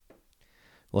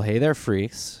Well, hey there,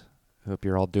 freaks. Hope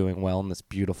you're all doing well on this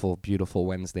beautiful, beautiful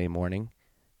Wednesday morning.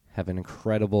 Have an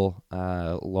incredible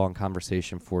long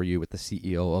conversation for you with the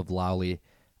CEO of Lolly,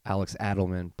 Alex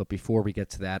Adelman. But before we get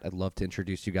to that, I'd love to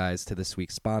introduce you guys to this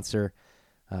week's sponsor.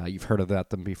 You've heard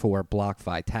about them before,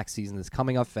 BlockFi. Tax season is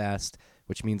coming up fast,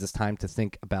 which means it's time to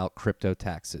think about crypto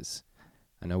taxes.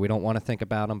 I know we don't want to think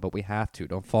about them, but we have to.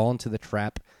 Don't fall into the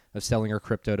trap of selling your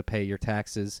crypto to pay your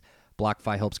taxes.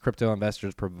 BlockFi helps crypto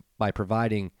investors by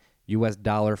providing U.S.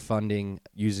 dollar funding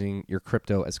using your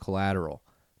crypto as collateral,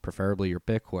 preferably your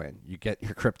Bitcoin. You get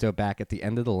your crypto back at the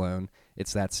end of the loan.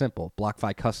 It's that simple.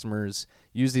 BlockFi customers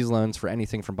use these loans for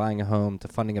anything from buying a home to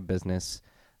funding a business.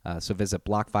 So visit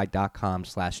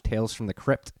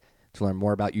blockfi.com/talesfromthecrypt to learn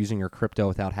more about using your crypto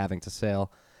without having to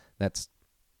sell. That's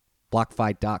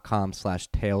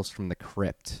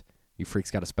blockfi.com/talesfromthecrypt. You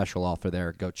freaks got a special offer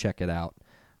there. Go check it out.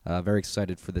 Very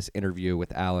excited for this interview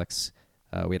with Alex.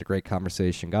 We had a great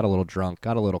conversation, got a little drunk,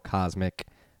 got a little cosmic.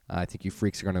 I think you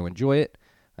freaks are going to enjoy it.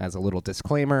 As a little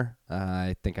disclaimer,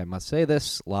 I think I must say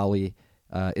this, Lolly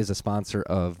is a sponsor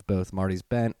of both Marty's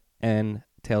Bent and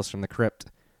Tales from the Crypt,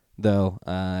 though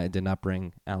I did not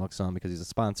bring Alex on because he's a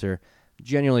sponsor.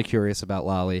 Genuinely curious about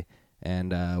Lolly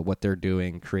and what they're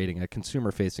doing, creating a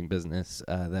consumer-facing business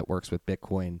that works with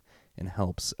Bitcoin and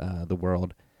helps the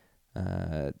world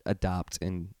adopt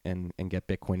and get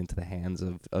Bitcoin into the hands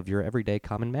of your everyday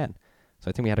common man. So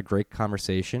I think we had a great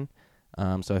conversation.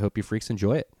 So I hope you freaks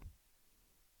enjoy it.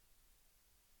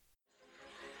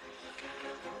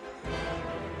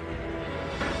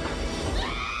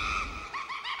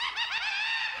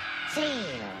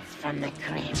 Tales from the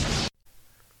Crypt.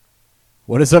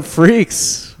 What is up,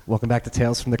 freaks? Welcome back to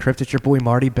Tales from the Crypt. It's your boy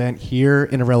Marty Bent here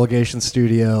in a relegation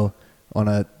studio on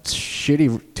a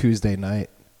shitty Tuesday night.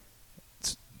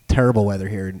 It's terrible weather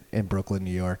here in Brooklyn,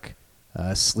 New York.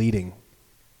 Sleeting.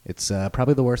 It's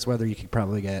probably the worst weather you could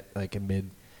probably get like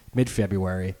in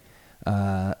mid-February.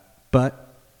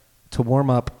 But to warm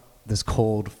up this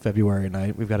cold February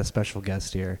night, we've got a special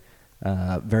guest here.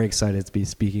 Very excited to be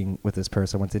speaking with this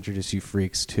person. I want to introduce you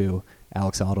freaks to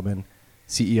Alex Adelman,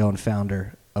 CEO and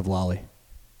founder of Lolly.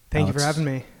 Thank you Alex, for having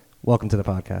me. welcome to the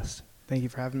podcast. Thank you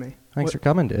for having me. Thanks for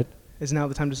coming, dude. Is now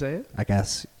the time to say it? I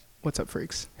guess. What's up,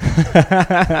 freaks?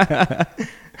 It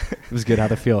was good.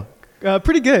 How'd it feel?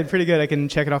 Pretty good. I can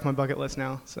check it off my bucket list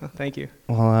now, so thank you.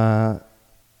 Well,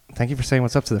 thank you for saying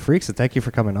what's up to the freaks, and thank you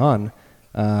for coming on.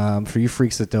 For you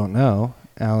freaks that don't know,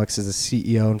 Alex is a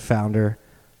CEO and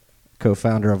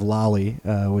co-founder of Lolly,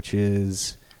 which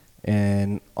is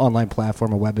an online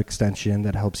platform, a web extension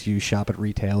that helps you shop at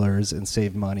retailers and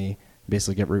save money,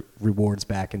 basically get rewards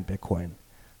back in Bitcoin.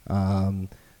 So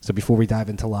before we dive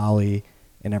into Lolly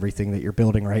and everything that you're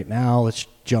building right now, let's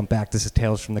jump back. This is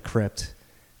Tales from the Crypt.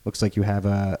 Looks like you have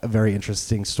a very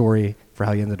interesting story for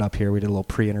how you ended up here. We did a little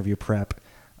pre-interview prep.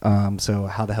 So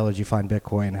how the hell did you find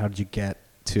Bitcoin? How did you get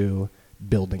to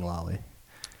building Lolly?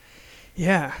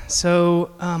 Yeah, so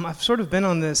I've sort of been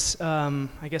on this,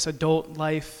 adult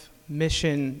life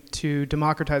mission to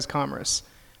democratize commerce.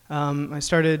 I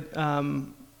started,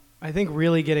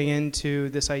 really getting into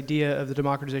this idea of the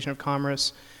democratization of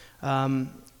commerce when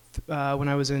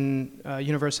I was in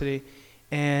university.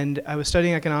 And I was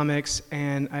studying economics,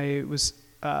 and I was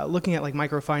looking at like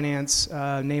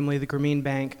microfinance, namely the Grameen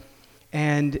Bank.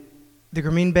 And the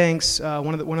Grameen Bank's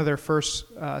one of their first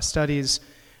studies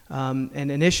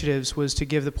and initiatives was to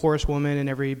give the poorest woman in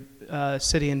every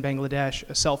city in Bangladesh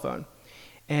a cell phone.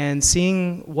 And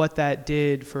seeing what that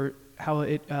did for how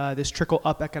this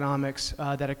trickle-up economics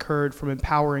that occurred from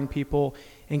empowering people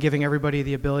and giving everybody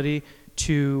the ability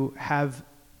to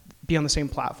be on the same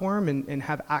platform and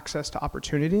have access to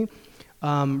opportunity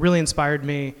really inspired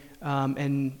me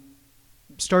and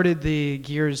started the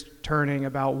gears turning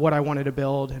about what I wanted to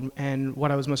build and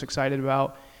what I was most excited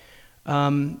about.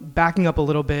 Backing up a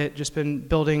little bit, just been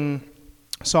building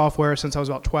software since I was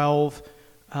about 12.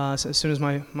 So as soon as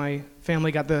my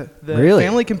family got the Really?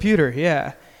 family computer,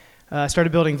 yeah.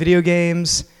 Started building video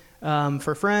games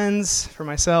for friends, for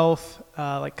myself,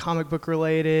 like comic book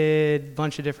related,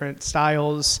 bunch of different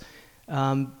styles.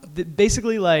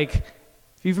 Basically, like,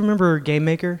 if you remember Game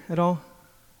Maker at all?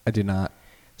 I do not.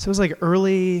 So it was like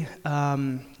early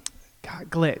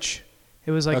Glitch.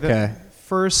 It was like the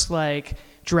first like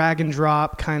drag and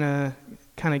drop kind of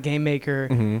Game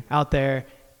Maker out there,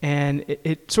 and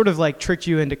it sort of like tricked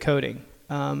you into coding.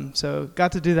 So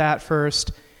got to do that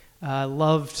first.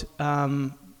 Loved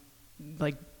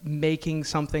like making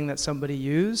something that somebody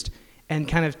used, and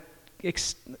kind of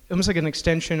almost like an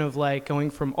extension of like going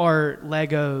from art,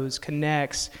 Legos,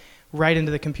 Connects, right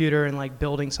into the computer and like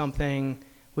building something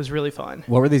was really fun.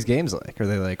 What were these games like? Are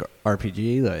they like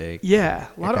RPG? Like Yeah,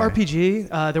 a lot of Okay.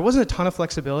 RPG. There wasn't a ton of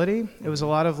flexibility. It was a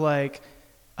lot of like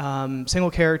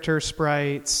single character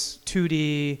sprites,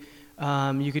 2D.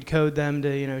 You could code them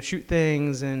to shoot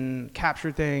things and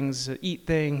capture things, eat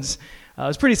things. It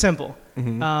was pretty simple,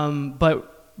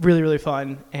 but really really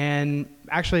fun. And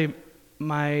actually,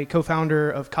 my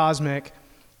co-founder of Cosmic,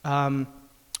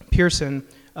 Pearson,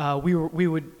 we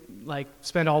would like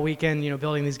spend all weekend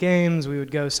building these games. We would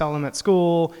go sell them at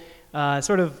school.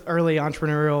 Sort of early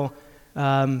entrepreneurial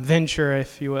venture,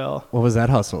 if you will. what was that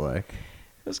hustle like?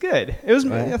 It was good. It was.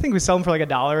 Right. I think we sold them for like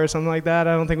 $1 or something like that.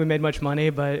 I don't think we made much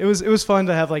money, but it was fun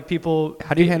to have like people.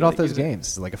 How do you hand off like, those use it.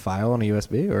 games? Like a file on a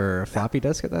USB or a floppy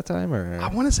disk at that time, or I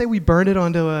want to say we burned it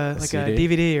onto a CD?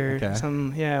 DVD or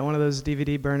Okay. one of those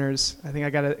DVD burners. I think I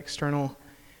got it external.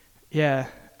 Yeah,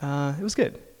 it was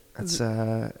good. That's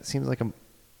seems like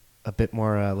a bit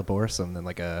more laborsome than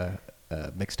like a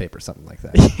mixtape or something like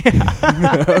that.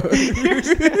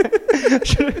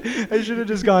 I should have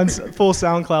just gone full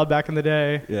SoundCloud back in the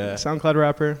day. Yeah. SoundCloud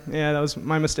rapper. Yeah, that was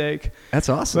my mistake. That's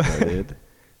awesome, though, dude.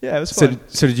 Yeah, it was So, fun.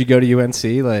 so did you go to UNC?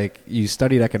 Like you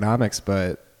studied economics,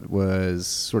 but was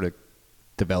sort of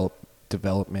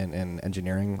development and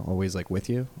engineering always like with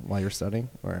you while you're studying,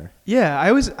 or? Yeah, I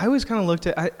always kind of looked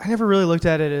at. I never really looked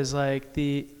at it as like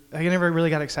I never really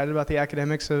got excited about the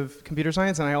academics of computer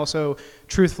science, and I also,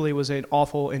 truthfully, was an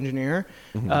awful engineer.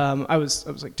 I was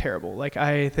like terrible. Like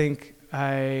I think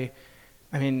played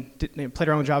around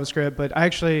with JavaScript, but I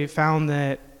actually found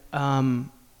that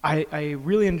I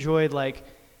really enjoyed like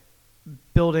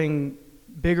building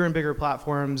bigger and bigger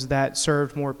platforms that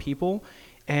served more people,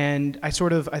 and I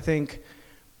can't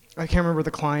remember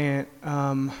the client.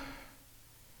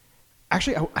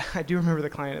 Actually, I do remember the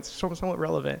client. It's somewhat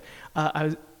relevant.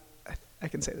 I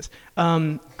can say this.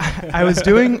 I was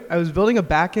building a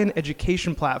back-end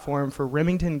education platform for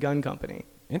Remington Gun Company.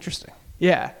 Interesting.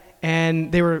 Yeah,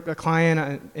 and they were a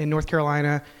client in North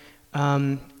Carolina,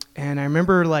 and I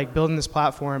remember like building this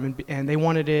platform, and they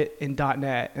wanted it in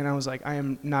 .NET, and I was like, I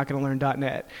am not going to learn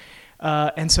 .NET.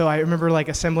 And so I remember like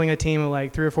assembling a team of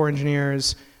like 3 or 4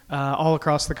 engineers all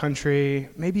across the country,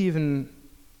 maybe even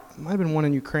might have been one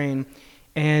in Ukraine,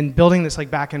 and building this like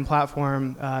back-end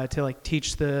platform to like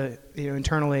teach the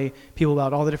internally people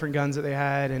about all the different guns that they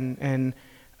had, and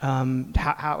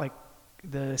how like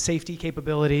the safety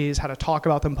capabilities, how to talk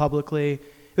about them publicly.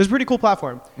 It was a pretty cool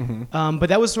platform. But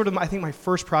that was sort of I think my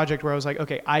first project where I was like,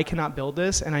 okay, I cannot build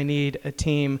this, and I need a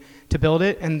team to build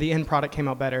it, and the end product came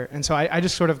out better. And so I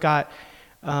just sort of got,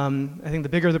 I think the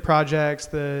bigger the projects,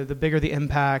 the bigger the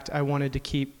impact. I wanted to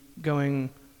keep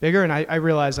going bigger, and I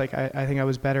realized like I think I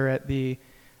was better at the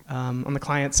on the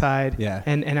client side, Yeah.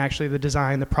 and actually the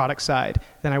design, the product side,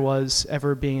 than I was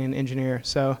ever being an engineer.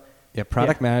 So Yeah,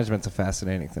 product management's a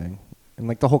fascinating thing, and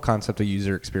like the whole concept of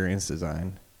user experience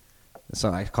design. So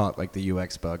I caught like the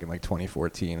UX bug in like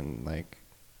 2014, and like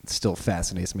it still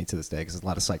fascinates me to this day because there's a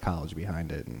lot of psychology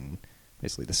behind it, and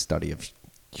basically the study of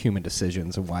human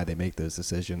decisions and why they make those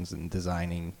decisions, and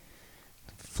designing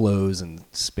flows and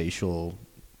spatial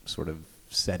sort of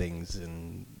settings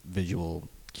and visual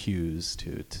cues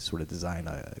to sort of design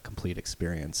a complete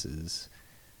experience is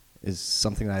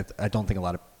something that I don't think a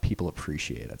lot of people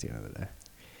appreciate at the end of the day.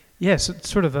 yeah, so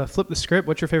sort of flip the script.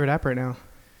 What's your favorite app right now?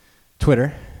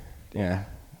 Twitter. Yeah.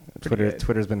 Pretty good.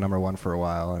 Twitter's been number 1 for a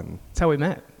while, and That's how we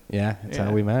met. yeah, it's Yeah,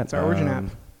 how we met. it's our origin app.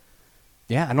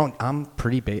 Yeah, I'm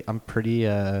pretty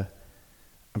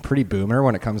boomer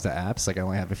when it comes to apps. Like I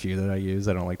only have a few that I use.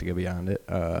 I don't like to go beyond it.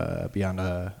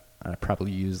 I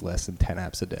probably use less than 10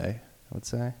 apps a day, I would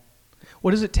say.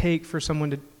 What does it take for someone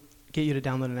to get you to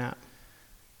download an app?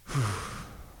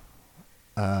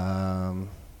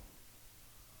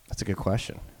 That's a good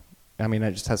question. I mean,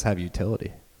 it just has to have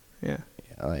utility. Yeah.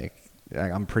 Like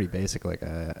I'm pretty basic. Like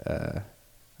I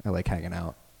like hanging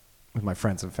out with my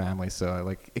friends and family, so I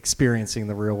like experiencing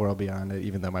the real world beyond it.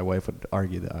 Even though my wife would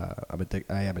argue that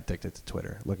I am addicted to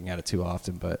Twitter, looking at it too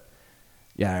often. But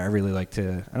yeah, I really like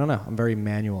to. I don't know. I'm very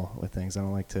manual with things. I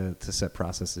don't like to set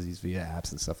processes via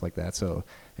apps and stuff like that. So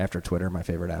after Twitter, my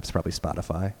favorite app's probably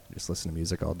Spotify. Just listen to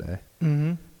music all day.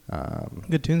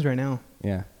 Good tunes right now.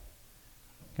 Yeah,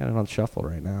 got it on shuffle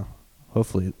right now.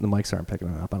 Hopefully the mics aren't picking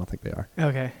it up. I don't think they are.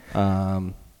 Okay.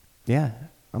 Yeah,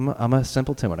 I'm a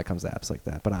simpleton when it comes to apps like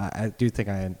that. But I do think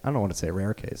I don't want to say a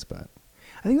rare case, but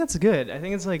I think that's good. I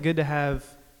think it's like good to have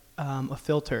a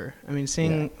filter. I mean,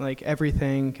 seeing like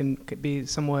everything could be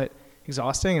somewhat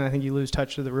exhausting, and I think you lose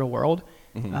touch with the real world.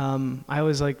 I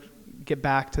always like get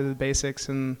back to the basics,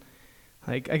 and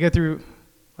like I go through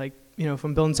like if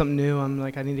I'm building something new, I'm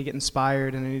like, I need to get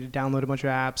inspired and I need to download a bunch of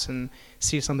apps and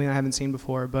see something I haven't seen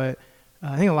before. But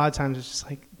I think a lot of times it's just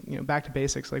like, back to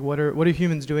basics. Like what are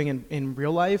humans doing in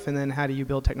real life, and then how do you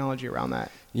build technology around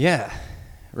that? Yeah,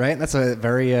 right. That's a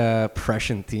very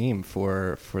prescient theme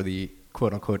for the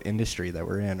quote unquote industry that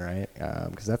we're in, right?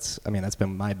 Because that's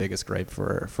been my biggest gripe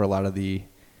for a lot of the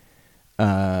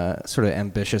sort of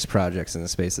ambitious projects in the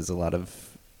space. Is a lot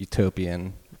of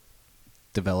utopian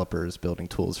developers building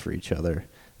tools for each other.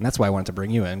 And that's why I wanted to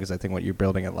bring you in, because I think what you're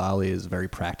building at Lolli is very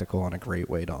practical and a great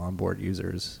way to onboard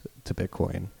users to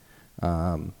Bitcoin.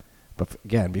 But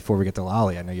again, before we get to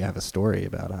Lolli, I know you have a story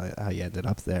about how you ended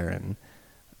up there. And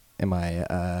am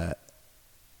I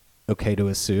okay to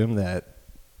assume that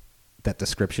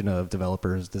description of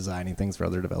developers designing things for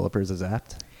other developers is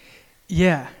apt?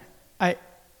 Yeah.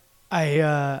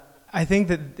 I think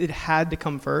that it had to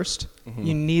come first. Mm-hmm.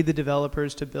 You need the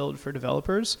developers to build for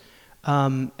developers.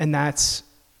 And that's,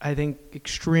 I think,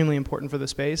 extremely important for the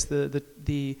space.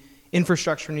 The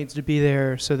infrastructure needs to be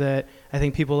there so that I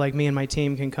think people like me and my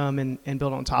team can come and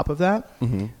build on top of that.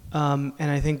 Mm-hmm.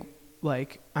 And I think,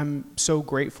 like, I'm so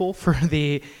grateful for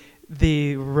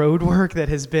the road work that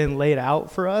has been laid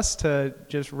out for us to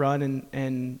just run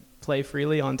and play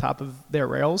freely on top of their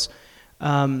rails.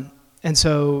 And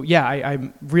so, yeah,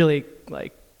 I'm really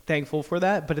like thankful for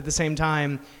that. But at the same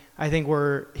time, I think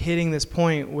we're hitting this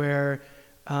point where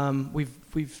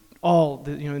we've all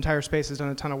the entire space has done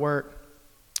a ton of work,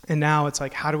 and now it's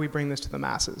like, how do we bring this to the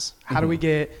masses? How do we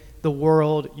get the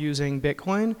world using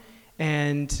Bitcoin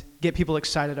and get people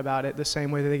excited about it the same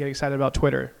way that they get excited about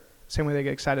Twitter, same way they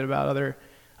get excited about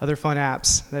other fun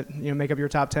apps that make up your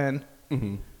top 10.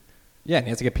 Mm-hmm. Yeah, and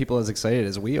you have to get people as excited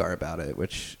as we are about it,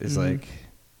 which is like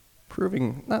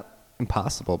proving not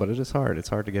impossible, but it is hard. It's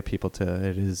hard to get people to,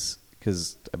 it is,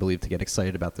 because I believe to get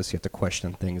excited about this, you have to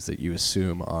question things that you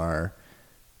assume are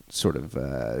sort of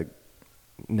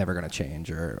never going to change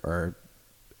or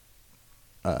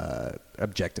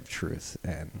objective truth.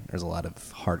 And there's a lot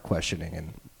of hard questioning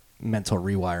and mental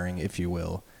rewiring, if you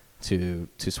will, to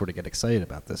sort of get excited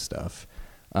about this stuff.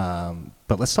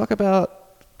 But let's talk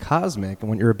about Cosmic and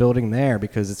what you were building there,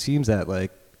 because it seems that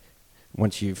like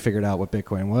once you figured out what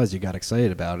Bitcoin was, you got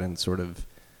excited about it and sort of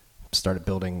started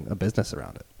building a business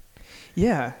around it.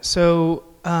 Yeah. So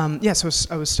I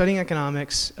was studying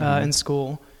economics in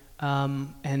school,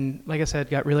 and like I said,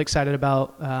 got really excited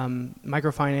about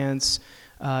microfinance,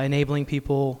 enabling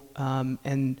people,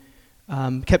 and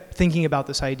kept thinking about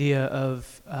this idea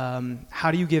of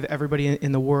how do you give everybody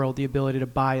in the world the ability to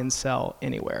buy and sell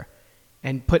anywhere,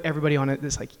 and put everybody on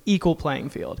this like equal playing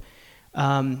field.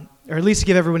 Or at least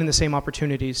give everyone the same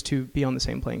opportunities to be on the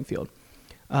same playing field.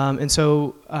 And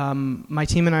so my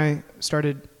team and I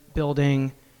started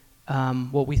building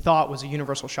what we thought was a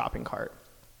universal shopping cart.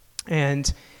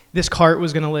 And this cart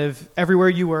was going to live everywhere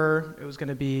you were. It was going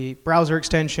to be browser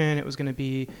extension. It was going to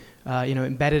be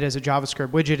embedded as a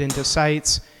JavaScript widget into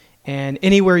sites. And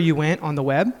anywhere you went on the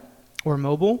web or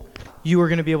mobile, you were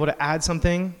going to be able to add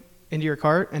something into your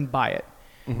cart and buy it.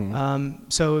 Mm-hmm.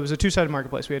 So it was a two-sided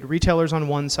marketplace. We had retailers on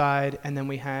one side, and then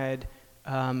we had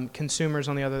consumers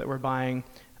on the other that were buying,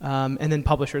 and then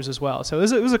publishers as well. So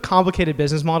it was a complicated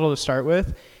business model to start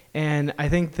with, and I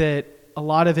think that a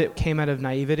lot of it came out of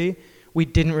naivety. We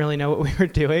didn't really know what we were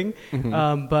doing,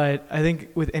 but I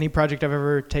think with any project I've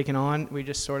ever taken on, we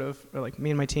just sort of, or like me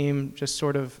and my team, just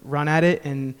sort of run at it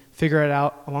and figure it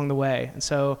out along the way. And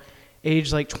so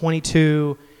age like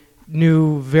 22,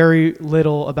 knew very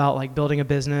little about like building a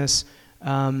business.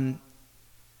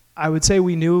 I would say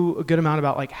we knew a good amount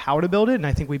about like how to build it, and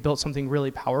I think we built something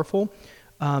really powerful.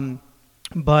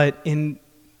 But in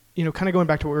kind of going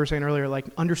back to what we were saying earlier, like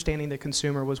understanding the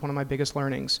consumer was one of my biggest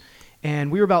learnings.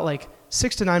 And we were about like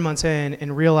 6 to 9 months in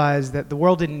and realized that the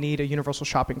world didn't need a universal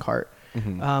shopping cart.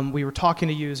 Mm-hmm. We were talking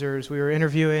to users, we were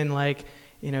interviewing like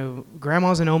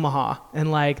grandmas in Omaha,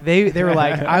 and like they were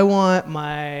like, I want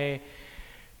my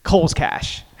Kohl's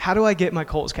Cash. How do I get my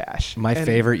Kohl's Cash? My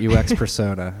favorite UX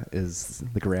persona is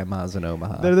the grandmas in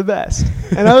Omaha. They're the best.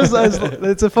 And I was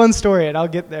it's a fun story, and I'll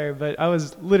get there, but I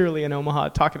was literally in Omaha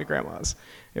talking to grandmas.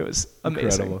 It was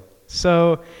amazing. Incredible.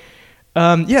 So,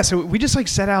 so we just like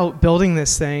set out building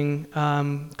this thing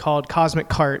called Cosmic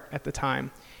Cart at the time.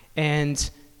 And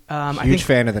huge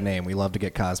fan of the name. We love to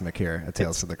get Cosmic here at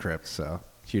Tales of the Crypt, so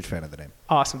huge fan of the name.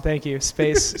 Awesome. Thank you.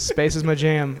 Space is my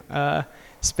jam.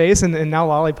 Space and now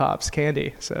lollipops,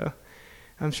 candy. So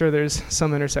I'm sure there's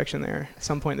some intersection there at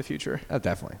some point in the future. Oh,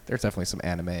 definitely. There's definitely some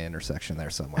anime intersection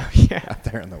there somewhere out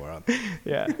there in the world.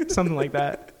 Yeah, something like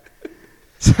that.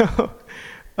 So,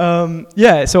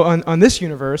 so on this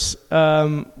universe,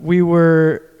 we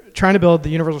were trying to build the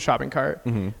universal shopping cart.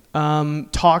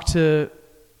 Talked to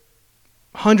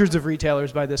hundreds of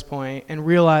retailers by this point and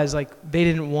realized like they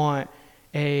didn't want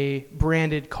a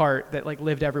branded cart that like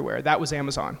lived everywhere. That was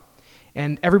Amazon.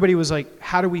 And everybody was like,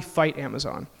 how do we fight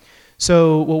Amazon?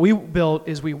 So what we built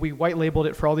is we white labeled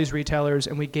it for all these retailers,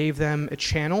 and we gave them a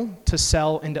channel to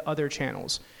sell into other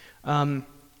channels.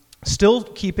 Still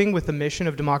keeping with the mission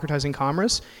of democratizing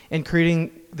commerce and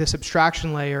creating this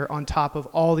abstraction layer on top of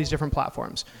all these different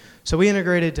platforms. So we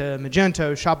integrated to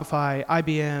Magento, Shopify,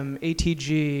 IBM,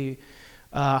 ATG,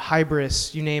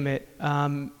 Hybris, you name it.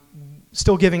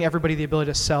 Still giving everybody the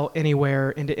ability to sell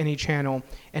anywhere into any channel.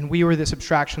 And we were this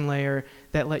abstraction layer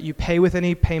that let you pay with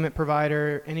any payment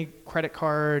provider, any credit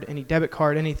card, any debit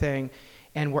card, anything.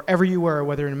 And wherever you were,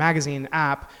 whether in a magazine,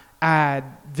 app, ad,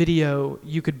 video,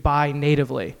 you could buy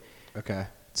natively. Okay.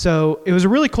 So it was a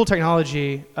really cool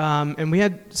technology. And we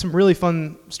had some really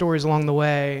fun stories along the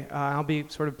way. I'll be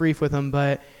sort of brief with them,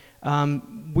 but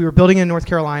we were building in North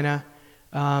Carolina.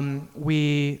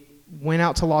 We went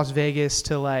out to Las Vegas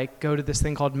to like go to this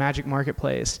thing called Magic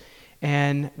Marketplace,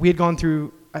 and we had gone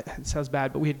through, it sounds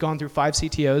bad, but we had gone through 5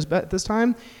 CTOs at this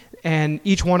time, and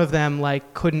each one of them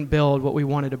like couldn't build what we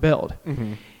wanted to build.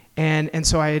 And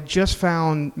so I had just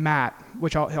found Matt,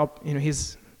 which I'll help,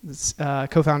 he's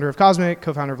co-founder of Cosmic,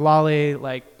 co-founder of Lolly,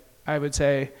 like I would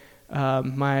say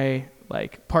my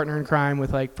like partner in crime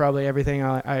with like probably everything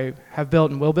I have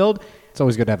built and will build. It's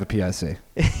always good to have a PIC.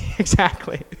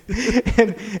 Exactly.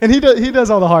 and he does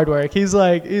all the hard work. He's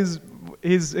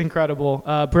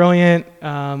incredible, brilliant.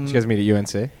 Did you guys meet at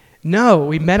UNC? No,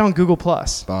 we met on Google+.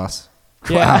 Boss. Yeah.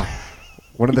 Wow.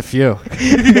 One of the few.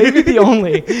 Maybe the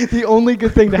only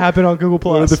good thing to happen on Google+.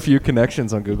 One of the few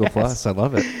connections on Google+. Yes. I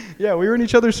love it. Yeah, we were in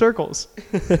each other's circles.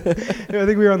 I think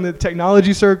we were on the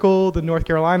technology circle, the North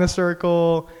Carolina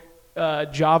circle,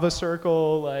 Java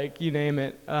circle, like you name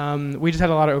it. We just had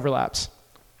a lot of overlaps.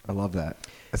 I love that.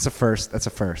 That's a first. It's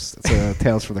a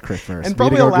Tales from the Crypt first. And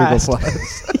probably a last.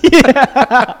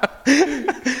 Yeah.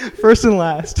 First and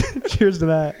last. Cheers to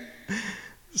that.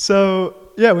 So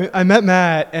yeah, I met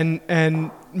Matt,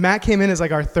 and Matt came in as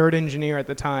like our third engineer at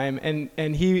the time,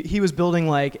 and he was building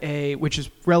like which is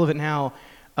relevant now,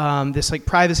 this like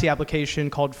privacy application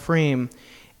called Frame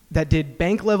that did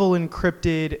bank level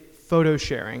encrypted photo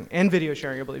sharing and video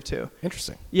sharing, I believe, too.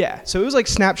 Interesting. Yeah, so it was like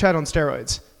Snapchat on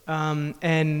steroids.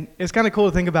 And it's kind of cool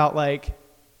to think about, like,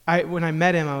 when I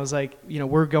met him, I was like,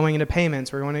 we're going into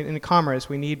payments, we're going into commerce,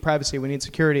 we need privacy, we need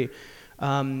security.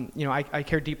 I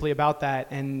care deeply about that,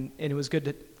 and it was good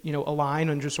to, align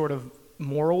on just sort of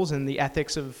morals and the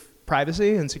ethics of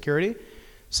privacy and security.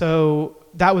 So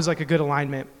that was like a good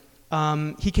alignment.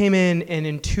 He came in and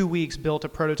in 2 weeks built a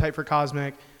prototype for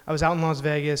Cosmic. I was out in Las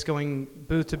Vegas going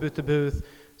booth to booth to booth,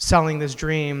 selling this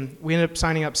dream. We ended up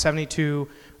signing up 72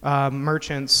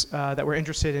 merchants that were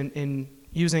interested in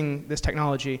using this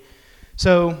technology.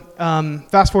 So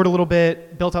fast forward a little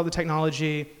bit, built out the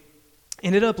technology,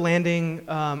 ended up landing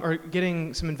or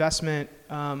getting some investment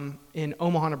in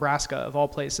Omaha, Nebraska, of all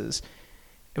places.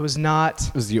 It was not...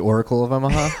 It was the Oracle of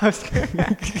Omaha?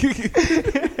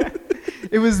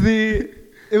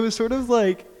 It was sort of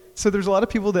like... So there's a lot of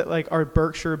people that like are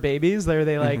Berkshire babies.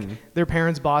 They like their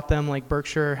parents bought them like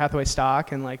Berkshire Hathaway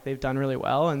stock, and like they've done really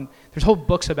well. And there's whole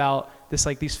books about this,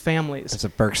 like these families. There's a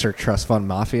Berkshire Trust Fund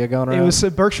mafia going around. It was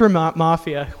a Berkshire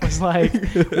mafia. It was like,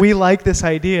 we like this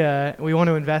idea, we want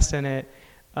to invest in it.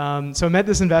 So I met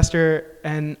this investor,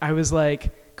 and I was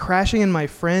like crashing in my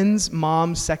friend's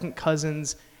mom's second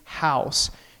cousin's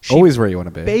house. She always where you want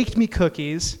to be. Baked me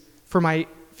cookies for my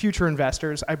future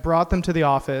investors. I brought them to the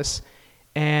office,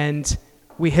 and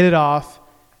we hit it off,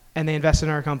 and they invested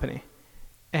in our company.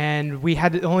 And we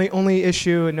had the only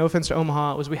issue, and no offense to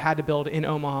Omaha, was we had to build in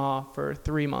Omaha for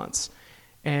 3 months.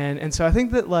 And so I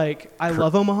think that like I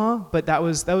love Omaha, but that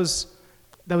was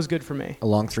good for me. A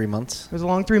long 3 months? It was a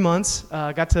long 3 months.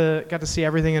 Got to see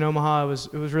everything in Omaha.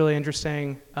 It was really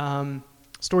interesting.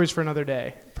 Stories for another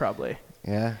day, probably.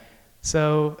 Yeah.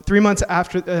 So 3 months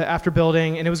after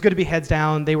building, and it was good to be heads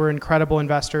down. They were incredible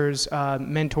investors,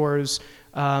 mentors.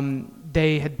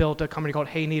 They had built a company called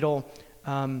Hey Needle,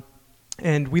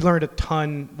 and we learned a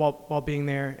ton while being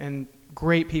there. And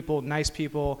great people, nice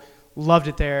people, loved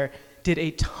it there. Did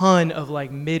a ton of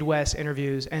like Midwest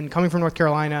interviews, and coming from North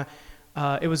Carolina,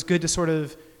 it was good to sort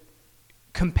of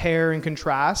compare and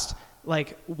contrast.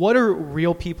 Like, what are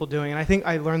real people doing? And I think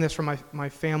I learned this from my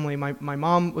family. My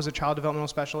mom was a child developmental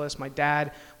specialist. My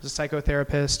dad was a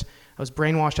psychotherapist. I was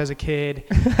brainwashed as a kid.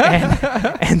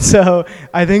 and so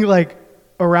I think, like,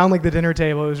 around, like, the dinner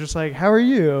table, it was just like, how are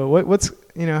you?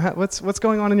 what's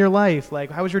going on in your life?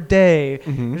 Like, how was your day?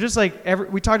 Mm-hmm. It's just like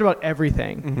we talked about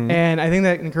everything. Mm-hmm. And I think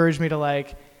that encouraged me to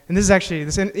like, and this is actually,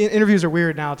 interviews are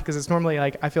weird now because it's normally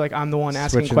like, I feel like I'm the one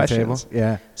asking Switching questions. the table.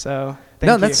 Yeah. So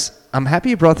thank you. I'm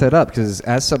happy you brought that up because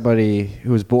as somebody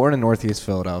who was born in Northeast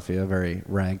Philadelphia, a very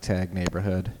ragtag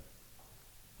neighborhood,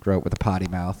 grew up with a potty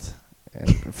mouth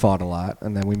and fought a lot.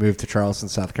 And then we moved to Charleston,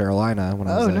 South Carolina when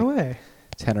I was no way.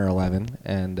 10 or 11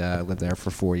 and lived there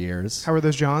for 4 years. How were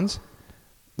those Johns?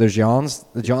 There's Johns.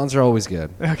 The Johns are always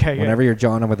good. Okay. Whenever you're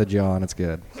Johning with a John, it's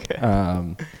good.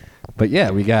 Okay. But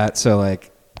yeah, we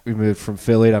moved from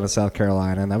Philly down to South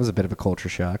Carolina, and that was a bit of a culture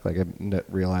shock. Like, I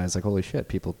realized, like, holy shit,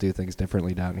 people do things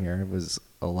differently down here. It was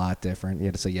a lot different. You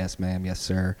had to say yes, ma'am, yes,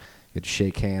 sir. You had to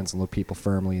shake hands and look people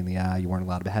firmly in the eye. You weren't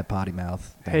allowed to have potty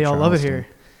mouth. Hey, y'all love it here.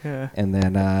 Yeah. And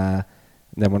then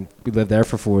when we lived there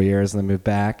for 4 years, and then moved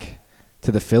back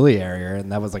to the Philly area,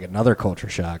 and that was like another culture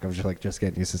shock. I was just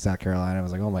getting used to South Carolina. I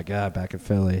was like, oh my God, back in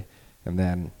Philly. And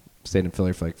then stayed in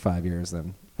Philly for like 5 years,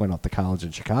 then went off to college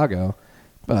in Chicago.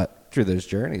 But through those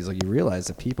journeys, like, you realize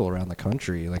that people around the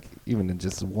country, like even in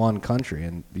just one country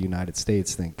in the United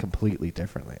States, think completely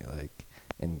differently, like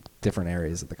in different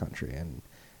areas of the country. And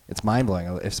it's mind-blowing,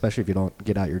 especially if you don't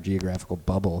get out your geographical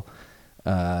bubble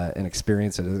and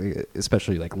experience it,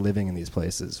 especially like living in these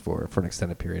places for an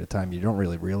extended period of time. You don't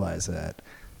really realize that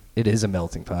it is a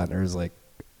melting pot. There's like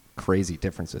crazy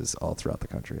differences all throughout the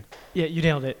country. Yeah, you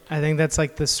nailed it. I think that's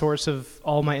like the source of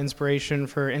all my inspiration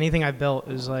for anything I've built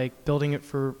is like building it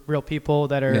for real people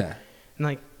that are, and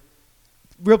like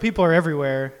real people are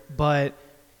everywhere, but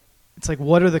it's like,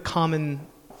 what are the common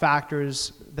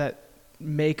factors that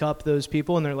make up those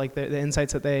people, and they're like the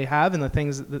insights that they have and the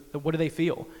things what do they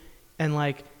feel, and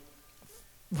like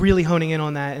really honing in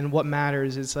on that and what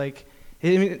matters. It's like, I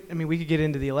mean, we could get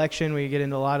into the election, we could get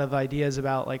into a lot of ideas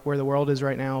about like where the world is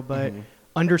right now, but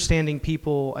understanding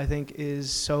people, I think,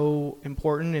 is so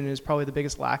important and is probably the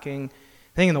biggest lacking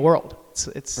thing in the world.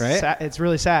 It's right? It's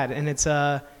really sad, and it's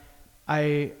I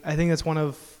think that's one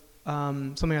of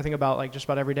something I think about like just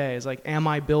about every day is like, am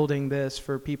I building this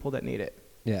for people that need it?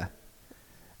 Yeah.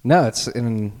 No, it's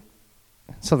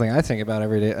something I think about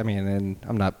every day. I mean, and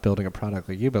I'm not building a product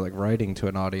like you, but like writing to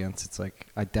an audience, it's like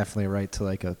I definitely write to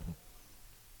like a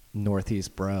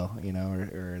Northeast bro,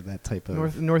 or that type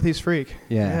of Northeast freak.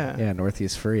 Yeah,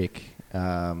 Northeast freak.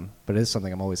 But it is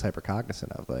something I'm always hyper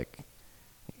cognizant of. Like,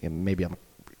 maybe I'm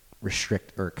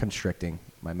constricting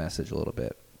my message a little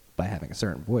bit by having a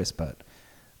certain voice, but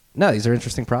no, these are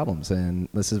interesting problems, and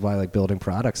this is why I like building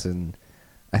products. And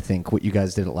I think what you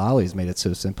guys did at Lolly's made it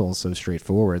so simple and so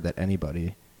straightforward that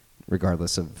anybody,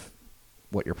 regardless of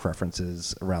what your preference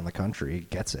is around the country,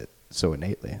 gets it so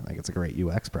innately. Like, it's a great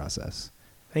UX process.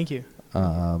 Thank you.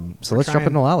 So let's jump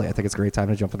into Lolly. I think it's a great time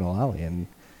to jump into Lolly. And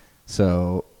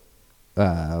so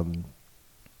you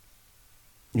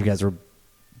guys were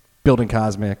building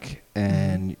Cosmic,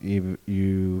 and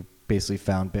you basically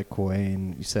found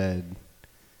Bitcoin. You said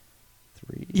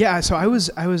 3. Yeah, so I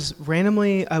was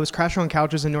crashing on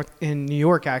couches in New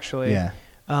York, actually. Yeah.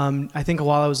 I think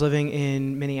while I was living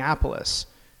in Minneapolis.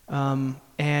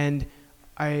 And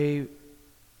I...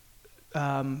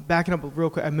 backing up real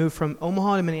quick, I moved from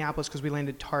Omaha to Minneapolis because we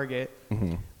landed Target.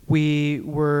 Mm-hmm. We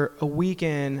were a week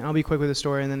in. I'll be quick with the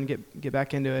story and then get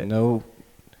back into it. No,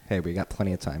 hey, we got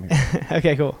plenty of time here.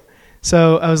 Okay, cool.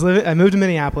 So I moved to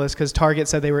Minneapolis because Target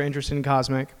said they were interested in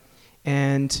Cosmic,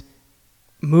 and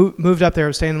moved up there. I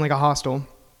was staying in like a hostel,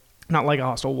 not like a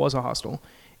hostel, was a hostel,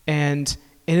 and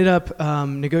ended up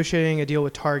negotiating a deal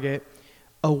with Target.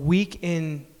 A week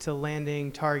into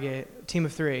landing Target, team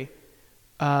of 3.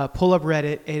 Pull up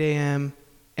Reddit, 8 a.m.,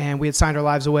 and we had signed our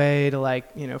lives away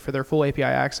to for their full API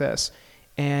access,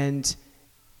 and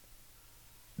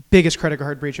biggest credit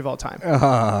card breach of all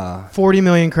time. 40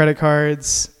 million credit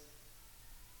cards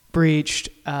breached.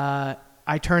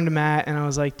 I turned to Matt and I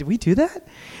was like, did we do that?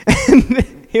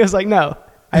 And he was like, no,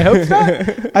 I hope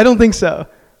not. I don't think so.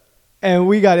 And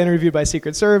we got interviewed by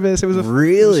Secret Service. It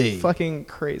was fucking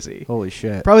crazy. Holy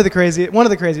shit. Probably one of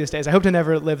the craziest days. I hope to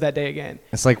never live that day again.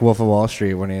 It's like Wolf of Wall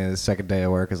Street when his second day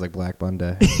of work is like Black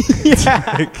Monday.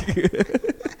 Yeah.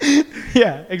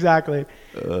 Yeah, exactly.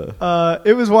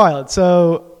 It was wild.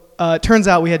 So turns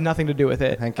out we had nothing to do with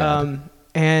it. Thank God.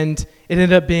 And it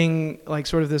ended up being like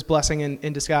sort of this blessing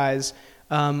in disguise.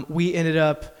 We ended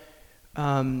up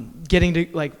getting to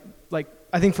like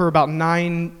I think for about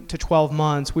 9 to 12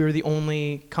 months, we were the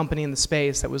only company in the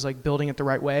space that was like building it the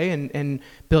right way and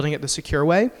building it the secure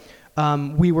way.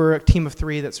 We were a team of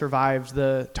 3 that survived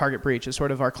the Target breach is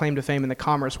sort of our claim to fame in the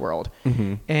commerce world.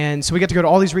 Mm-hmm. And so we got to go to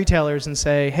all these retailers and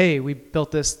say, hey, we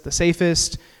built this the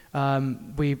safest.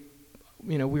 We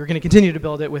we were going to continue to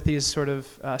build it with these sort of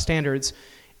standards.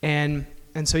 And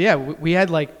so, yeah, we had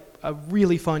like a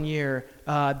really fun year.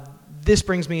 This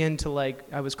brings me into like,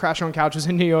 I was crashing on couches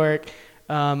in New York.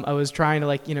 I was trying to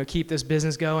like, keep this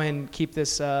business going, keep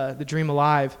this, the dream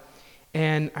alive.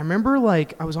 And I remember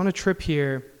like I was on a trip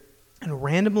here and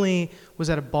randomly was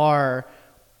at a bar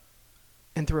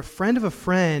and through a friend of a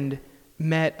friend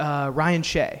met Ryan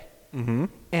Shea. Mm-hmm.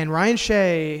 And Ryan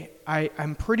Shea,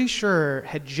 I'm pretty sure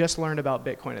had just learned about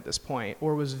Bitcoin at this point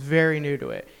or was very new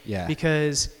to it. Yeah.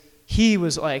 Because he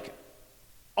was like,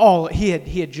 he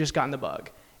had just gotten the bug.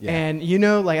 Yeah.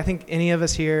 And like I think any of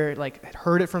us here like had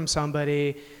heard it from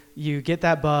somebody. You get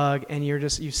that bug and you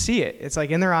see it. It's like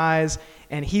in their eyes.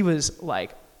 And he was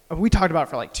like, we talked about it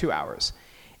for like 2 hours.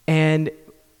 And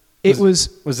it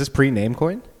was this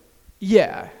pre-Namecoin?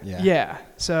 Yeah.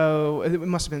 So it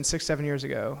must have been 6-7 years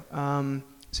ago.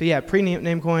 So yeah,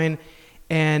 pre-Namecoin.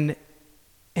 And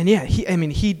yeah,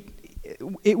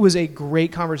 it was a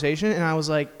great conversation. And I was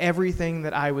like, everything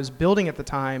that I was building at the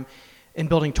time and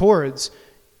building towards,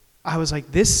 I was like,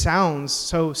 this sounds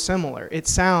so similar. It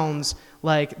sounds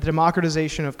like the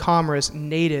democratization of commerce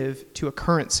native to a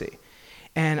currency.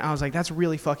 And I was like, that's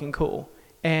really fucking cool.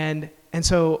 And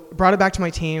so brought it back to my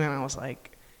team and I was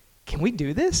like, can we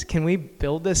do this? Can we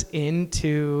build this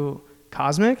into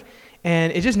Cosmic?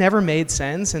 And it just never made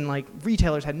sense. And like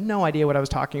retailers had no idea what I was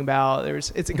talking about.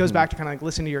 It goes back to kind of like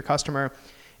listening to your customer.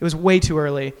 It was way too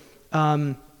early.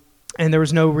 And there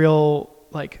was no real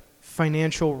like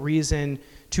financial reason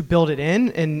to build it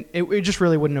in. And it just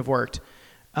really wouldn't have worked.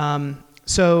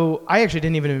 So I actually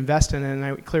didn't even invest in it, and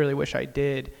I clearly wish I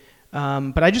did.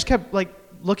 But I just kept like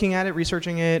looking at it,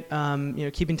 researching it,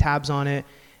 keeping tabs on it.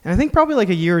 And I think probably like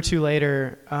a year or two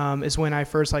later is when I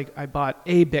first I bought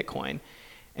a Bitcoin.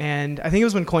 And I think it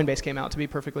was when Coinbase came out, to be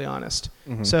perfectly honest.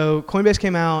 Mm-hmm. So Coinbase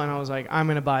came out, and I was like, I'm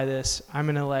going to buy this. I'm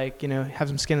going to have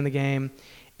some skin in the game.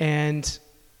 And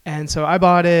so I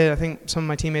bought it. I think some of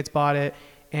my teammates bought it.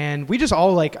 And we just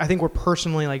all I think we're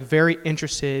personally very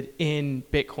interested in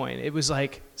Bitcoin. It was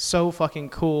like so fucking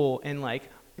cool. And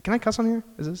can I cuss on here?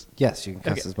 Is this? Yes, you can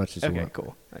cuss as much as you want. Okay,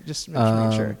 cool. I just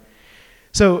make sure.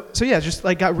 So yeah, just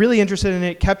got really interested in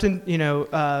it, kept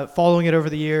following it over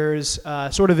the years.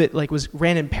 Sort of it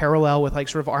ran in parallel with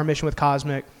sort of our mission with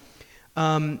Cosmic.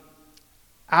 After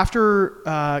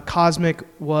Cosmic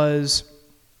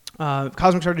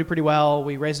started to do pretty well.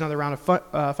 We raised another round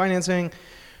of financing.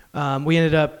 We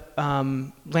ended up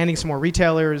landing some more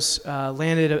retailers,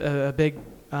 landed a big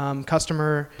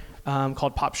customer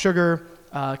called Pop Sugar,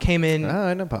 came in. Oh,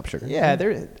 I know Pop Sugar. Yeah,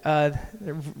 they're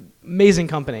amazing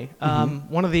company.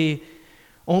 One of the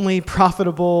only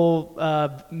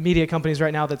profitable media companies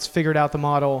right now that's figured out the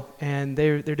model, and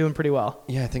they're doing pretty well.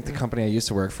 Yeah, I think the company I used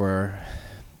to work for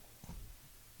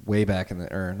not way back in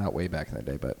the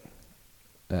day, but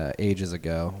ages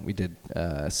ago, we did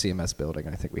CMS building.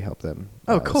 I think we helped them.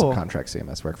 Cool. Some contract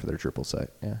CMS work for their Drupal site.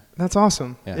 Yeah, that's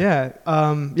awesome.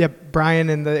 Yeah. Brian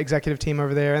and the executive team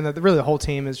over there, and really the whole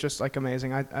team is just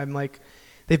amazing. I'm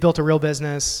they've built a real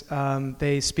business.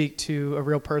 They speak to a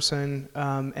real person,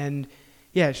 and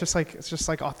yeah, it's just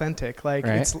authentic. Right.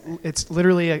 It's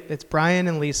literally it's Brian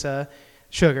and Lisa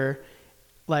Sugar.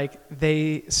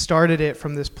 They started it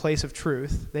from this place of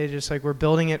truth. They just were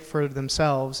building it for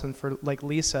themselves and for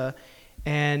Lisa.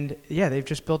 And yeah, they've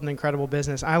just built an incredible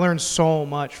business. I learned so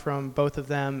much from both of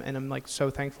them, and I'm so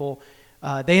thankful.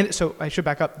 So I should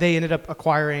back up. They ended up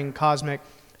acquiring Cosmic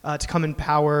to come and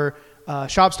power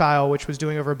ShopStyle, which was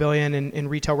doing over $1 billion in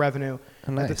retail revenue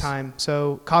at the time.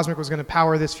 So Cosmic was going to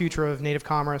power this future of native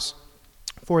commerce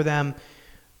for them.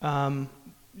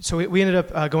 So we ended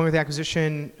up going with the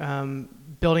acquisition,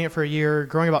 building it for a year,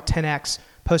 growing about 10x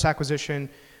post-acquisition,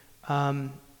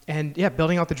 and yeah,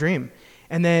 building out the dream.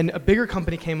 And then a bigger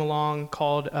company came along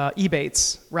called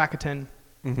Ebates, Rakuten,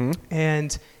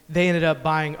 and they ended up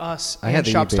buying us I and had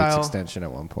the ShopStyle. Ebates extension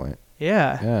at one point.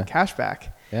 Yeah,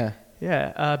 cashback.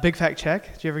 Yeah. Big fat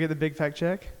check. Did you ever get the big fat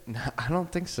check? No, I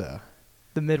don't think so.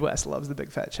 The Midwest loves the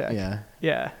big fat check.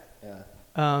 Yeah.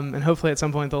 And hopefully at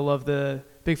some point they'll love the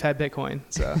big fat Bitcoin.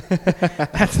 So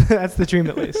that's the dream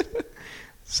at least.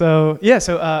 So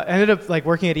ended up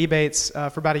working at Ebates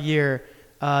for about a year.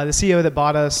 The CEO that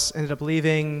bought us ended up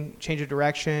leaving, changed of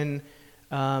direction.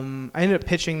 I ended up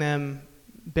pitching them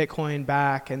Bitcoin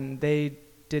back, and they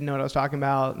didn't know what I was talking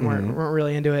about and weren't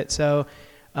really into it. So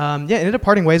ended up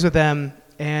parting ways with them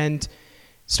and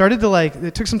started to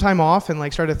it took some time off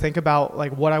and started to think about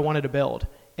what I wanted to build.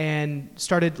 And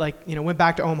started went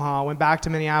back to Omaha, went back to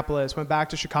Minneapolis, went back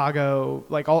to Chicago,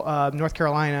 North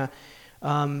Carolina,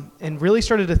 and really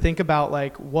started to think about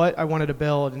like what I wanted to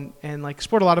build and like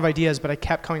explored a lot of ideas, but I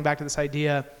kept coming back to this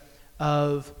idea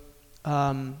of,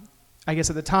 I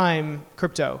guess at the time,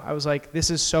 crypto. I was like,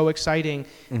 this is so exciting.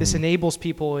 Mm-hmm. This enables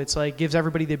people. It's like gives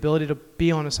everybody the ability to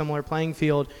be on a similar playing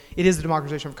field. It is the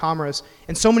democratization of commerce.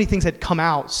 And so many things had come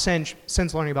out since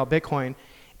learning about Bitcoin.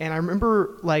 And I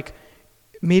remember like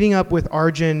meeting up with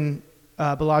Arjun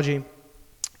Balaji,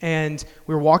 and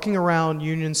we were walking around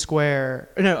Washington Square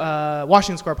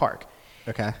Park.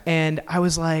 Okay. And I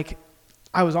was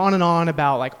on and on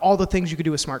about like all the things you could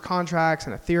do with smart contracts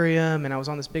and Ethereum, and I was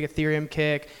on this big Ethereum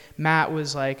kick. Matt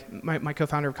was like, my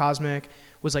co-founder of Cosmic,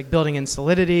 was like building in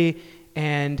Solidity,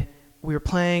 and we were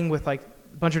playing with like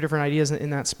a bunch of different ideas in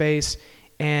that space.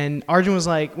 And Arjun was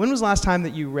like, when was the last time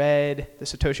that you read the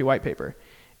Satoshi white paper?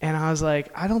 And I was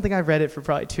like, I don't think I've read it for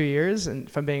probably 2 years, and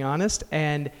if I'm being honest.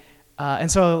 And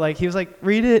so like he was like,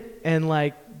 read it and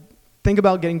like think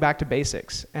about getting back to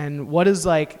basics. And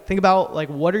think about like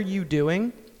what are you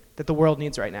doing that the world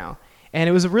needs right now? And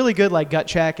it was a really good like gut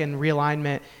check and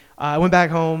realignment. I went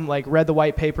back home, like read the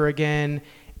white paper again,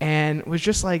 and was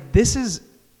just like, this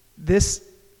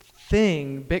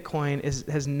thing, Bitcoin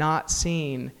has not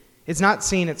seen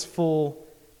its full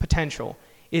potential.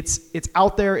 It's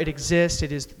out there, it exists,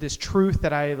 it is this truth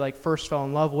that I like first fell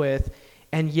in love with,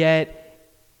 and yet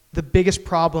the biggest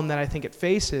problem that I think it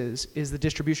faces is the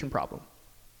distribution problem.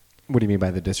 What do you mean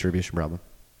by the distribution problem?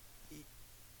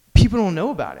 People don't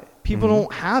know about it. People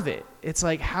don't have it. It's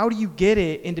like, how do you get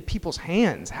it into people's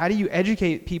hands? How do you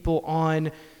educate people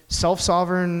on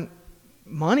self-sovereign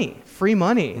money, free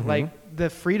money, like the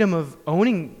freedom of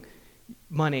owning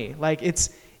money? Like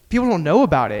people don't know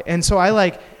about it. And so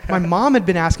my mom had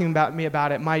been asking me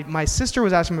about it. My sister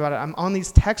was asking me about it. I'm on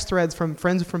these text threads from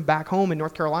friends from back home in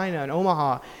North Carolina and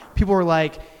Omaha. People were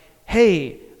like,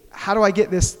 hey, how do I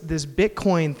get this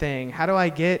Bitcoin thing? How do I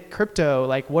get crypto?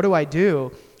 Like, what do I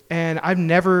do? And I've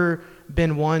never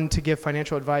been one to give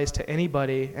financial advice to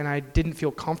anybody, and I didn't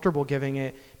feel comfortable giving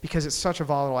it because it's such a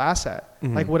volatile asset.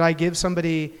 Mm-hmm. Like, would I give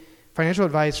somebody financial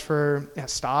advice for a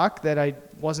stock that I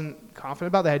wasn't confident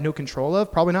about, that I had no control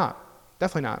of? Probably not.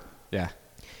 Definitely not. Yeah.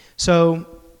 So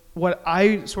what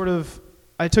I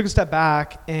took a step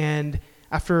back, and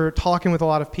after talking with a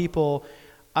lot of people,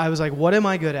 I was like, what am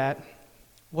I good at?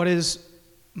 What is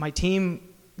my team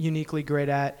uniquely great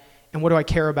at? And what do I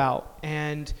care about?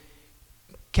 And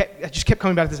I just kept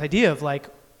coming back to this idea of like,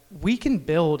 we can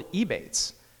build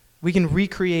Ebates. We can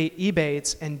recreate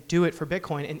Ebates and do it for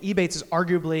Bitcoin. And Ebates is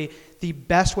arguably the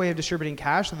best way of distributing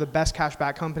cash. They're the best cash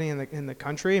back company in the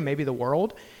country and maybe the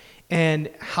world. And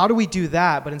how do we do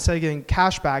that? But instead of giving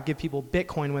cash back, give people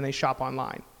Bitcoin when they shop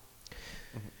online.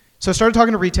 Mm-hmm. So I started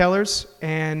talking to retailers,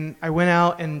 and I went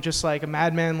out and just like a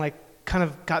madman, like kind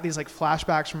of got these like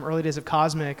flashbacks from early days of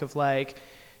Cosmic of like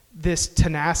this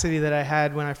tenacity that I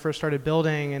had when I first started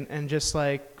building, and just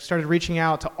like started reaching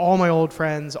out to all my old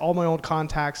friends, all my old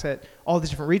contacts at all these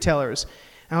different retailers.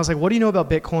 And I was like, what do you know about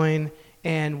Bitcoin,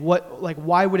 and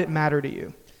why would it matter to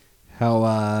you?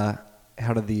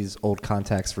 How did these old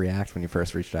contacts react when you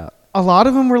first reached out? A lot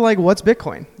of them were like, what's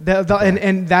Bitcoin?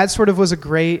 And that sort of was a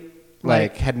great...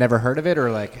 Like had never heard of it, or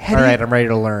like, all right, I'm ready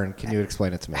to learn. Can you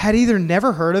explain it to me? Had either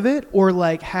never heard of it or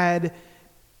like had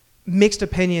mixed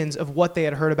opinions of what they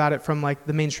had heard about it from like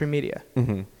the mainstream media.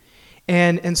 Mm-hmm.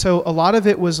 And so a lot of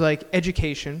it was like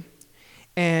education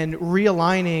and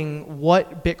realigning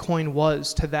what Bitcoin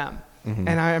was to them. Mm-hmm.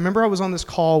 And I remember I was on this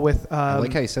call with... I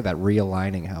like how you said that,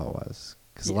 realigning how it was.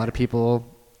 Because a lot of people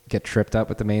get tripped up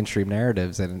with the mainstream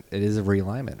narratives, and it is a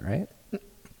realignment, right?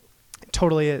 It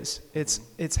totally is.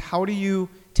 It's how do you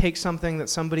take something that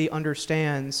somebody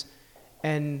understands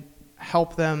and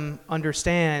help them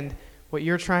understand what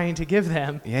you're trying to give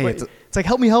them. Yeah, it's like,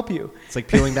 help me help you. It's like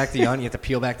peeling back the onion. You have to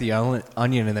peel back the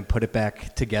onion and then put it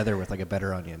back together with like a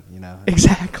better onion, you know?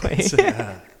 Exactly.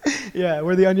 Yeah,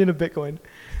 we're the onion of Bitcoin.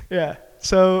 Yeah.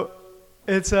 So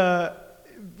it's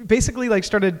basically like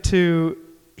started to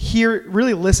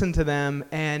really listen to them,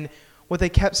 and what they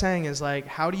kept saying is like,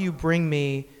 how do you bring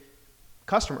me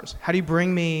customers? How do you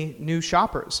bring me new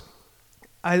shoppers?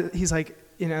 He's like,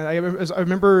 you know, I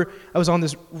remember I was on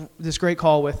this great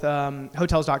call with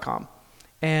Hotels.com,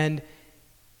 and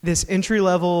this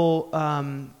entry-level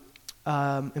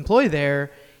employee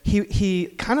there, he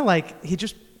kind of like, he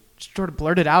just sort of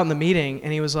blurted out in the meeting,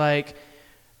 and he was like,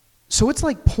 so it's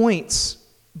like points,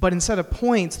 but instead of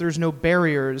points, there's no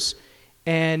barriers,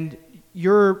 and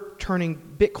you're turning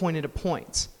Bitcoin into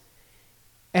points.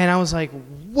 And I was like,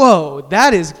 whoa,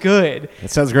 that is good.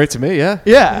 It sounds great to me, yeah.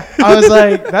 Yeah. I was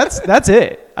like, that's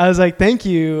it. I was like, thank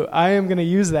you. I am going to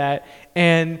use that.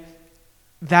 And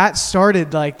that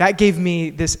started like that gave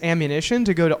me this ammunition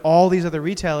to go to all these other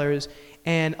retailers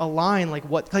and align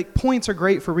like points are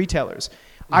great for retailers.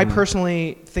 I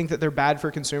personally think that they're bad for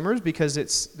consumers because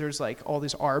there's like all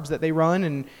these arbs that they run,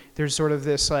 and there's sort of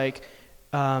this like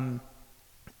the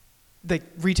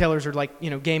retailers are like,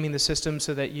 gaming the system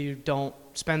so that you don't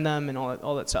spend them and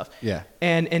all that stuff. Yeah.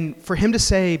 And for him to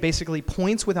say basically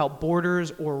points without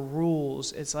borders or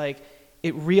rules, it's like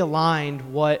it realigned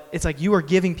it's like you are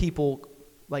giving people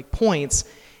like points.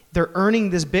 They're earning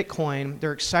this Bitcoin.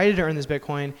 They're excited to earn this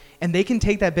Bitcoin, and they can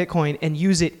take that Bitcoin and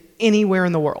use it anywhere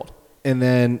in the world. And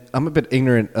then I'm a bit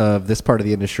ignorant of this part of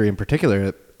the industry in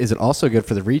particular. Is it also good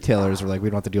for the retailers who are like, we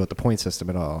don't have to deal with the point system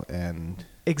at all? And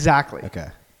exactly. Okay.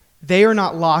 They are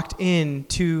not locked in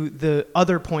to the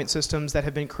other point systems that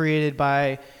have been created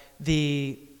by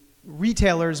the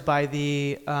retailers, by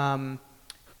the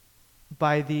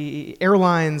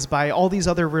airlines, by all these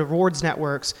other rewards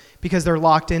networks, because they're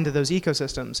locked into those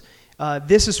ecosystems.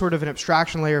 This is sort of an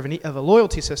abstraction layer of a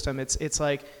loyalty system. It's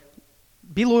like,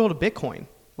 be loyal to Bitcoin.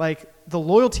 Like the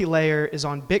loyalty layer is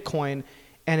on Bitcoin,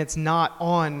 and it's not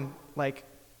on like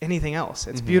anything else.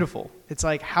 It's beautiful. It's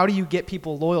like, how do you get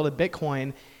people loyal to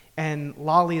Bitcoin? And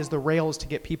Lolli is the rails to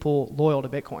get people loyal to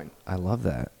Bitcoin. I love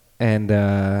that. And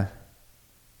so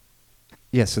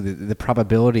the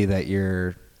probability that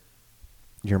your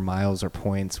miles or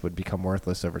points would become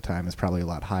worthless over time is probably a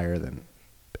lot higher than,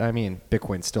 I mean,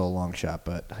 Bitcoin's still a long shot,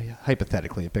 but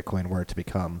hypothetically, if Bitcoin were to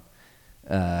become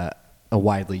a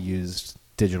widely used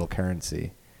digital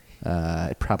currency,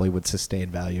 it probably would sustain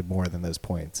value more than those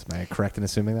points. Am I correct in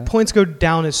assuming that? Points go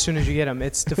down as soon as you get them.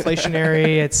 It's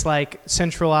deflationary. It's like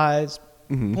centralized.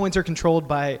 Points are controlled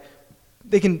by,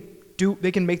 they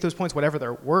can make those points whatever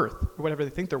they're worth or whatever they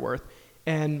think they're worth.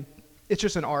 And it's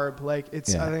just an arb. Like I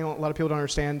think a lot of people don't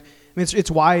understand. I mean,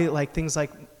 it's why like things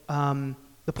like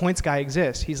the points guy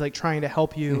exists. He's like trying to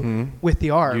help you with the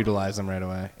arb. Utilize them right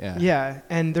away. Yeah. Yeah.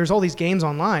 And there's all these games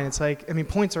online. It's like, I mean,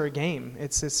 points are a game.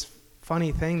 It's this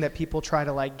funny thing that people try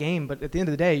to like game, but at the end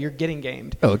of the day, you're getting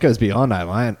gamed. Oh, it goes beyond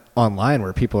online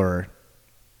where people are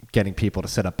getting people to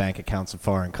set up bank accounts in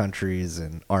foreign countries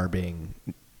and arbing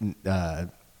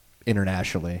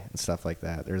internationally and stuff like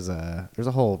that. There's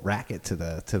a whole racket to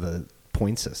the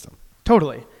point system.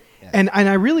 Totally. Yeah. And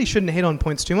I really shouldn't hate on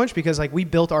points too much because like we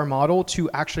built our model to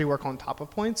actually work on top of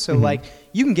points. So like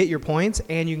you can get your points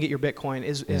and you can get your Bitcoin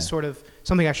is sort of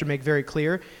something I should make very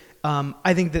clear.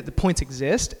 I think that the points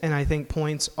exist, and I think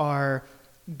points are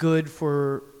good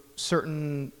for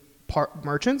certain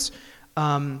merchants.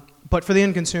 But for the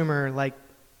end consumer, like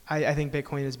I think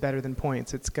Bitcoin is better than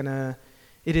points.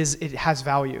 It has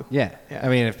value. Yeah. I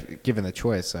mean, if given the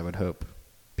choice, I would hope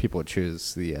people would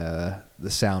choose the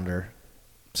sounder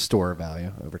store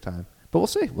value over time. But we'll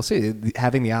see. We'll see.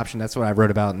 Having the option, that's what I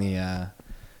wrote about in the I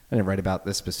didn't write about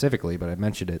this specifically, but I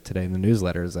mentioned it today in the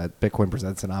newsletter, is that Bitcoin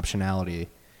presents an optionality,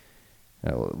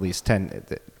 at least 10,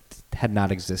 that had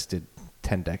not existed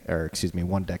 1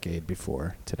 decade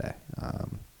before today.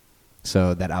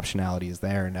 So that optionality is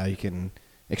there, and now you can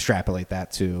extrapolate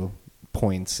that to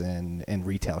points and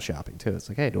retail shopping too. It's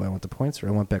like, hey, do I want the points or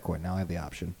I want Bitcoin? Now I have the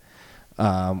option,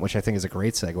 which I think is a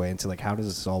great segue into like, how does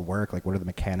this all work? Like, what are the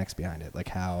mechanics behind it? Like,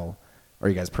 how are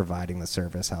you guys providing the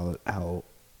service? How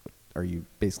are you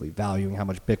basically valuing how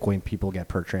much Bitcoin people get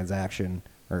per transaction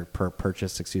or per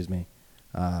purchase? Excuse me.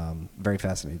 Very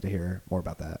fascinated to hear more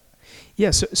about that.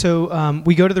 Yeah, so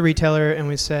we go to the retailer and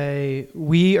we say,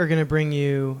 we are going to bring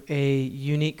you a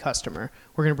unique customer.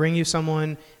 We're going to bring you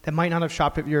someone that might not have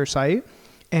shopped at your site,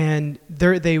 and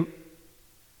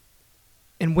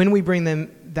when we bring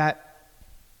them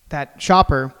that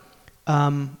shopper,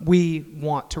 we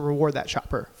want to reward that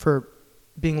shopper for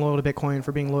being loyal to Bitcoin,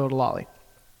 for being loyal to Lolli.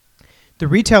 The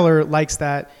retailer likes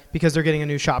that because they're getting a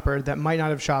new shopper that might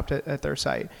not have shopped at their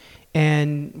site.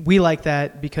 And we like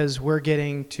that because we're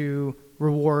getting to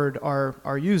reward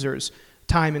our users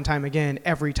time and time again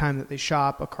every time that they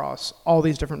shop across all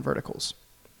these different verticals.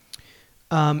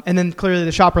 And then clearly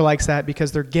the shopper likes that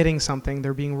because they're getting something,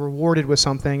 they're being rewarded with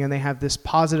something, and they have this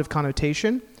positive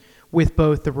connotation with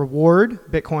both the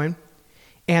reward, Bitcoin,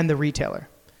 and the retailer.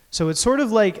 So it's sort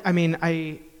of like, I mean,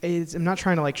 I'm not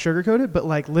trying to like sugarcoat it, but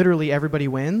like literally everybody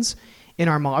wins in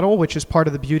our model, which is part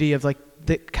of the beauty of like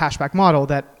the cashback model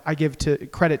that I give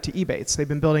credit to Ebates. They've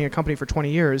been building a company for 20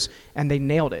 years and they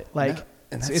nailed it. Like,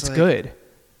 it's like, good.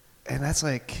 And that's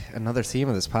like another theme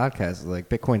of this podcast, like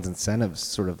Bitcoin's incentives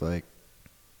sort of like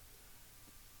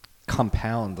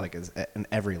compound like in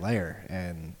every layer,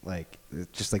 and like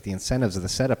just like the incentives of the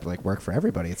setup like work for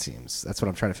everybody. It seems that's what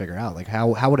I'm trying to figure out. Like how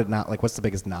would it not, like what's the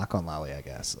biggest knock on Lolly, I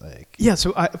guess? Like Yeah.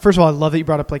 So first of all, I love that you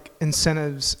brought up like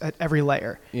incentives at every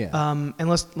layer. Yeah. And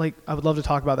I would love to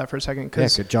talk about that for a second,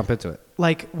 because could jump into it.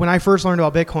 like when I first learned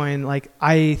about Bitcoin, like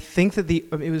I think that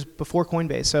it was before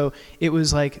Coinbase, so it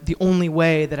was like the only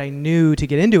way that I knew to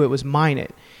get into it was mine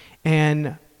it,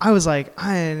 and I was like,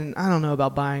 I don't know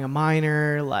about buying a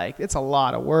miner. Like, it's a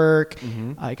lot of work.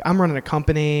 Mm-hmm. Like, I'm running a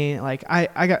company. Like,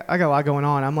 I got a lot going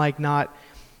on. I'm like I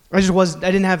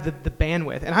didn't have the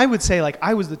bandwidth. And I would say like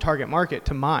I was the target market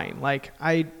to mine. Like,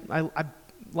 I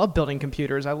love building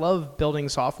computers. I love building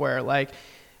software. Like,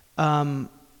 and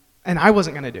I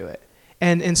wasn't going to do it.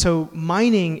 And so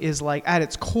mining is like at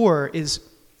its core is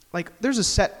like there's a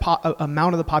set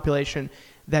amount of the population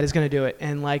that is going to do it.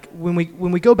 And like when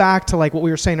we go back to like what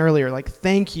we were saying earlier, like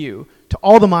thank you to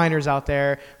all the miners out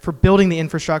there for building the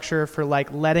infrastructure, for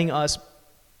like letting us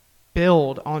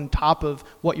build on top of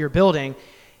what you're building,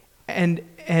 and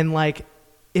like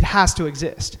it has to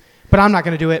exist. But I'm not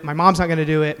going to do it. My mom's not going to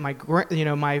do it.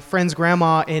 My friend's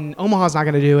grandma in Omaha is not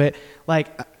going to do it.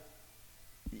 Like,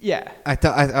 yeah.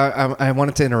 I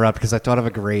wanted to interrupt because I thought of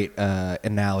a great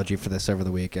analogy for this over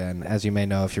the weekend. As you may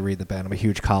know, if you read the band, I'm a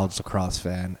huge college lacrosse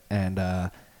fan,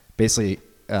 and basically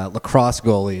lacrosse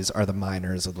goalies are the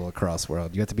miners of the lacrosse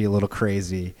world. You have to be a little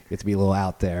crazy. You have to be a little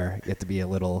out there. You have to be a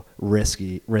little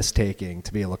risk-taking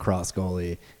to be a lacrosse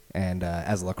goalie. And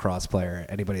as a lacrosse player,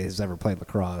 anybody who's ever played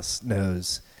lacrosse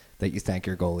knows that you thank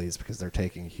your goalies because they're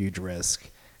taking a huge risk,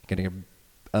 getting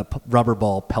a rubber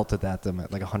ball pelted at them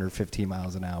at like 115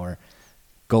 miles an hour.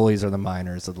 Goalies are the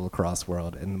miners of the lacrosse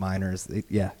world, and the miners,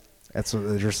 that's what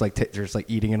they're just like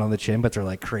eating it on the chin, but they're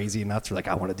like crazy nuts. They're like,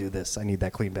 I want to do this. I need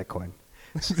that clean Bitcoin.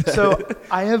 So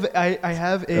I have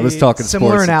a talking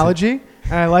similar analogy,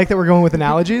 and I like that we're going with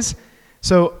analogies.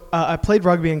 So I played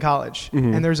rugby in college,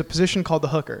 mm-hmm. and there's a position called the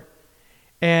hooker,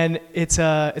 and it's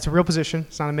a real position.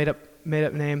 It's not a made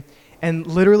up name, and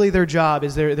literally their job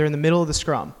is they're in the middle of the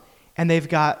scrum. And they've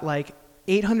got like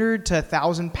 800 to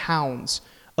 1,000 pounds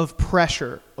of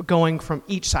pressure going from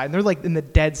each side. And they're like in the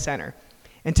dead center.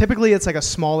 And typically it's like a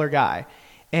smaller guy.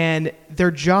 And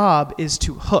their job is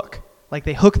to hook. Like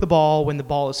they hook the ball when the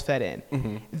ball is fed in.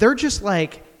 Mm-hmm. They're just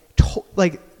like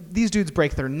these dudes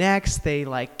break their necks. They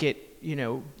like get,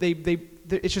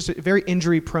 it's just a very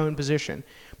injury prone position.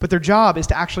 But their job is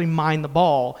to actually mine the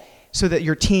ball so that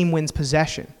your team wins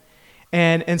possession.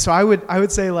 And so I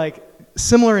would say like,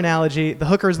 similar analogy, the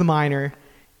hooker is the miner,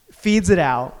 feeds it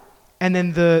out, and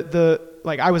then the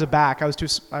like I was a back. I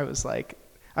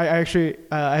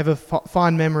have a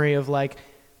fond memory of like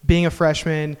being a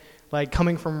freshman, like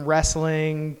coming from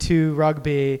wrestling to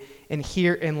rugby,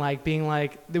 and like being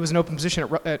like there was an open position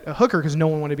at a hooker because no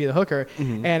one wanted to be the hooker,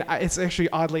 mm-hmm. and it's actually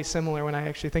oddly similar when I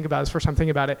actually think about it. It's the first time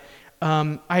thinking about it.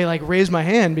 I like raised my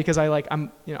hand because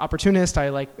I'm opportunist. I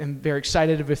like am very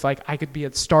excited if like I could be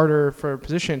a starter for a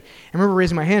position. I remember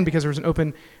raising my hand because there was an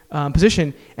open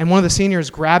position, and one of the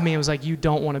seniors grabbed me and was like, "You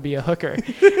don't want to be a hooker."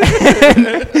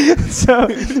 So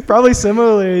probably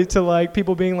similarly to like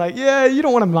people being like, "Yeah, you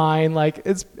don't want to mine. Like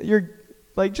you're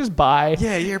like just buy."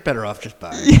 Yeah, you're better off just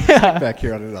buying. Yeah, back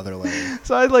here on another layer.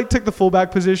 So I like took the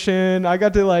fullback position. I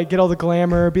got to like get all the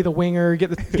glamour, be the winger, get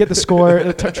the score,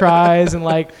 the tries, and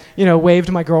like wave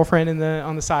to my girlfriend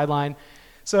on the sideline.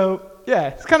 So yeah,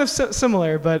 it's kind of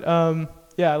similar, but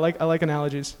yeah, I like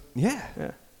analogies.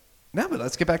 Yeah. No, but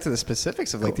let's get back to the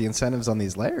specifics of like the incentives on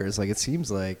these layers. Like it seems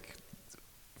like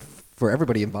for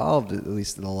everybody involved, at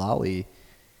least in the Lolly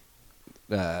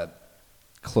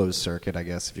closed circuit, I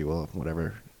guess, if you will,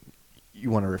 whatever you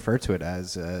want to refer to it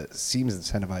as, seems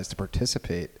incentivized to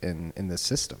participate in this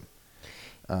system.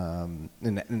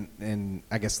 And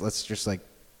I guess let's just like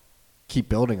keep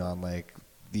building on like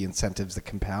the incentives that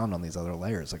compound on these other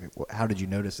layers. Like, how did you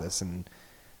notice this? And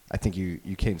I think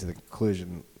you came to the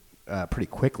conclusion pretty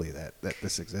quickly that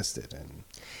this existed,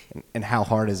 and how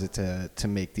hard is it to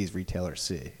make these retailers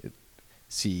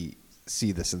see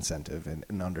this incentive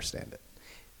and understand it?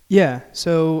 Yeah,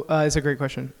 so it's a great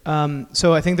question.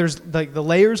 So I think there's like the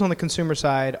layers on the consumer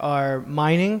side are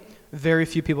mining. Very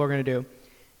few people are going to do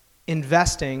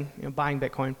investing, buying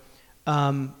Bitcoin.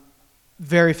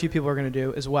 Very few people are going to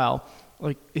do as well.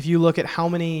 Like if you look at how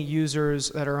many users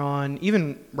that are on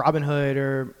even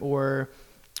Robinhood or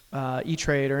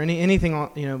E-Trade or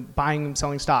anything, buying and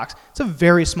selling stocks, it's a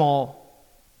very small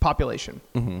population.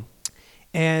 Mm-hmm.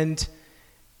 And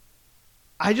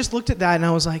I just looked at that and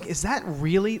I was like, is that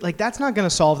really, like, that's not going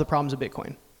to solve the problems of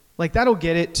Bitcoin. Like, that'll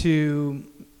get it to,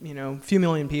 a few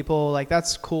million people. Like,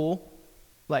 that's cool.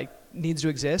 Like, needs to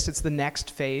exist. It's the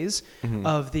next phase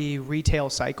of the retail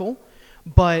cycle,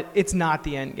 but it's not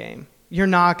the end game. You're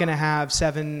not going to have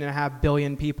 7.5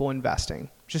 billion people investing.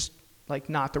 Just like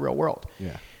not the real world.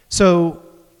 Yeah. So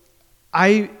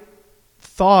I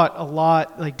thought a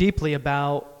lot, like deeply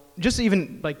about just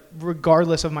even like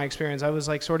regardless of my experience. I was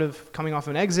like sort of coming off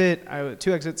an exit,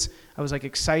 2 exits. I was like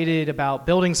excited about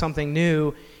building something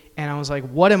new, and I was like,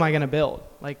 what am I going to build?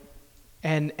 Like,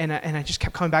 and I just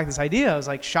kept coming back to this idea. I was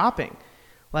like, shopping.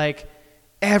 Like,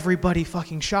 everybody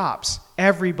fucking shops.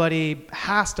 Everybody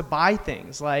has to buy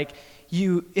things. Like,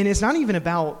 and it's not even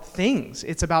about things.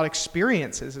 It's about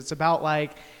experiences. It's about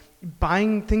like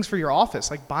buying things for your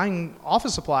office, like buying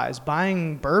office supplies,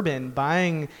 buying bourbon,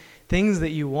 buying things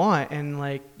that you want, and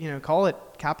like, call it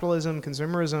capitalism,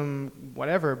 consumerism,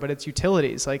 whatever, but it's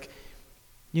utilities. Like,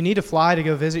 you need to fly to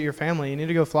go visit your family. You need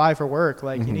to go fly for work.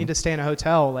 Like, you need to stay in a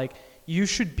hotel. Like, you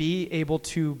should be able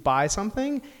to buy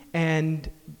something and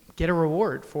get a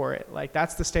reward for it. Like,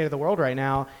 that's the state of the world right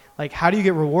now. Like, how do you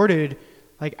get rewarded?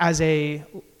 Like, as a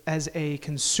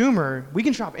consumer, we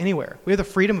can shop anywhere. We have the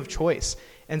freedom of choice.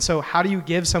 And so how do you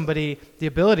give somebody the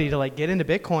ability to like get into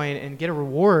Bitcoin and get a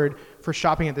reward for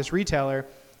shopping at this retailer?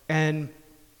 And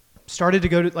started to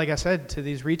go to, like I said, to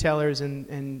these retailers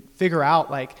and figure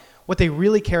out like what they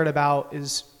really cared about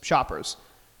is shoppers,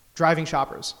 driving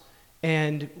shoppers.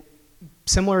 And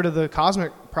similar to the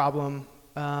Cosmic problem,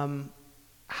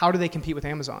 how do they compete with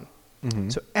Amazon?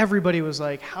 So everybody was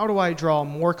like, how do I draw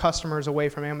more customers away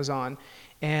from Amazon?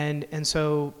 And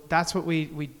so that's what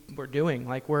we're doing.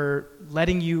 Like, we're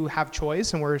letting you have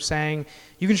choice, and we're saying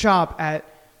you can shop at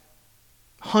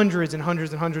hundreds and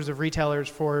hundreds and hundreds of retailers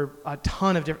for a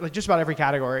ton of different, like just about every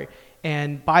category,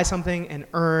 and buy something and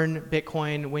earn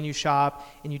Bitcoin when you shop.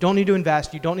 And you don't need to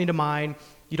invest. You don't need to mine.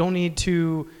 You don't need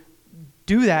to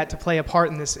do that to play a part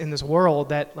in this world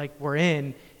that like we're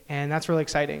in. And that's really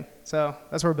exciting. So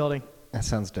that's what we're building. That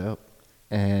sounds dope.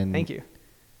 And thank you.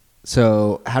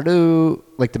 So how do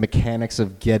like the mechanics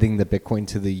of getting the Bitcoin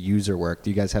to the user work? Do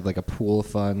you guys have like a pool of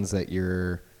funds that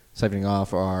you're siphoning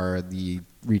off, or are the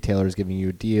retailers giving you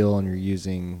a deal and you're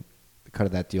using the cut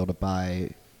of that deal to buy,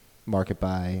 market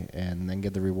buy, and then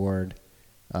get the reward?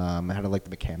 How do like the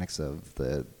mechanics of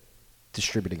the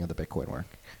distributing of the Bitcoin work?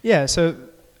 Yeah. So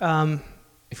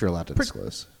if you're allowed to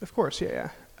disclose. Of course.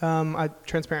 Yeah.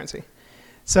 Transparency.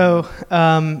 So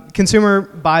consumer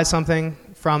buys something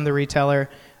from the retailer.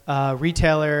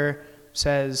 Retailer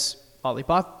says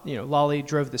Lolly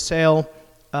drove the sale.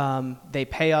 They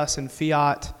pay us in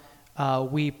fiat.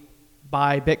 We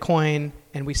buy Bitcoin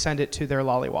and we send it to their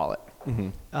Lolly wallet.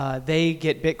 They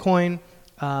get Bitcoin,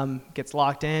 gets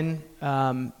locked in.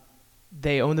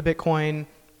 They own the Bitcoin.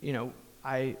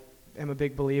 I am a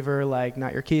big believer, like,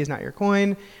 not your keys, not your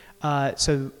coin.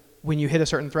 So when you hit a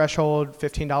certain threshold,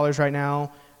 $15 right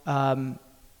now,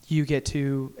 you get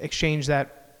to exchange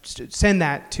that, send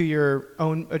that to your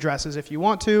own addresses if you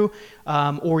want to,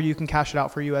 or you can cash it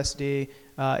out for USD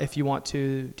if you want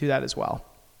to do that as well.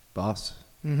 Boss.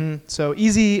 So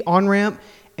easy on-ramp,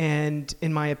 and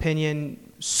in my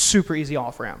opinion, super easy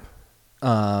off-ramp.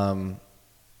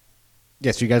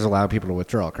 Yes, you guys allow people to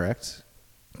withdraw, correct?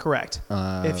 Correct.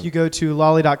 If you go to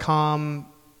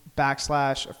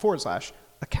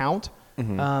lolly.com//account,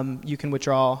 you can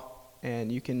withdraw,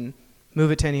 and you can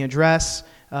move it to any address,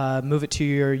 move it to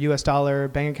your US dollar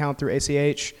bank account through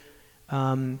ACH.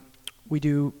 We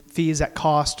do fees at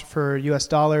cost for US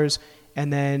dollars,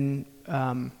 and then,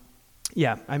 the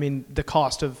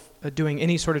cost of doing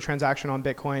any sort of transaction on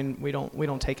Bitcoin, we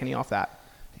don't take any off that.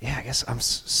 Yeah, I guess I'm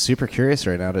super curious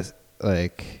right now to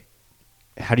like,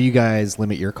 how do you guys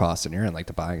limit your costs in your end, like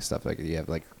to buying stuff? Like, do you have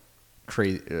like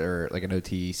or like an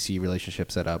OTC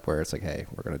relationship set up where it's like, hey,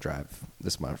 we're going to drive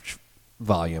this much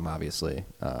volume, obviously,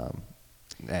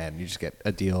 and you just get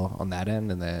a deal on that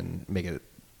end and then make it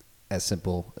as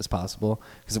simple as possible?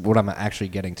 Because what I'm actually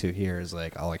getting to here is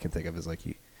like, all I can think of is like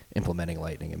implementing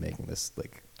Lightning and making this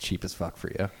like cheap as fuck for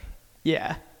you.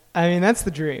 Yeah, I mean, that's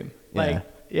the dream. Like,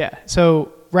 yeah.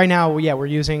 So right now, we're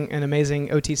using an amazing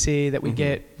OTC that we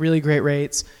get really great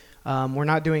rates. We're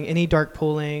not doing any dark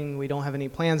pooling. We don't have any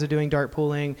plans of doing dark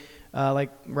pooling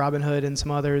like Robinhood and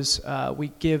some others. We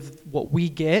give what we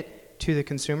get to the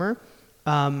consumer.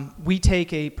 We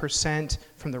take a %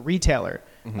 from the retailer.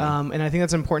 And I think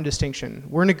that's an important distinction.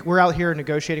 We're out here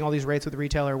negotiating all these rates with the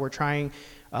retailer. We're trying,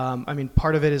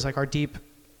 part of it is like our deep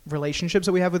relationships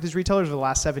that we have with these retailers over the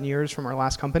last 7 years from our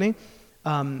last company.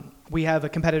 We have a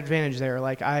competitive advantage there.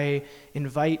 Like, I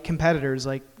invite competitors,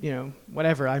 like,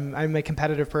 whatever. I'm a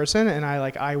competitive person, and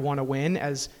I want to win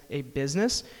as a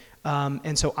business.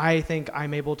 And so I think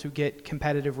I'm able to get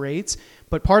competitive rates.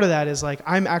 But part of that is like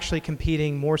I'm actually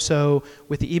competing more so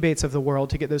with the Ebates of the world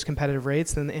to get those competitive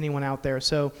rates than anyone out there.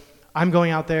 So I'm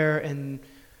going out there and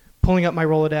pulling up my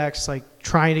Rolodex, like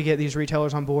trying to get these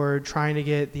retailers on board, trying to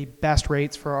get the best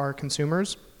rates for our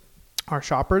consumers, our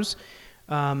shoppers,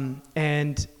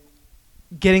 and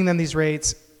getting them these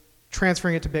rates,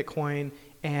 transferring it to Bitcoin,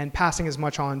 and passing as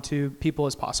much on to people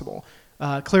as possible.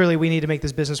 Clearly, we need to make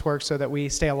this business work so that we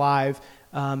stay alive.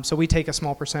 So we take a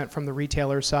small percent from the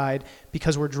retailer side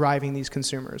because we're driving these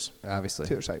consumers Obviously.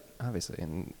 to their site. Obviously.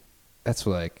 And that's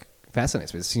what like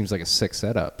fascinates me. It seems like a sick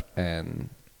setup, and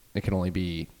it can only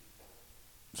be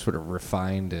sort of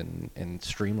refined and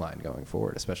streamlined going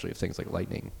forward, especially if things like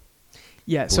Lightning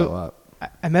Yeah, blow so up.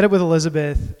 I met up with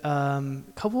Elizabeth a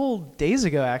couple days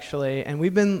ago, actually, and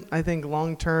we've been, I think,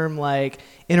 long-term like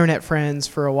internet friends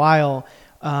for a while.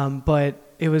 But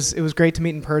it was great to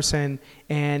meet in person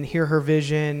and hear her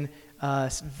vision,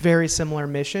 very similar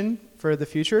mission for the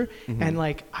future. Mm-hmm. And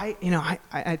like I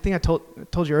think I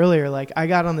told you earlier, like I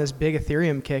got on this big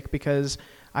Ethereum kick because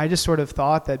I just sort of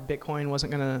thought that Bitcoin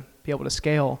wasn't going to be able to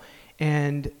scale,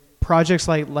 and projects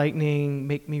like Lightning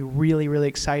make me really, really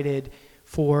excited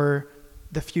for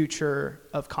the future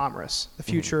of commerce, the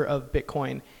future of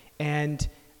Bitcoin. And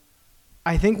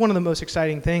I think one of the most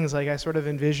exciting things, like I sort of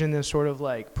envision this sort of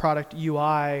like product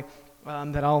UI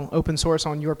that I'll open source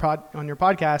on your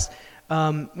podcast,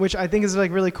 which I think is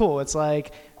like really cool. It's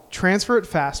like transfer it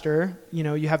faster. You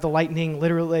know, you have the Lightning,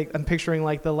 literally, like, I'm picturing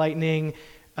like the Lightning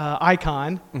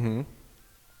icon. Mm-hmm.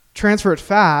 Transfer it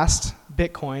fast,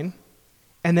 Bitcoin,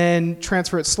 and then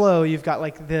transfer it slow. You've got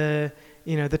like the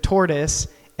tortoise.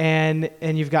 And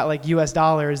you've got like US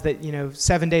dollars that,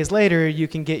 7 days later you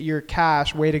can get your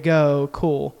cash. Way to go.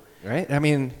 Cool. Right? I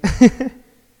mean,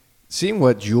 seeing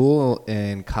what Jewel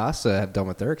and Casa have done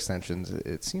with their extensions,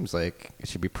 it seems like it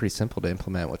should be pretty simple to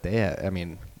implement what they have. I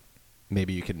mean,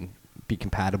 maybe you can be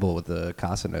compatible with the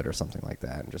Casa node or something like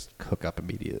that and just hook up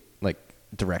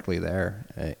directly there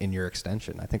in your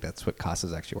extension. I think that's what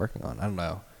Casa's actually working on. I don't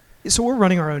know. So we're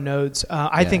running our own nodes.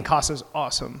 I think Casa's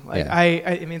awesome. Like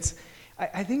I mean,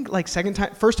 I think like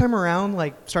first time around,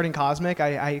 like starting Cosmic,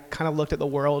 I kind of looked at the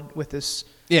world with this.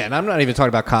 Yeah, and I'm not even talking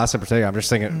about Casa in particular. I'm just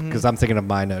thinking, because I'm thinking of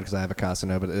my node because I have a Casa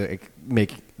node, but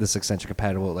make this extension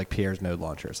compatible with like Pierre's node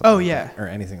launcher or something. Oh, like yeah. that, or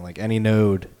anything, like any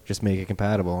node, just make it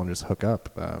compatible and just hook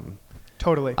up.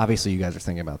 Totally. Obviously, you guys are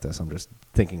thinking about this. I'm just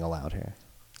thinking aloud here.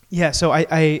 Yeah, so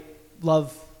I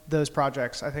love those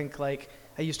projects. I think like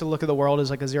I used to look at the world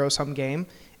as like a zero-sum game,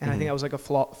 and I think that was like a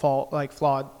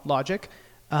flawed logic.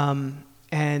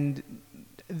 And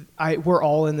we're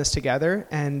all in this together,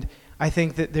 and I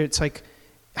think that it's like,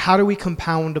 how do we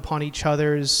compound upon each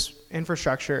other's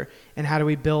infrastructure, and how do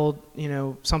we build,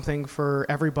 something for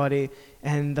everybody?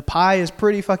 And the pie is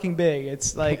pretty fucking big.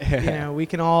 It's like, we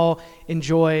can all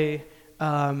enjoy,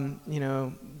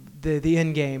 the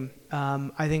end game.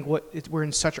 I think we're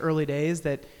in such early days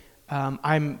that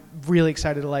I'm really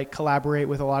excited to like collaborate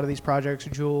with a lot of these projects,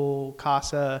 Jewel,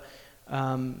 Casa,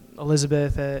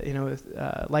 Elizabeth,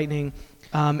 with Lightning.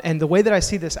 And the way that I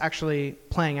see this actually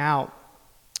playing out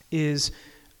is,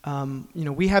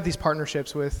 we have these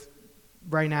partnerships with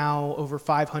right now over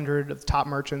 500 of the top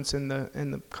merchants in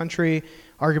the country,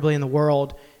 arguably in the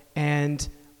world. And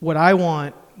what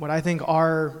I think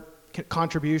our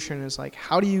contribution is like,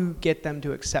 how do you get them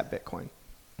to accept Bitcoin?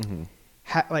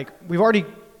 Mm-hmm. We've already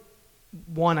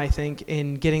won, I think,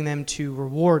 in getting them to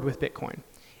reward with Bitcoin.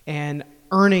 And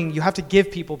you have to give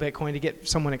people Bitcoin to get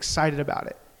someone excited about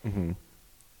it. Mm-hmm.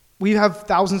 We have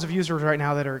thousands of users right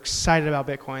now that are excited about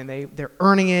Bitcoin. They're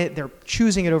earning it. They're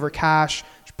choosing it over cash.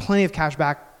 There's plenty of cash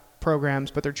back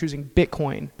programs, but they're choosing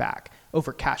Bitcoin back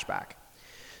over cash back.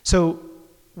 So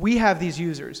we have these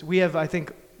users. We have, I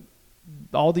think,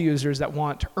 all the users that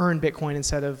want to earn Bitcoin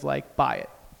instead of like buy it.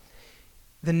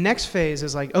 The next phase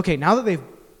is like, okay, now that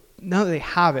they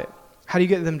have it, how do you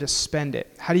get them to spend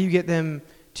it? How do you get them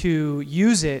to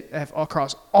use it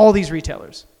across all these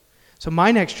retailers? So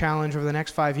my next challenge over the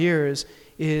next 5 years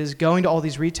is going to all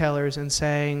these retailers and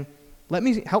saying, let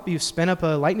me help you spin up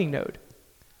a Lightning node.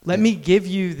 Let me give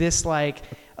you this like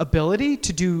ability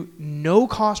to do no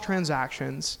cost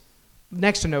transactions,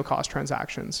 next to no cost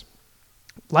transactions,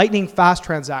 Lightning fast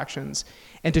transactions,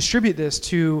 and distribute this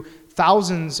to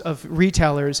thousands of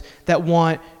retailers that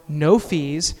want no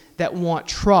fees, that want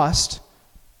trust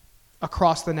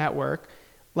across the network.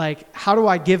 Like, how do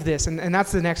I give this? And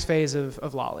that's the next phase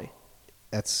of Lolly.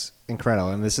 That's incredible.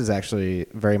 And this is actually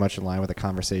very much in line with a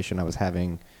conversation I was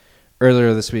having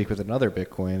earlier this week with another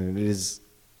Bitcoin. And it is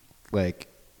like,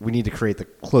 we need to create the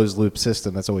closed loop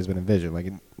system that's always been envisioned.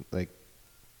 Like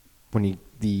when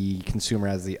the consumer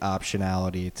has the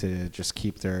optionality to just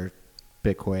keep their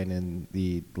Bitcoin in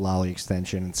the Lolly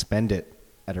extension and spend it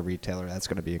at a retailer, that's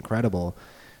going to be incredible.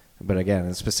 But again,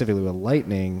 and specifically with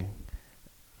Lightning,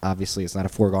 obviously it's not a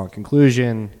foregone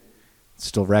conclusion. It's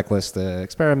still reckless to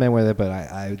experiment with it, but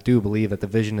I do believe that the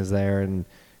vision is there, and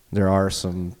there are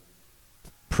some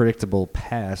predictable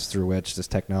paths through which this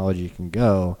technology can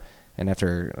go. And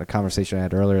after a conversation I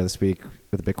had earlier this week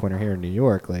with a Bitcoiner here in New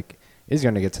York, like, it's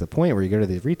going to get to the point where you go to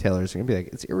these retailers, you're going to be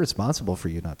like, it's irresponsible for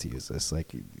you not to use this.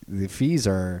 Like, the fees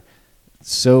are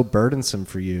so burdensome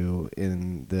for you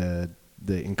in the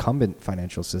incumbent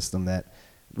financial system that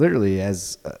literally,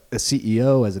 as a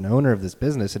CEO, as an owner of this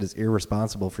business, it is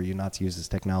irresponsible for you not to use this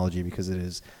technology because it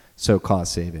is so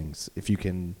cost savings. If you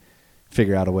can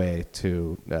figure out a way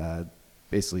to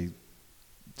basically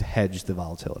hedge the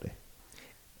volatility.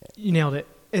 You nailed it.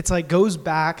 It's like goes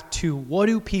back to, what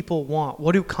do people want?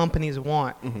 What do companies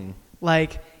want? Mm-hmm.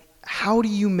 Like, how do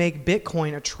you make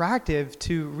Bitcoin attractive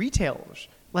to retailers?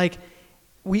 Like,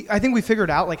 I think we figured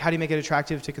out, like, how do you make it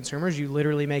attractive to consumers? You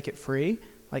literally make it free.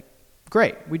 Like,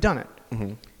 great, we've done it.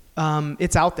 Mm-hmm.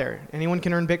 It's out there. Anyone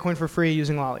can earn Bitcoin for free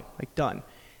using Lolly. Like, done.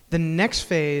 The next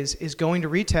phase is going to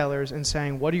retailers and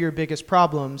saying, what are your biggest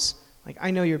problems? Like,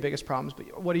 I know your biggest problems,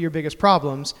 but what are your biggest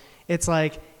problems? It's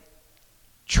like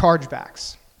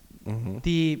chargebacks. Mm-hmm.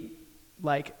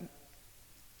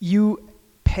 You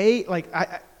pay, like,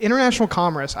 international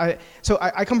commerce. I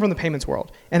come from the payments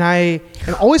world, and I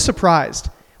am always surprised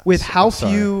with how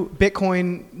few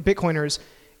Bitcoiners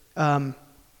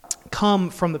come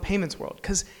from the payments world,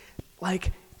 because,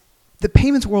 like, the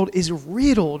payments world is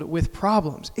riddled with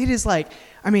problems. It is like,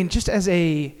 I mean, just as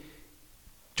a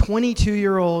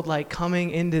 22-year-old, like, coming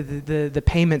into the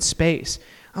payment space,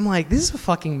 I'm like, this is a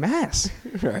fucking mess.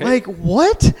 Right? Like,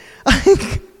 what?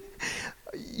 Like,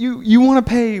 you want to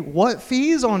pay what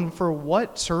fees for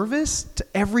what service to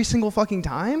every single fucking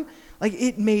time? Like,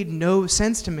 it made no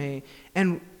sense to me.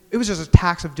 And it was just a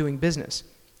tax of doing business.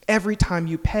 Every time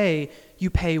you pay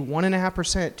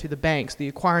 1.5% to the banks, the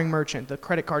acquiring merchant, the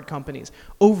credit card companies,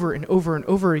 over and over and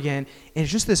over again. And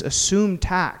it's just this assumed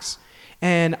tax.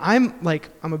 And I'm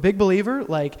a big believer,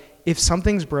 like, if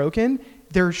something's broken,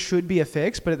 there should be a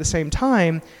fix. But at the same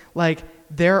time, like,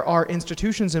 there are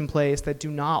institutions in place that do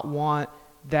not want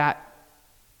that.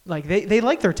 Like, they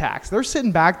like their tax. They're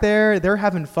sitting back there. They're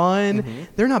having fun. Mm-hmm.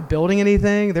 They're not building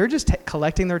anything. They're just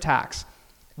collecting their tax.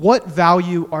 What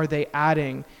value are they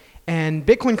adding? And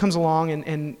Bitcoin comes along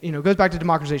and goes back to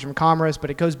democratization of commerce, but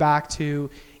it goes back to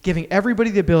giving everybody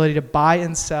the ability to buy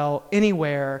and sell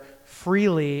anywhere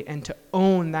freely, and to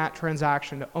own that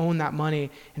transaction, to own that money,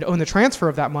 and to own the transfer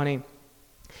of that money.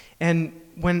 And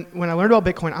when I learned about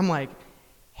Bitcoin, I'm like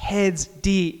heads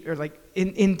deep, or like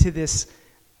into this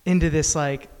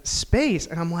like space,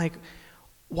 and I'm like,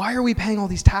 why are we paying all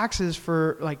these taxes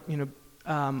for, like,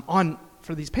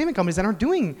 for these payment companies that aren't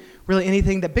doing really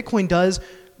anything that Bitcoin does,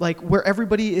 like, where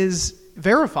everybody is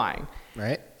verifying.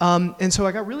 Right. And so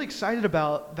I got really excited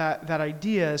about that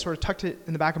idea, sort of tucked it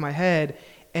in the back of my head,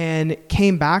 and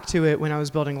came back to it when I was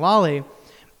building Lolly.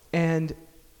 And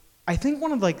I think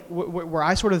one of, like, where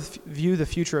I sort of view the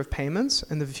future of payments,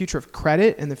 and the future of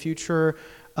credit, and the future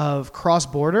of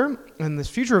cross-border, and this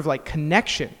future of, like,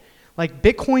 connection. Like,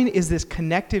 Bitcoin is this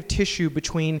connective tissue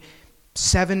between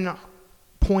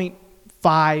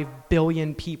 7.5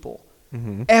 billion people.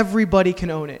 Mm-hmm. Everybody can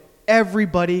own it.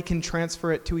 Everybody can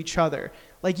transfer it to each other.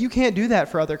 Like, you can't do that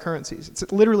for other currencies.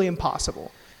 It's literally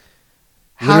impossible.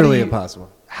 Impossible.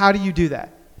 How do you do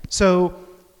that? So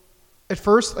at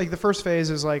first, like, the first phase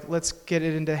is like, let's get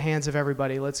it into the hands of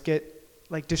everybody. Let's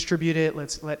distribute it.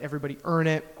 Let's let everybody earn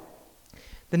it.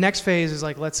 The next phase is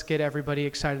like, let's get everybody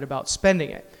excited about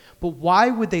spending it. But why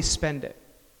would they spend it?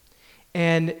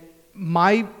 And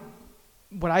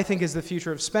what I think is the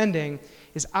future of spending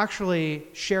is actually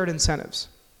shared incentives.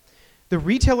 The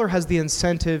retailer has the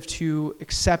incentive to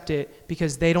accept it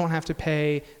because they don't have to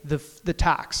pay the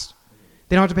tax.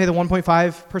 They don't have to pay the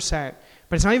 1.5%,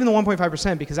 but it's not even the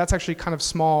 1.5% because that's actually kind of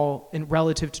small in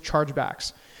relative to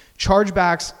chargebacks.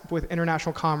 Chargebacks with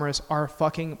international commerce are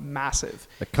fucking massive.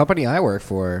 The company I work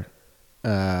for,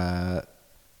 I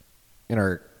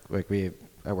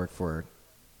work for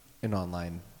an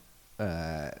online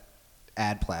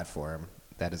ad platform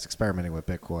that is experimenting with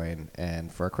Bitcoin,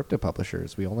 and for our crypto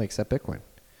publishers, we only accept Bitcoin,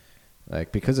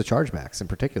 like, because of chargebacks in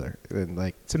particular. And,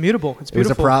 like, it's immutable. It's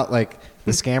beautiful. It was like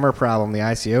the scammer problem, the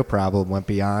ICO problem went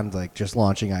beyond, like, just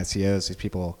launching ICOs. These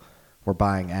people were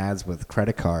buying ads with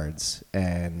credit cards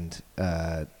and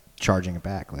charging it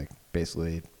back, like,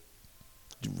 basically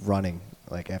running,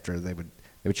 like, after they would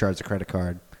charge the credit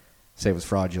card, say it was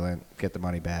fraudulent, get the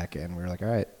money back, and we were like, all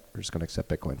right, we're just going to accept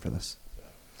Bitcoin for this.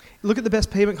 Look at the best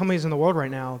payment companies in the world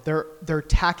right now. They're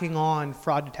tacking on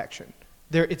fraud detection.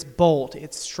 It's Bolt,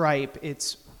 it's Stripe,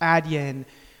 it's Adyen.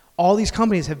 All these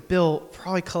companies have built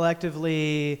probably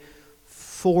collectively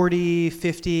 40,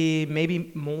 50,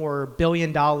 maybe more $1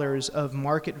 billion of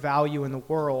market value in the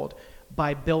world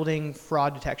by building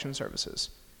fraud detection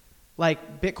services.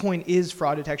 Like Bitcoin is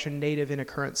fraud detection native in a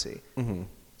currency. Mm-hmm.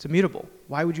 It's immutable.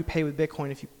 Why would you pay with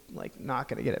Bitcoin if you not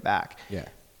going to get it back? Yeah.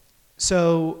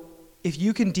 So if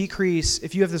you can decrease,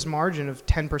 if you have this margin of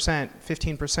 10%,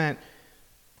 15%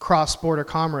 cross-border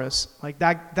commerce, like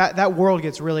that world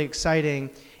gets really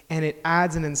exciting, and it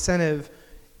adds an incentive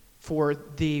for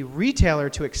the retailer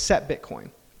to accept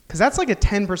Bitcoin. Because that's like a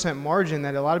 10% margin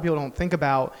that a lot of people don't think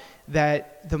about,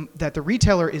 that the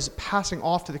retailer is passing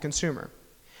off to the consumer.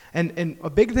 And a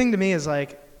big thing to me is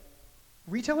like,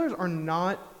 retailers are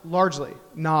largely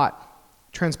not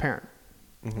transparent.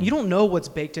 Mm-hmm. You don't know what's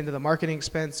baked into the marketing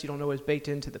expense. You don't know what's baked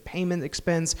into the payment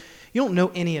expense. You don't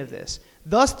know any of this.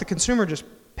 Thus, the consumer just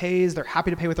pays. They're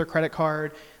happy to pay with their credit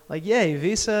card. Like, yay,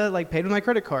 Visa, paid with my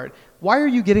credit card. Why are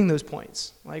you getting those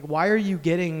points? Like, why are you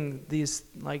getting these,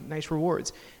 nice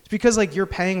rewards? It's because, you're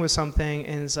paying with something,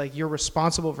 and it's you're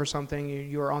responsible for something.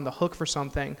 You're on the hook for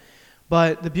something.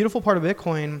 But the beautiful part of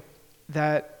Bitcoin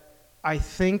that I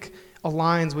think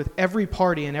aligns with every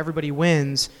party and everybody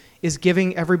wins is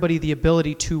giving everybody the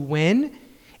ability to win.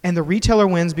 And the retailer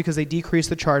wins because they decrease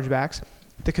the chargebacks.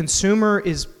 The consumer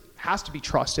has to be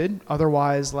trusted.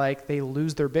 Otherwise, they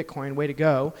lose their Bitcoin. Way to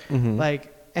go. Mm-hmm.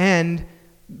 And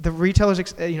the retailer's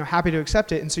happy to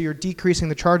accept it. And so you're decreasing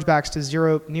the chargebacks to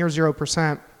near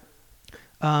 0%,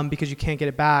 because you can't get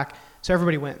it back. So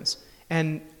everybody wins.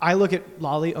 And I look at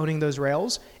Lolli owning those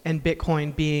rails and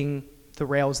Bitcoin being the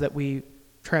rails that we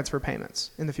transfer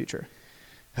payments in the future.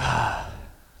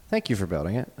 Thank you for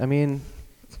building it. I mean,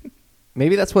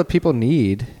 maybe that's what people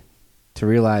need to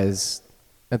realize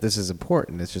that this is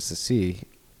important. It's just to see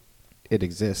it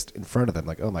exist in front of them.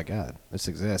 Like, oh my God, this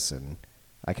exists, and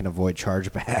I can avoid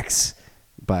chargebacks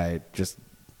by just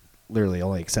literally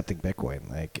only accepting Bitcoin.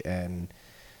 And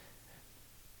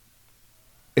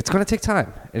it's going to take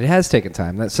time. It has taken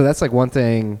time. So that's one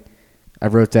thing I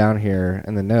wrote down here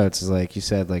in the notes is you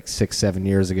said 6-7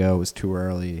 years ago was too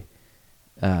early.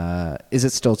 Is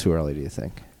it still too early, do you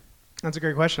think? That's a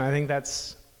great question. I think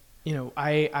that's,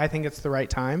 I think it's the right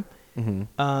time.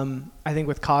 Mm-hmm. I think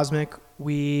with Cosmic,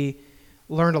 we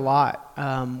learned a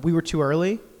lot. We were too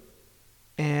early,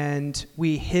 and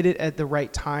we hit it at the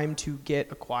right time to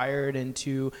get acquired and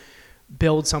to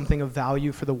build something of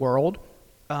value for the world.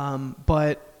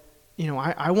 But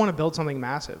I want to build something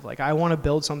massive. I want to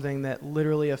build something that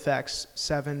literally affects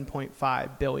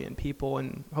 7.5 billion people,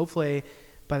 and hopefully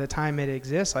by the time it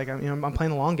exists, I'm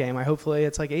playing the long game. Hopefully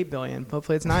it's 8 billion.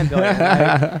 Hopefully it's 9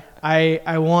 billion.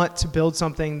 I want to build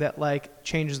something that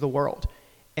changes the world.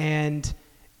 And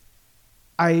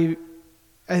I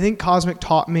think Cosmic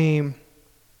taught me,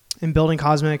 in building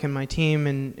Cosmic, and my team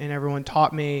and everyone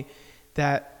taught me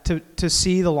that to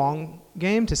see the long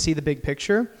game, to see the big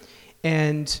picture.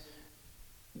 And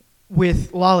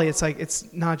with Lolli,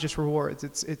 it's not just rewards.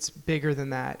 It's bigger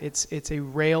than that. It's a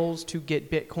rails to get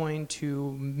Bitcoin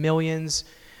to millions,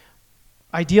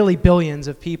 ideally billions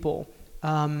of people,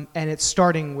 and it's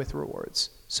starting with rewards.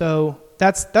 So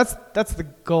that's the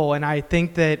goal. And I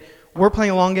think that we're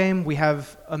playing a long game. We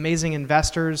have amazing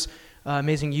investors,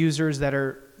 amazing users that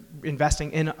are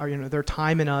investing in their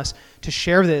time in us to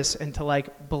share this and to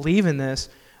believe in this.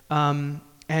 And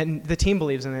the team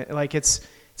believes in it. It's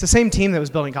the same team that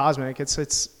was building Cosmic.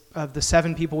 It's of the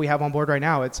 7 people we have on board right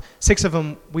now. It's 6 of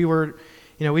them. We've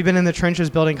been in the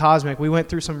trenches building Cosmic. We went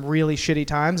through some really shitty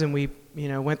times, and we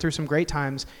went through some great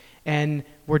times, and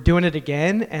we're doing it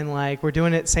again. And we're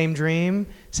doing it, same dream,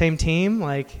 same team.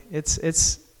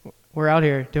 We're out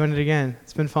here doing it again.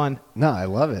 It's been fun. No, I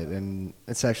love it, and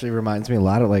it actually reminds me a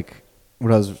lot of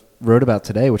what I wrote about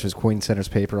today, which was Coin Center's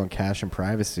paper on cash and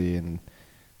privacy, and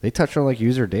they touch on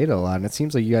user data a lot, and it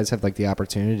seems like you guys have the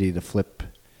opportunity to flip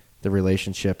the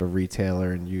relationship of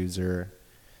retailer and user,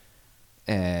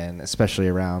 and especially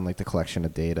around the collection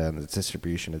of data and the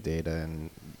distribution of data. And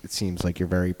it seems like you're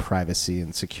very privacy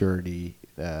and security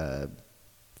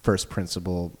first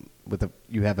principle.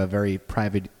 You have a very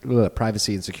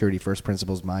privacy and security first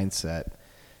principles mindset.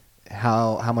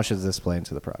 How much does this play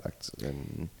into the product?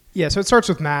 And yeah, so it starts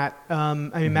with Matt.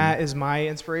 Mm-hmm. Matt is my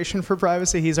inspiration for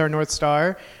privacy. He's our North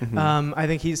Star. Mm-hmm. I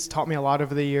think he's taught me a lot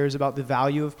over the years about the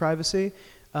value of privacy.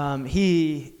 I'll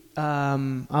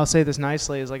say this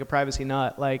nicely, is a privacy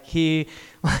nut.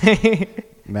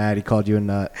 Matt, he called you a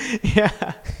nut. Yeah.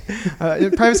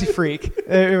 Privacy freak.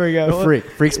 There we go. A freak.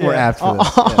 Freak's more apt for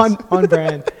this. On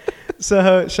brand.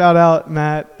 So shout out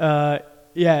Matt.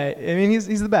 Yeah, I mean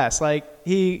he's the best. Like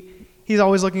he's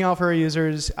always looking out for our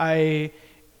users.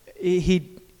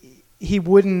 He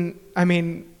wouldn't. I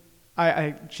mean,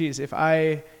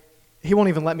 he won't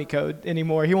even let me code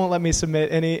anymore. He won't let me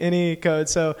submit any code.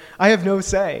 So I have no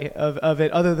say of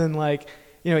it other than like,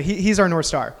 he's our North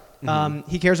Star. Mm-hmm.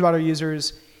 He cares about our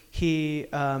users.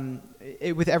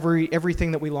 With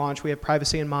everything that we launch, we have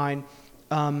privacy in mind.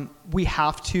 We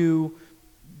have to,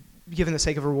 given the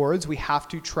sake of rewards, we have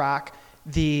to track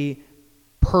the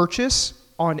purchase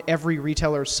on every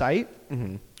retailer's site.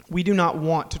 Mm-hmm. We do not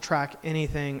want to track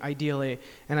anything ideally.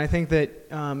 And I think that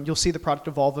you'll see the product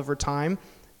evolve over time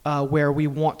where we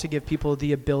want to give people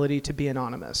the ability to be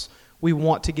anonymous. We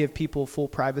want to give people full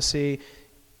privacy.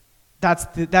 That's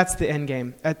the end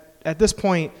game. At this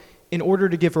point, in order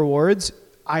to give rewards,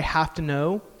 I have to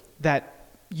know that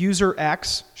user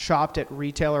X shopped at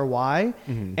retailer Y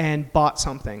mm-hmm. and bought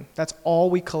something. That's all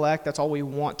we collect. That's all we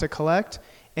want to collect.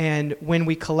 And when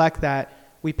we collect that,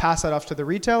 we pass that off to the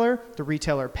retailer. The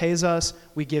retailer pays us.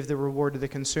 We give the reward to the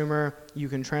consumer. You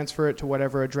can transfer it to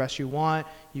whatever address you want.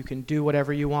 You can do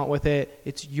whatever you want with it.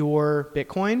 It's your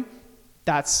Bitcoin.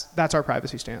 That's our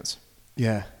privacy stance.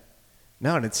 Yeah.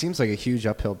 No, and it seems like a huge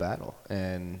uphill battle.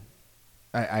 And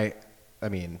I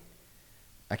mean,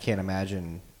 I can't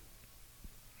imagine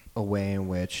a way in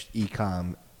which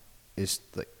e-com is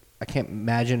like, I can't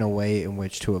imagine a way in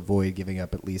which to avoid giving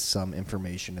up at least some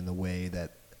information in the way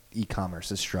that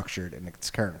e-commerce is structured in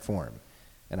its current form.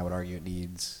 And I would argue it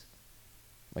needs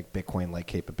like Bitcoin-like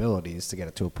capabilities to get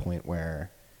it to a point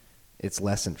where it's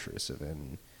less intrusive.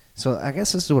 And so I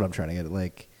guess this is what I'm trying to get at.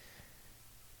 Like,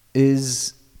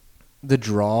 is the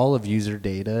drawl of user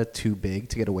data too big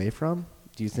to get away from?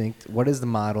 Do you think, what does the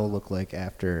model look like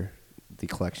after the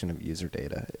collection of user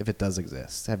data, if it does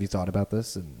exist? Have you thought about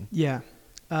this? Yeah.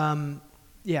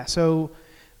 So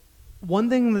one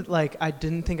thing that like I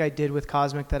didn't think I did with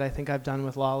Cosmic that I think I've done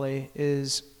with Lolly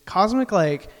is Cosmic,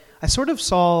 like I sort of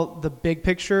saw the big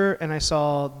picture and I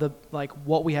saw the like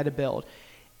what we had to build.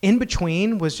 In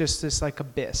between was just this like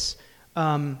abyss.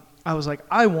 I was like,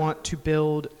 I want to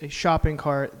build a shopping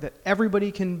cart that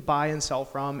everybody can buy and sell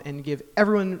from and give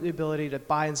everyone the ability to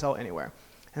buy and sell anywhere.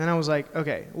 And then I was like,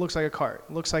 okay, it looks like a cart.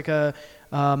 It looks like a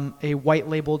white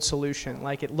labeled solution.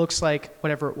 Like it looks like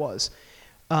whatever it was.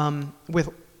 With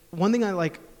one thing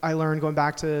I learned going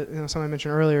back to something I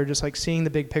mentioned earlier, just like seeing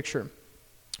the big picture.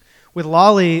 With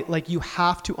Lolly, like you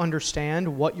have to understand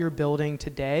what you're building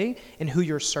today and who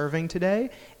you're serving today,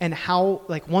 and how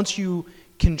like once you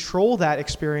control that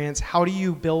experience, how do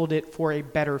you build it for a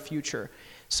better future?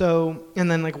 So,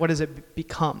 and then like what does it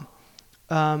become?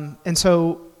 And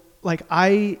so like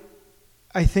I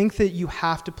think that you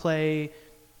have to play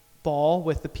ball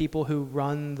with the people who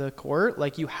run the court.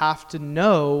 Like you have to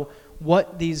know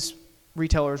what these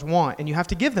retailers want and you have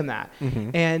to give them that.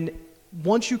 Mm-hmm. And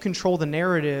once you control the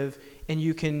narrative and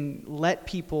you can let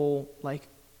people like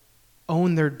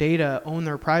own their data, own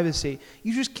their privacy,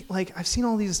 you just like, I've seen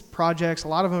all these projects, a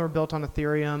lot of them are built on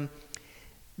Ethereum.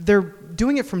 They're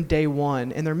doing it from day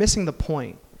one and they're missing the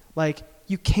point. Like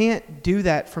you can't do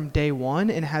that from day one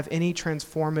and have any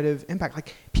transformative impact.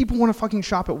 Like people want to fucking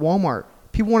shop at Walmart.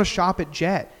 People want to shop at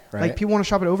Jet. Right. Like people want to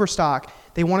shop at Overstock.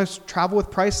 They want to travel with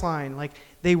Priceline. Like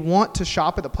they want to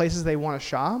shop at the places they want to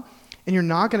shop. And you're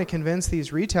not going to convince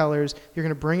these retailers, you're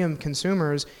going to bring them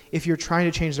consumers if you're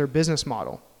trying to change their business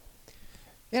model.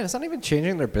 Yeah, it's not even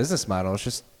changing their business model. It's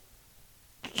just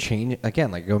changing,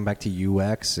 again, like going back to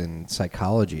UX and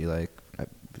psychology, like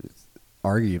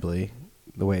arguably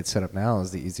the way it's set up now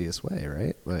is the easiest way,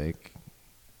 right? Like,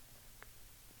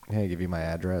 hey, I give you my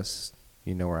address.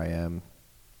 You know where I am.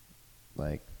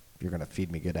 Like, you're going to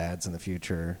feed me good ads in the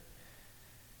future.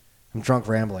 I'm drunk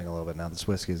rambling a little bit now. This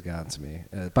whiskey has gotten to me.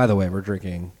 By the way, we're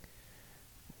drinking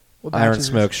Iron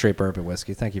Smoke straight bourbon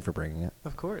whiskey. Thank you for bringing it.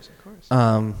 Of course, of course.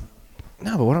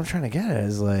 No, but what I'm trying to get at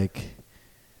is like,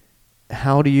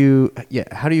 how do you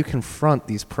confront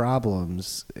these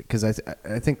problems? Because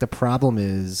I think the problem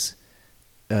is,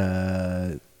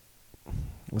 what's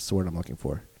the word I'm looking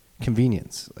for?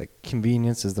 Convenience. Like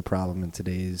convenience is the problem in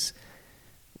today's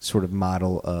sort of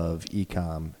model of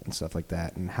e-com and stuff like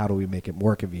that. And how do we make it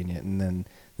more convenient? And then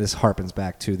this harpens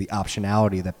back to the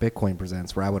optionality that Bitcoin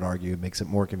presents, where I would argue it makes it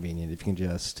more convenient if you can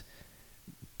just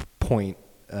point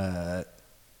a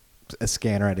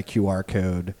scanner at a QR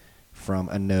code from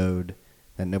a node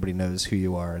that nobody knows who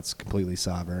you are. It's completely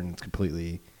sovereign. It's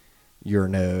completely your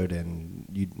node, and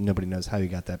nobody knows how you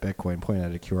got that Bitcoin. Point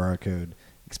at a QR code,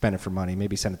 expend it for money.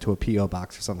 Maybe send it to a PO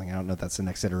box or something. I don't know if that's the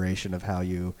next iteration of how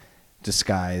you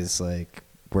disguise like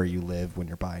where you live when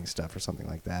you're buying stuff or something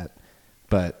like that.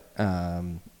 But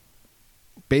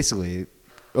basically,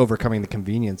 overcoming the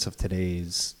convenience of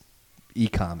today's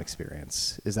e-com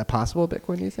experience. Is that possible,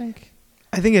 Bitcoin, do you think?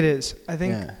 I think it is. I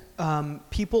think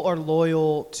people are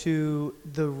loyal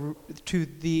to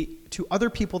other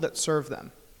people that serve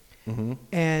them. Mm-hmm.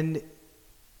 And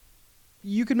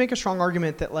you could make a strong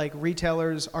argument that like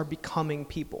retailers are becoming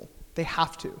people. They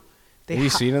have to.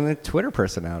 You've seen it in the Twitter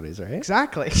personalities, right?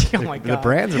 Exactly. Oh my God. The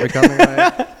brands are becoming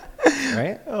like,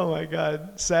 right? Oh my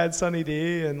God. Sad Sunny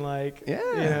D and like,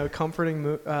 comforting,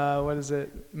 what is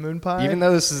it? Moon Pie? Even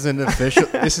though this is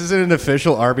an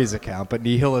official Arby's account, but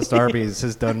Nihilist Arby's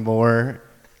has done more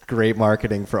great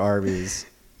marketing for Arby's.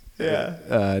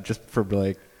 Yeah. Just for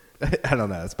like, I don't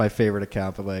know. It's my favorite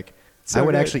account, but like, so I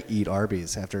would actually eat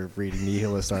Arby's after reading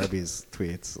Nihilist Arby's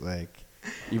tweets. Like,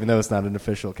 even though it's not an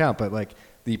official account, but like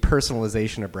the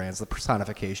personalization of brands, the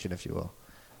personification, if you will.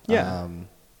 Yeah.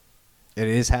 It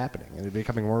is happening, and it's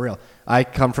becoming more real. I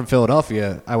come from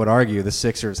Philadelphia. I would argue the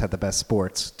Sixers have the best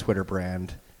sports Twitter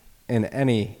brand in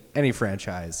any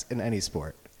franchise, in any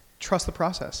sport. Trust the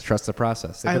process. Trust the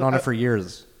process. They've been on it for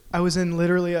years. I was in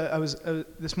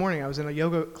this morning, I was in a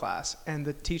yoga class, and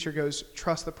the teacher goes,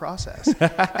 trust the process.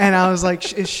 And I was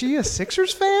like, is she a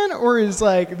Sixers fan, or is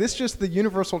like this just the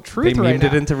universal truth right now? They memed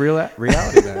it into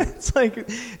reality then. It's like,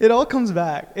 it all comes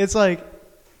back. It's like,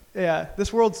 yeah,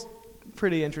 this world's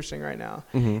pretty interesting right now.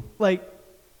 Mm-hmm. Like,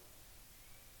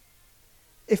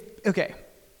 it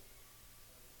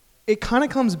kind of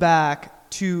comes back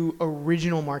to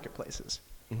original marketplaces.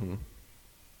 Mm-hmm.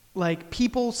 Like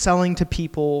people selling to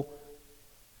people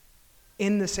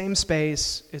in the same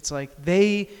space. It's like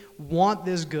they want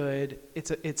this good.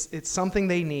 It's something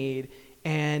they need.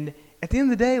 And at the end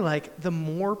of the day, like the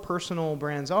more personal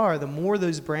brands are, the more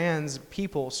those brands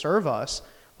people serve us.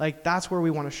 Like that's where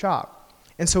we want to shop.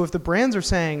 And so if the brands are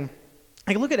saying,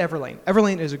 like look at Everlane.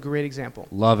 Everlane is a great example.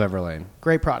 Love Everlane.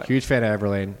 Great product. Huge fan of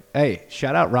Everlane. Hey,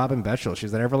 shout out Robin Betchel.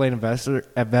 She's an Everlane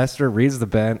investor, reads the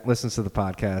Bent, listens to the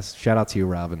podcast. Shout out to you,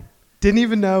 Robin. Didn't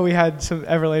even know we had some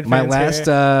Everlane fans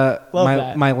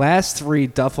here. My last 3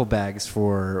 duffel bags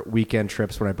for weekend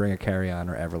trips when I bring a carry-on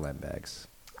are Everlane bags.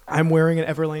 I'm wearing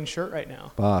an Everlane shirt right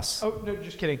now. Boss. Oh, no,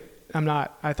 just kidding. I'm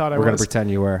not. I thought I was. We're going to pretend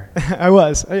you were. I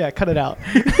was. Oh, yeah, cut it out.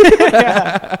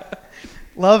 Yeah.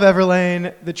 Love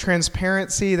Everlane. The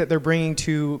transparency that they're bringing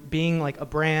to being like a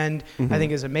brand, I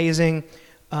think is amazing.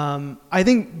 I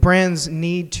think brands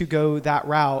need to go that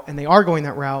route, and they are going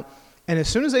that route. And as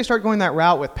soon as they start going that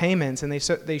route with payments, and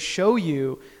they show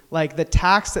you like the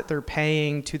tax that they're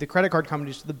paying to the credit card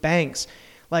companies, to the banks,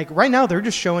 like right now they're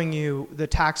just showing you the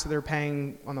tax that they're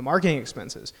paying on the marketing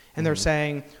expenses, and they're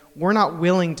saying we're not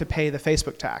willing to pay the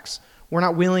Facebook tax. We're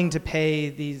not willing to pay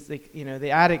these, like,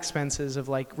 the ad expenses of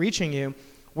like reaching you.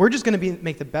 We're just going to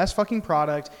make the best fucking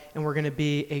product, and we're going to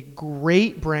be a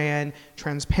great brand,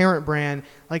 transparent brand.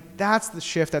 Like that's the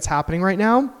shift that's happening right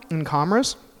now in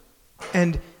commerce.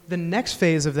 And the next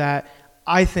phase of that,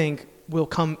 I think, will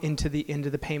come into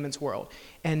the payments world.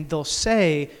 And they'll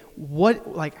say,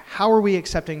 how are we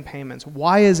accepting payments?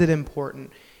 Why is it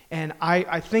important? And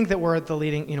I think that we're at the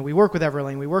leading, we work with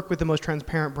Everlane. We work with the most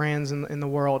transparent brands in the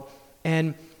world.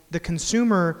 And the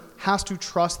consumer has to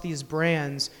trust these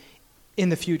brands in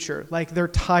the future. Like they're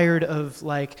tired of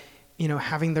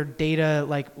having their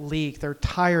data leak. They're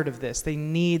tired of this. They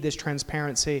need this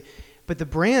transparency. But the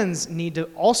brands need to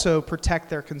also protect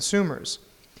their consumers.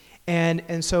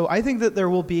 And so I think that there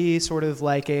will be sort of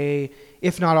like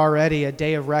if not already, a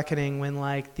day of reckoning when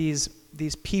like these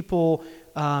people,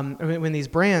 when these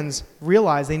brands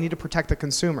realize they need to protect the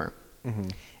consumer. Mm-hmm.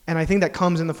 And I think that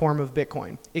comes in the form of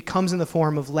Bitcoin. It comes in the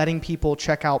form of letting people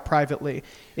check out privately.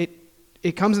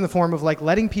 It comes in the form of like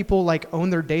letting people like own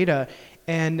their data.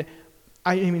 And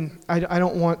I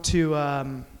don't want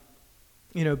to,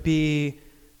 be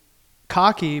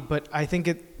cocky, but I think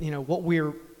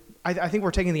I think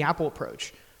we're taking the Apple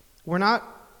approach. We're not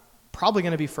probably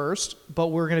going to be first, but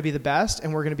we're going to be the best,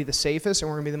 and we're going to be the safest, and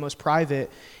we're going to be the most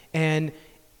private. And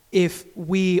if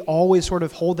we always sort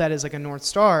of hold that as like a North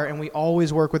Star, and we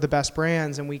always work with the best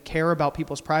brands, and we care about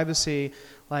people's privacy,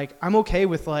 like I'm okay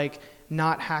with like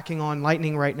not hacking on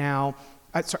Lightning right now,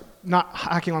 not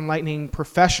hacking on Lightning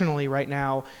professionally right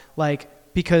now, like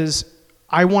because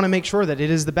I want to make sure that it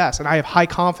is the best, and I have high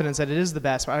confidence that it is the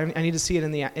best. But I need to see it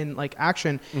in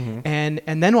action, and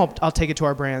then I'll take it to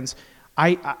our brands.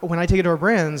 When I take it to our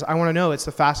brands, I want to know it's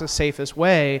the fastest, safest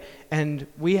way, and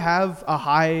we have a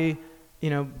high,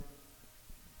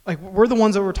 Like, we're the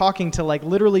ones that were talking to, like,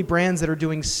 literally brands that are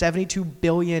doing $72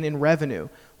 billion in revenue.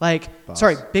 Like, Boss.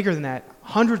 sorry, bigger than that,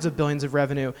 hundreds of billions of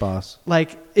revenue. Boss.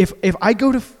 Like, if I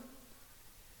go to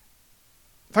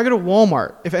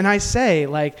Walmart, and I say,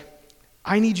 like,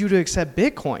 I need you to accept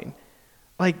Bitcoin,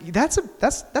 like, that's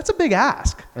a big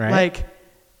ask. Right. Like,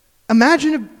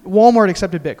 imagine if Walmart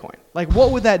accepted Bitcoin. Like,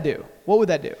 what would that do? What would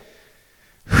that do?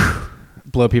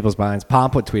 Blow people's minds.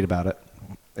 Pomp would tweet about it.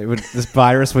 This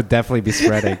virus would definitely be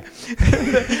spreading.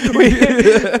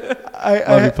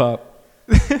 Love you, Pomp.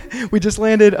 We just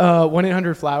landed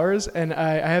 1-800-Flowers, and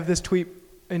I have this tweet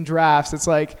in drafts. It's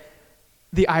like,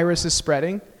 the iris is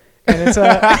spreading, and it's I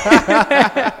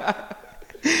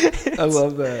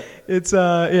love that. It's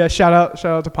yeah. Shout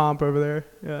out to Pomp over there.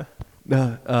 Yeah.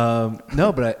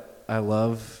 No, but I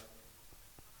love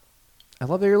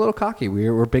that you're a little cocky.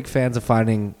 We're big fans of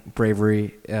finding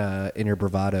bravery in your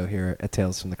bravado here at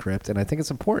Tales from the Crypt, and I think it's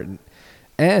important.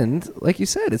 And like you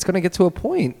said, it's going to get to a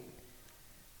point.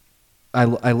 I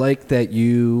like that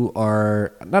you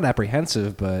are not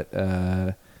apprehensive, but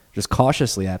just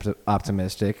cautiously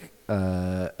optimistic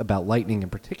about Lightning in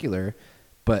particular.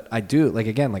 But I do, like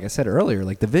I said earlier,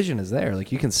 like the vision is there.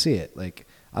 Like you can see it. Like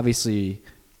obviously,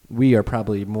 we are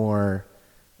probably more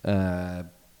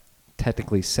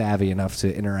technically savvy enough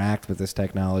to interact with this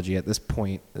technology at this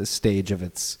point, this stage of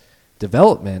its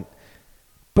development.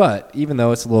 But even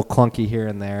though it's a little clunky here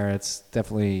and there, it's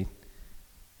definitely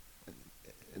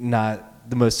not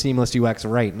the most seamless UX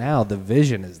right now. The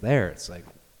vision is there. It's like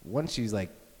once you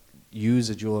like use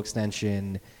a Joule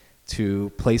extension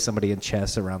to play somebody in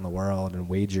chess around the world and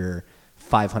wager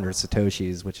 500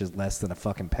 Satoshis, which is less than a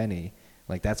fucking penny,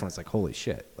 like that's when it's like, holy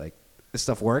shit, like this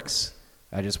stuff works.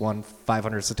 I just won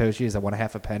 500 Satoshis. I won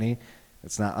half a penny.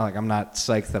 It's not like I'm not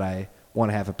psyched that I won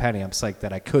half a penny. I'm psyched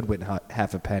that I could win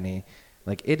half a penny.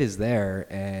 Like it is there,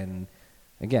 and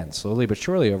again, slowly but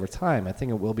surely over time, I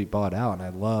think it will be bought out. And I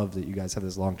love that you guys have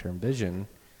this long-term vision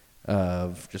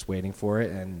of just waiting for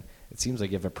it. And it seems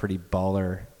like you have a pretty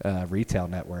baller retail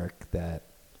network that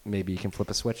maybe you can flip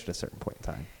a switch at a certain point in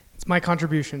time. It's my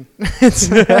contribution. Yeah,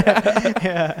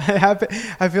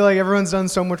 I feel like everyone's done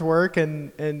so much work,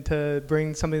 and to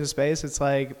bring something to space, it's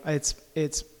like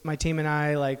it's my team and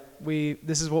I. Like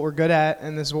this is what we're good at,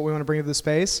 and this is what we want to bring to the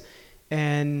space.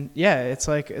 And yeah, it's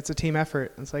like it's a team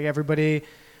effort. It's like everybody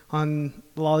on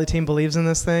the Lolly team believes in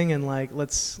this thing, and like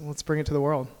let's bring it to the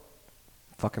world.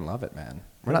 Fucking love it, man.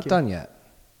 We're not done yet.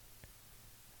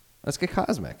 Let's get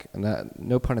cosmic, and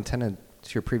no pun intended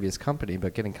to your previous company,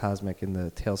 but getting cosmic in the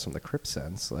Tales from the Crypt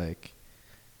sense, like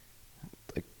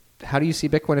how do you see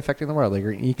Bitcoin affecting the world? Like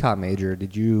you're an econ major.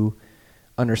 Did you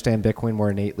understand Bitcoin more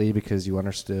innately because you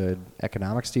understood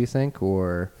economics, do you think?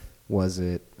 Or was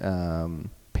it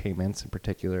payments in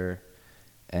particular?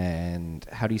 And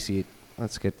how do you see it?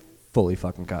 Let's get fully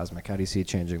fucking cosmic. How do you see it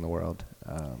changing the world?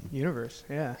 Universe,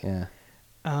 yeah. Yeah.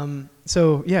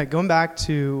 So yeah, going back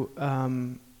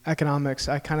to economics,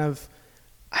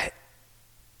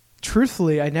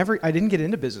 truthfully, I didn't get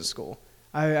into business school.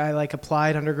 I like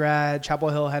applied undergrad. Chapel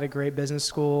Hill had a great business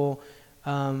school.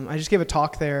 I just gave a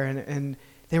talk there, and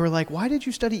they were like, "Why did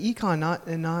you study econ,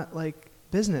 not like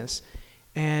business?"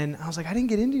 And I was like, "I didn't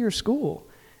get into your school."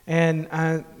 And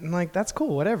I'm like, "That's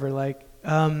cool, whatever." Like,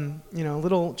 a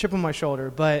little chip on my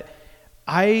shoulder. But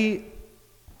I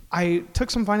took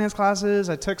some finance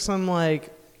classes. I took some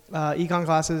econ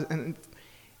classes, and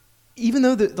even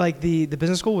though the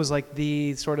business school was like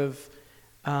the sort of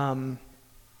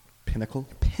Pinnacle.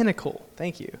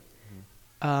 Thank you.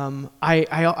 I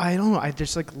don't know. I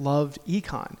just loved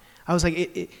econ. I was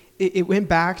like, it went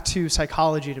back to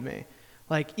psychology to me.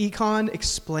 Like econ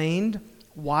explained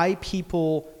why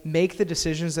people make the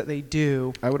decisions that they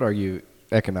do. I would argue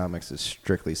economics is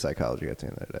strictly psychology at the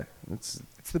end of the day. It's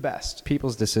the best.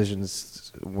 People's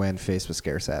decisions when faced with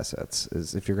scarce assets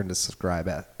is, if you're going to describe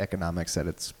economics at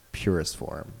its purest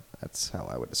form, that's how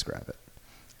I would describe it.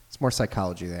 It's more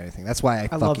psychology than anything. That's why I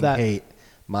fucking hate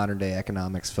modern day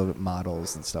economics filled with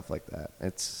models and stuff like that.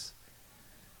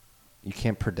 You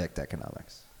can't predict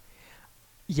economics.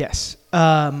 Yes.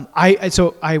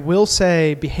 So I will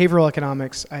say behavioral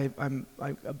economics I'm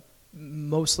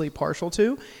mostly partial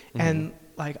to. Mm-hmm. And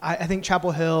I think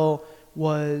Chapel Hill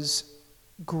was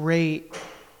great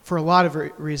for a lot of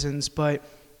reasons, but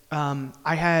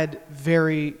I had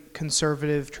very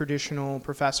conservative, traditional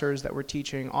professors that were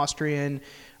teaching Austrian.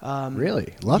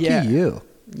 Really? Lucky you.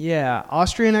 Yeah.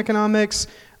 Austrian economics,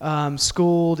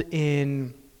 schooled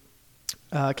in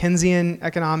Keynesian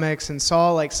economics, and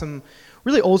saw some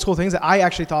really old school things that I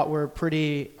actually thought were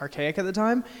pretty archaic at the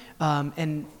time,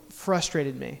 and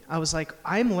frustrated me. I was like,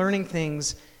 I'm learning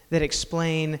things that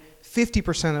explain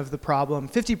 50% of the problem,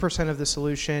 50% of the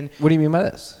solution. What do you mean by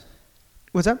this?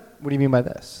 What's that? What do you mean by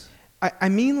this? I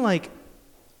mean, like,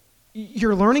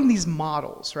 you're learning these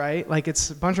models, right? Like,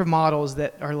 it's a bunch of models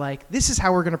that are like, this is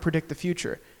how we're going to predict the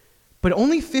future. But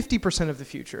only 50% of the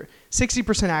future,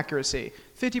 60% accuracy,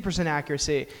 50%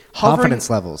 accuracy. Confidence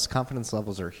levels. Confidence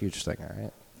levels are a huge thing, all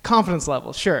right? Confidence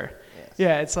levels, sure. Yes.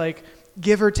 Yeah, it's like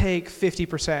give or take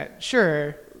 50%,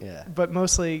 sure. Yeah. But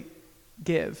mostly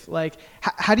give. Like,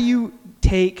 how do you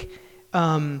take,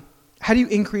 how do you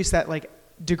increase that, like,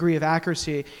 degree of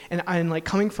accuracy? And like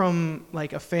coming from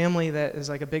like a family that is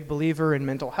like a big believer in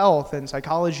mental health and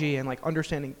psychology and like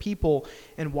understanding people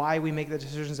and why we make the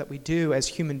decisions that we do as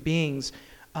human beings,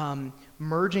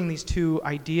 merging these two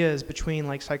ideas between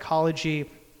like psychology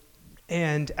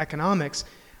and economics.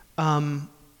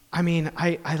 I mean,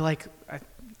 I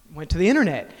went to the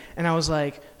internet and I was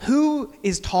like, who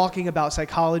is talking about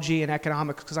psychology and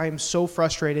economics? Because I am so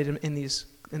frustrated in these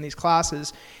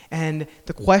classes, and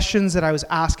the questions that I was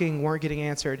asking weren't getting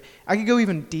answered. I could go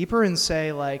even deeper and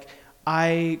say, like,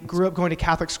 I grew up going to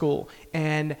Catholic school,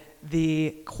 and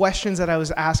the questions that I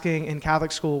was asking in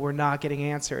Catholic school were not getting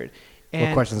answered.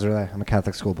 And what questions are they? I'm a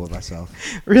Catholic school boy myself.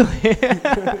 Really?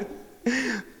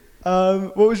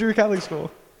 What was your Catholic school?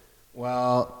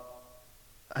 Well,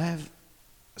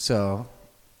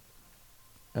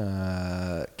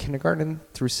 kindergarten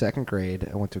through second grade,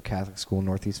 I went to a Catholic school in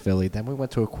Northeast Philly. Then we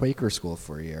went to a Quaker school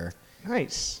for a year.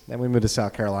 Nice. Then we moved to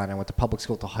South Carolina. I went to public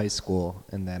school to high school,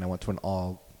 and then I went to an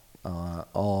all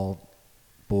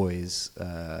boys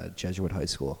Jesuit high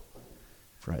school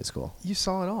for high school. You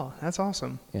saw it all. That's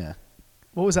awesome. Yeah.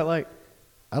 What was that like?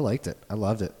 I liked it. I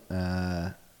loved it.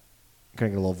 Gonna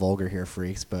get a little vulgar here,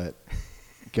 freaks, but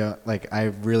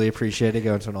I really appreciated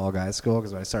going to an all-guys school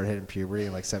because when I started hitting puberty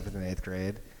in like 7th and 8th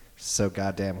grade, so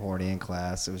goddamn horny in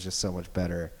class. It was just so much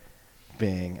better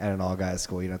being at an all-guys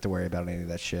school. You don't have to worry about any of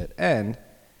that shit. And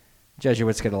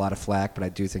Jesuits get a lot of flack, but I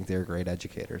do think they're great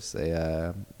educators.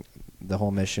 The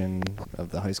whole mission of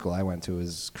the high school I went to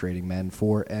is creating men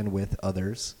for and with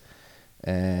others.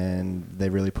 And they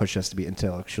really push us to be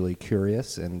intellectually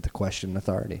curious and to question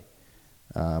authority.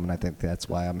 And I think that's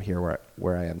why I'm here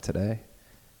where I am today.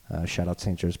 Shout out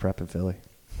St. Joe's Prep in Philly.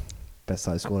 Best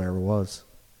high school there ever was.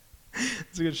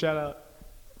 That's a good shout out.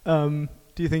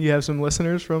 Do you think you have some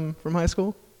listeners from high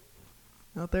school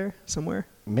out there somewhere?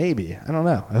 Maybe. I don't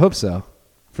know. I hope so.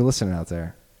 If you're listening out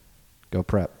there, go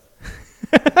prep.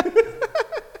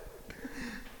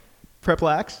 Prep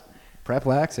lax? Prep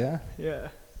lax, yeah. Yeah.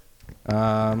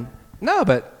 No,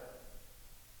 but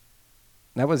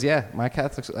that was, my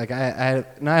Catholics. Like I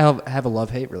have a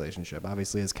love-hate relationship.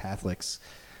 Obviously, as Catholics,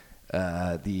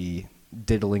 the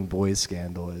diddling boys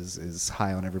scandal is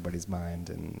high on everybody's mind,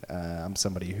 and I'm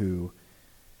somebody who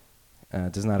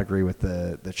does not agree with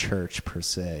the church per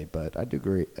se, but I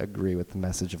do agree with the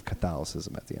message of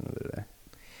Catholicism at the end of the day.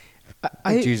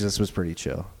 I think Jesus was pretty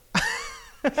chill.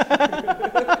 That's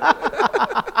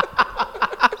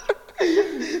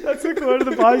the quote of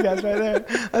the podcast right there.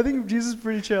 I think Jesus is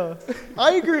pretty chill.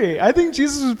 I agree. I think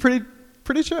Jesus was pretty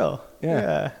chill.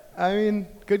 Yeah. I mean,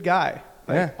 good guy.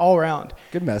 All around.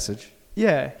 Good message.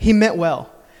 Yeah. He meant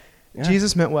well. Yeah.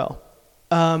 Jesus meant well.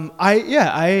 I'm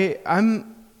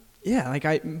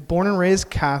born and raised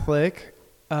Catholic.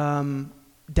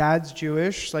 Dad's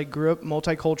Jewish. Like, grew up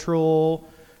multicultural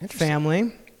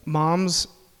family. Mom's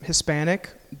Hispanic.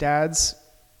 Dad's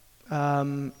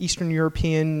Eastern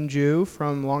European Jew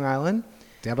from Long Island.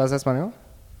 ¿Te hablas español?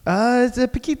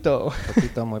 Poquito.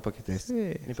 Poquito, muy poquito.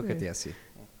 Sí, Muy poquito, sí.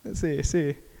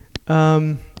 Sí.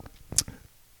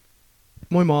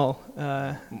 Muy mal.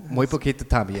 Muy poquito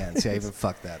también. See, I even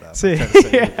fucked that up. Sí.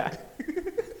 Yeah.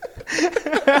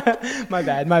 My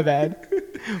bad.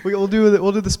 We'll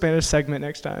do the Spanish segment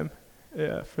next time.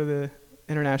 Yeah, for the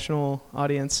international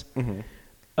audience. Mm-hmm.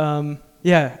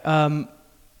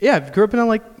 Grew up in a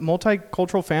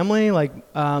multicultural family.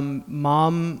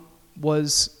 Mom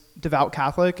was devout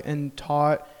Catholic and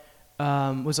taught,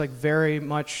 was very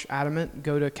much adamant,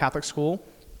 go to Catholic school.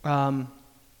 And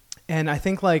I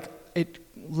think it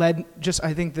led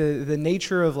the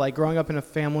nature of growing up in a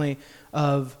family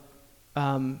of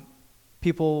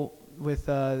people with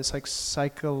this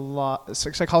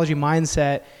psychology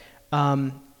mindset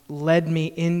led me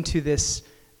into this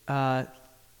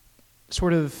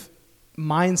sort of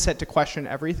mindset to question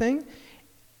everything,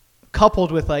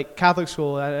 coupled with Catholic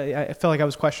school. I felt like I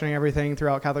was questioning everything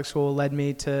throughout Catholic school, led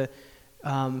me to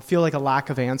feel like a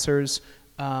lack of answers,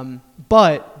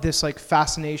 but this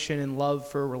fascination and love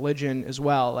for religion as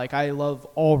well. I love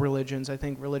all religions. I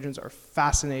think religions are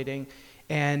fascinating,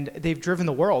 And they've driven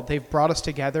the world. They've brought us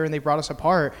together and they brought us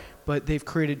apart, but they've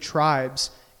created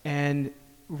tribes, and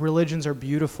religions are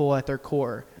beautiful at their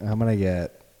core. I'm going to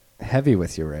get heavy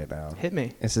with you right now. Hit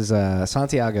me. This is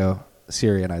Santiago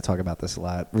Siri and I talk about this a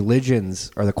lot.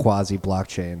 Religions are the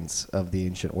quasi-blockchains of the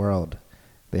ancient world.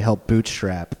 They help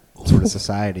bootstrap sort of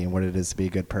society and what it is to be a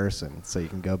good person. So you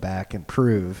can go back and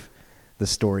prove the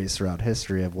stories throughout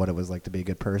history of what it was like to be a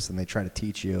good person. They try to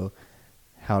teach you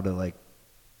how to like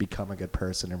become a good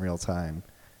person in real time.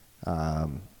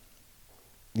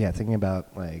 Thinking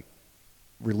about like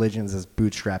religions as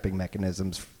bootstrapping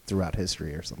mechanisms throughout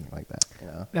history or something like that. You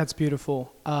know? That's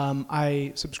beautiful.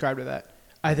 I subscribe to that.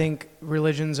 I think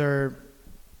religions are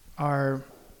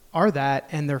that,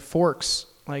 and they're forks.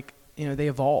 Like, you know, they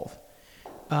evolve.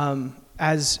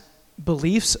 As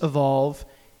beliefs evolve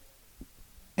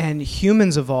and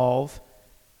humans evolve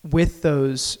with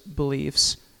those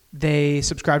beliefs, they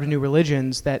subscribe to new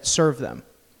religions that serve them.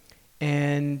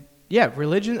 And yeah,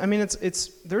 religion, I mean, it's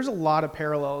there's a lot of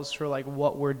parallels for like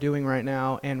what we're doing right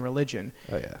now and religion.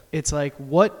 Oh yeah. It's like,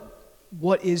 what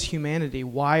is humanity?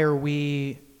 Why are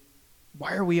we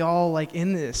all like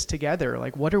in this together?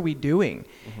 Like, what are we doing?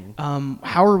 Mm-hmm.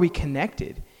 How are we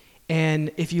connected?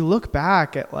 And if you look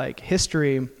back at like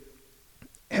history,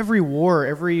 every war,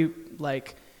 every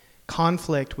like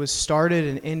conflict was started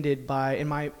and ended by, in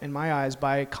my eyes,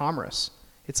 by commerce.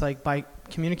 It's like by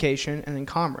communication and then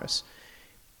commerce.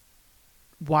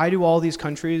 Why do all these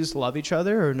countries love each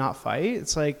other or not fight?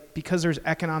 It's like because there's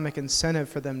economic incentive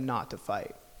for them not to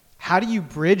fight. How do you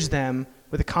bridge them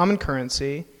with a common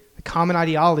currency, a common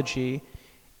ideology?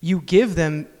 You give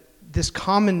them this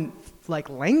common like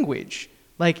language.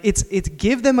 Like it's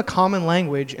give them a common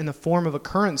language in the form of a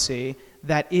currency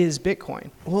that is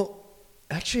Bitcoin. Well,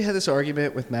 I actually had this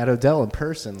argument with Matt Odell in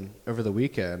person over the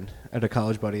weekend. I had a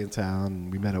college buddy in town.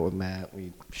 We met up with Matt.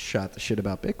 We shot the shit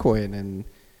about Bitcoin and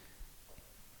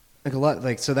like a lot.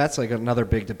 Like so, that's like another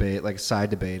big debate, like side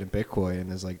debate in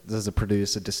Bitcoin is like, does it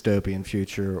produce a dystopian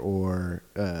future or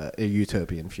a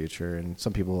utopian future? And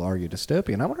some people argue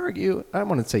dystopian. I would argue, I don't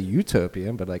want to say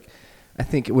utopian, but like I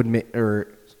think it would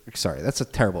sorry, that's a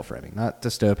terrible framing. Not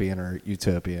dystopian or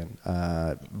utopian.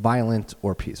 Violent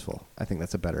or peaceful. I think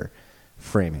that's a better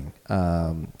framing.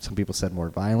 Some people said more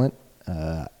violent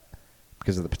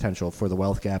because of the potential for the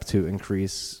wealth gap to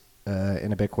increase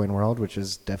in a Bitcoin world, which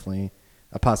is definitely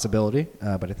a possibility.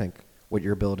 But I think what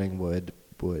you're building would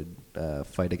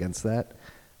fight against that.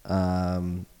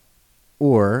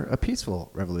 Or a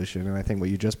peaceful revolution. And I think what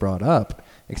you just brought up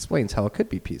explains how it could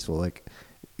be peaceful. Like,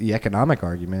 the economic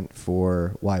argument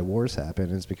for why wars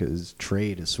happen is because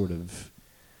trade is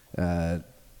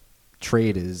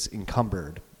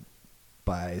encumbered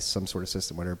by some sort of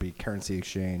system, whether it be currency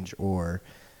exchange or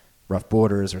rough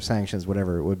borders or sanctions,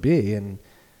 whatever it would be. And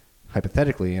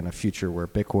hypothetically, in a future where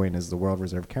Bitcoin is the world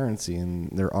reserve currency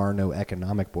and there are no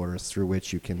economic borders through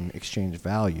which you can exchange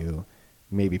value,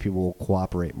 maybe people will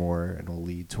cooperate more and will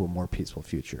lead to a more peaceful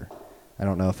future. I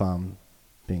don't know if I'm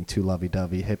being too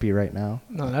lovey-dovey hippie right now.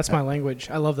 No, that's my language.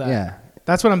 I love that. Yeah.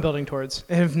 That's what I'm building towards.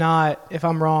 And if not, if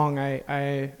I'm wrong,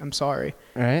 I'm sorry.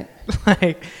 Right?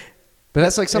 Like, but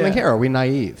that's like something yeah. here. Are we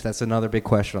naive? That's another big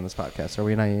question on this podcast. Are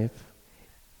we naive?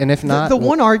 And if not... The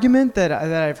one argument that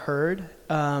I've heard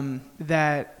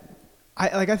that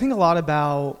I think a lot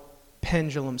about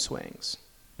pendulum swings.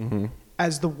 Mm-hmm.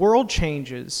 As the world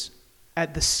changes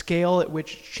at the scale at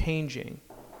which it's changing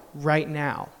right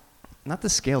now. Not the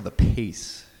scale, the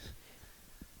pace.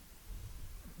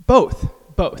 Both.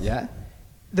 Yeah.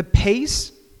 The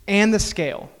pace and the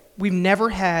scale. We've never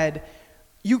had...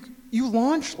 You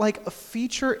launch like a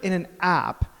feature in an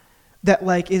app that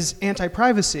like is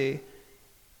anti-privacy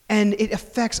and it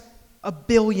affects 1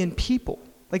 billion people.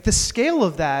 Like the scale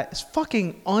of that is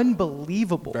fucking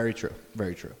unbelievable. Very true.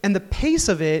 Very true. And the pace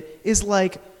of it is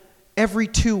like every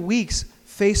 2 weeks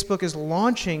Facebook is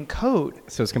launching code.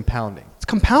 So it's compounding. It's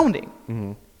compounding.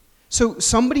 Mm-hmm. So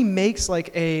somebody makes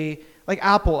like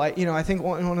Apple, I think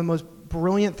one of the most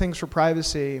brilliant things for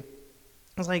privacy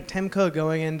was like Tim Cook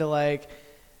going into like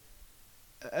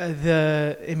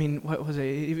what was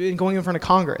it? Going in front of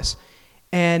Congress.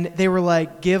 And they were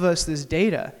like, give us this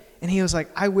data. And he was like,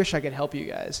 I wish I could help you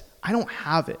guys. I don't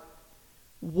have it.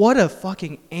 What a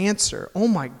fucking answer. Oh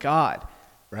my God.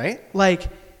 Right? Like,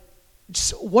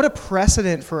 just what a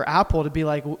precedent for Apple to be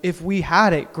like, if we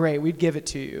had it, great, we'd give it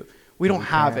to you. We don't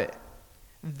have it.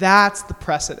 That's the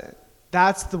precedent.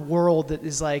 That's the world that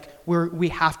is like we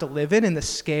have to live in the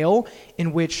scale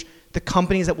in which the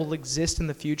companies that will exist in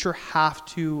the future have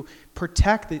to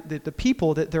protect the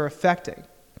people that they're affecting.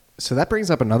 So that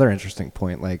brings up another interesting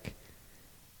point. Like,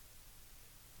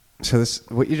 So this,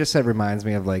 what you just said reminds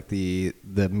me of like the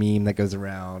meme that goes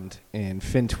around in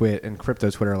FinTwit and crypto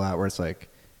Twitter a lot, where it's like,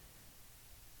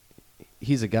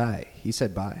 he's a guy. He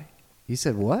said buy. He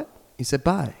said what? He said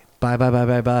buy. Buy.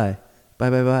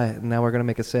 And now we're gonna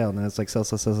make a sale, and then it's like sell.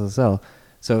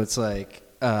 So it's like,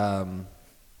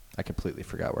 I completely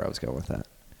forgot where I was going with that.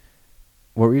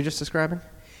 What were you just describing?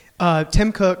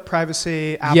 Tim Cook,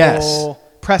 privacy, Apple, Yes.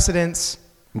 precedents.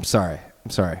 I'm sorry.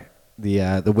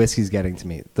 The whiskey's getting to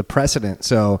me. The precedent.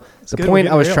 So the good, point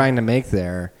we're I was getting real. trying to make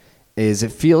there is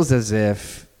it feels as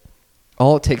if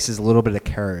all it takes is a little bit of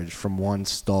courage from one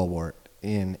stalwart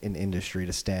in an industry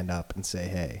to stand up and say,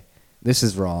 hey, this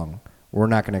is wrong. We're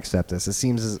not going to accept this. It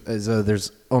seems as though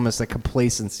there's almost a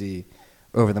complacency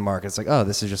over the market. It's like, oh,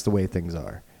 this is just the way things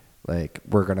are. Like,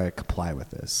 we're going to comply with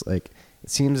this. Like, it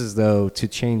seems as though to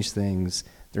change things,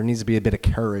 there needs to be a bit of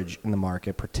courage in the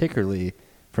market, particularly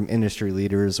from industry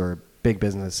leaders or big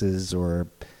businesses or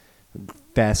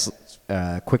fast,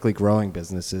 quickly growing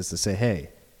businesses to say, hey,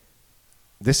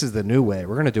 this is the new way.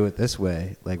 We're going to do it this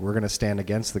way. Like, we're going to stand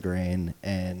against the grain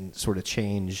and sort of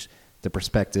change the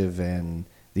perspective and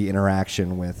the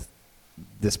interaction with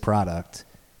this product.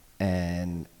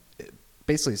 And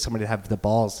basically somebody to have the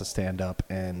balls to stand up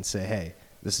and say, hey,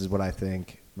 this is what I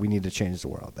think. We need to change the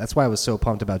world. That's why I was so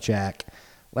pumped about Jack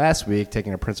last week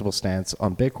taking a principled stance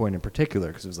on Bitcoin in particular,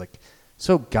 because it was like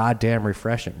so goddamn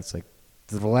refreshing. It's like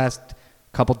the last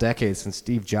couple decades since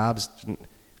Steve Jobs,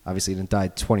 obviously he didn't die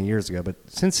 20 years ago, but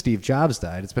since Steve Jobs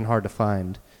died, it's been hard to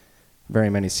find very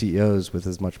many CEOs with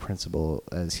as much principle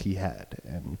as he had.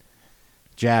 And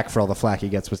Jack, for all the flack he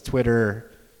gets with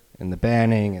Twitter and the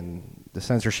banning and the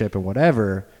censorship and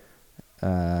whatever,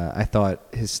 I thought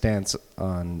his stance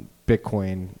on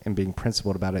Bitcoin and being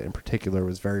principled about it in particular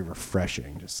was very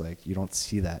refreshing. Just like you don't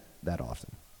see that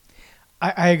often.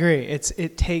 I agree.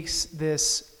 It takes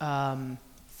this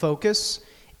focus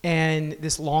and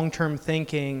this long-term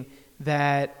thinking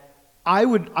that I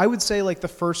would say like the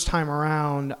first time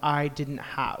around I didn't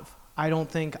have. I don't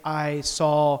think I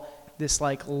saw this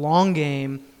like long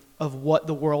game of what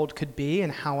the world could be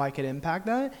and how I could impact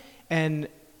that. And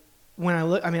when I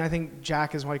look, I mean, I think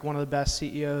Jack is like one of the best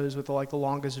CEOs with the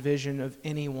longest vision of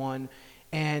anyone.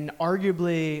 And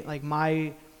arguably, like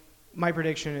my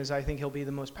prediction is I think he'll be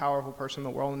the most powerful person in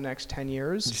the world in the next 10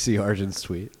 years. Did you see Arjun's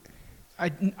tweet?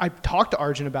 I talked to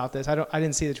Arjun about this. I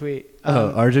didn't see the tweet.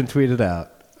 Arjun tweeted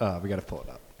out. We got to pull it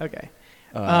up. Okay.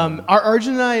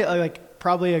 Arjun and I like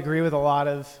probably agree with a lot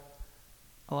of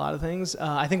things.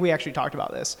 I think we actually talked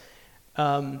about this.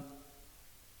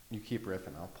 You keep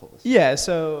riffing. I'll pull this. Yeah.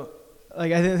 So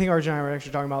like I think Arjun and I were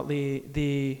actually talking about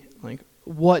the like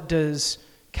what does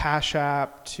Cash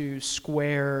App to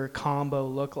Square combo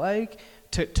look like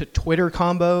to Twitter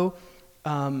combo.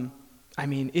 I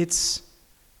mean,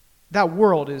 that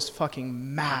world is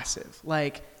fucking massive.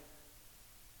 Like,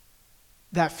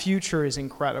 that future is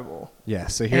incredible. Yeah,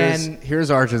 so here's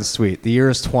Arjun's tweet. The year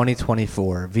is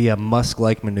 2024. Via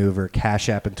Musk-like maneuver, Cash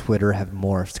App and Twitter have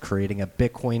morphed, creating a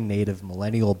Bitcoin-native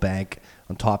millennial bank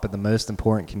on top of the most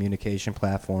important communication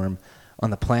platform on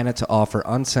the planet to offer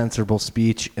uncensorable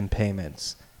speech and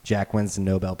payments. Jack wins the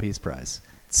Nobel Peace Prize.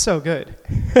 It's so good.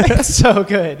 It's so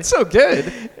good. It's so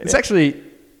good. It's actually,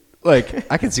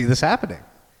 like, I can see this happening.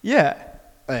 Yeah.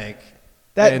 Like,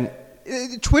 that... and,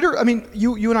 Twitter, I mean,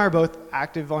 you and I are both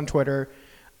active on Twitter.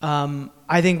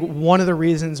 I think one of the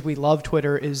reasons we love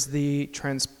Twitter is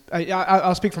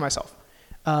I'll speak for myself,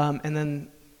 and then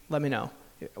let me know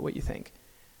what you think.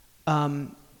 I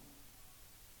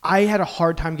had a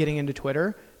hard time getting into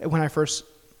Twitter when I first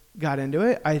got into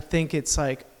it. I think it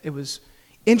was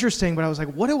interesting, but I was like,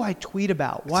 what do I tweet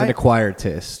about? Why? It's an acquired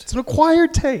taste. It's an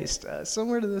acquired taste,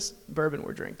 similar to this bourbon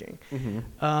we're drinking.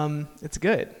 Mm-hmm. It's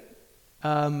good.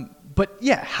 But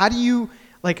yeah, how do you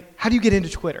get into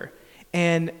Twitter?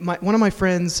 And one of my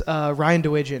friends, Ryan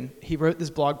Dewidgen, he wrote this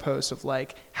blog post of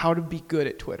like how to be good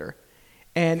at Twitter.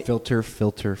 And filter.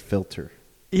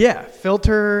 Yeah,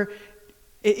 filter.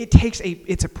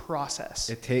 It's a process.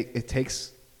 It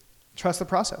takes trust the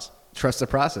process. Trust the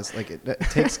process. Like it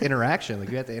takes interaction. Like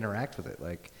you have to interact with it.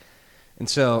 Like, and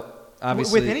so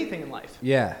obviously with anything in life.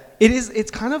 Yeah.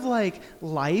 It's kind of like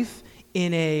life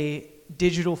in a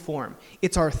digital form.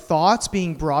 It's our thoughts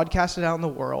being broadcasted out in the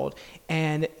world,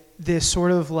 and this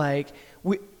sort of like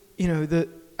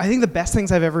I think the best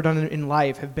things I've ever done in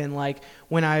life have been like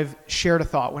when I've shared a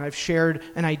thought, when I've shared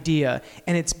an idea,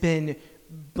 and it's been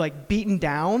like beaten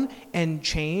down and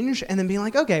changed, and then being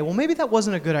like, okay, well maybe that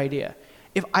wasn't a good idea.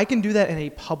 If I can do that in a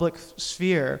public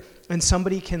sphere, and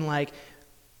somebody can like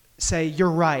say, you're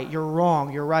right, you're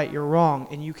wrong, you're right, you're wrong,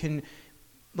 and you can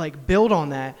like build on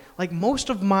that. Like most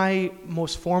of my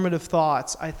most formative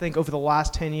thoughts, I think over the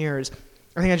last 10 years,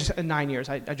 I think I just 9 years.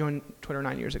 I joined Twitter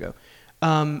 9 years ago.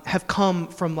 Have come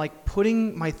from like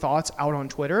putting my thoughts out on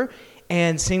Twitter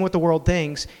and seeing what the world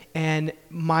thinks, and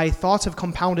my thoughts have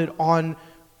compounded on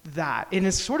that, and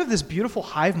it's sort of this beautiful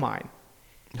hive mind.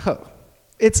 Oh,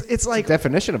 it's it's like the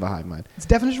definition of a hive mind. it's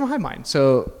definition of a hive mind.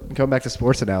 So going back to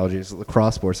sports analogies,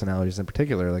 lacrosse sports analogies in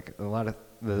particular, like a lot of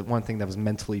the one thing that was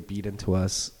mentally beat into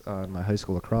us on my high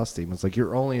school lacrosse team was like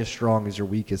you're only as strong as your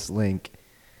weakest link,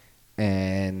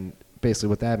 and basically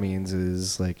what that means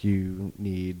is like you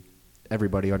need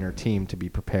everybody on your team to be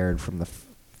prepared from the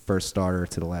first starter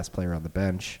to the last player on the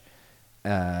bench.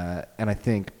 And I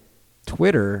think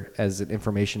Twitter, as an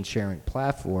information sharing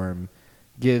platform,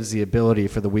 gives the ability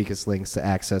for the weakest links to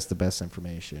access the best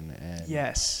information and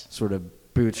Yes. sort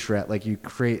of bootstrap. Like you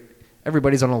create,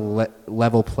 everybody's on a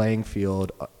level playing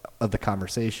field of the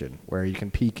conversation where you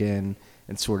can peek in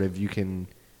and sort of you can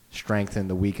strengthen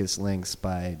the weakest links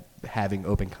by having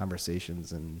open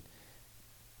conversations. And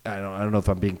I don't know if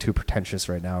I'm being too pretentious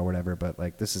right now or whatever, but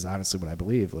like this is honestly what I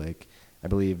believe. Like I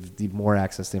believe the more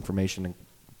access to information and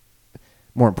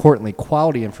more importantly,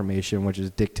 quality information, which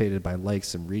is dictated by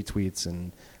likes and retweets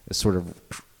and a sort of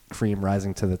cream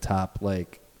rising to the top,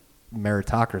 like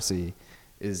meritocracy,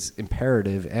 is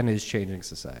imperative and is changing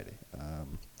society.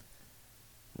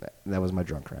 That was my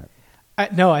drunk rant.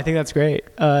 No, I think that's great.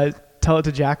 Tell it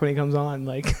to Jack when he comes on.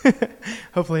 Like,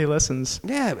 hopefully he listens.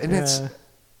 Yeah, and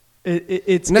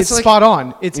it's like, spot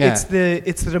on. It's yeah. it's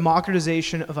the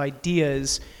democratization of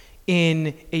ideas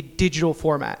in a digital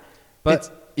format.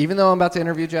 But even though I'm about to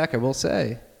interview Jack, I will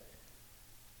say,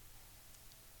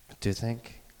 I do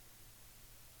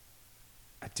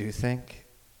think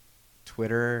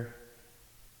Twitter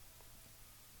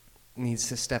needs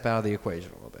to step out of the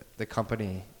equation a little bit. The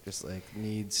company just like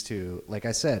needs to, like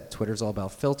I said, Twitter's all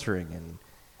about filtering and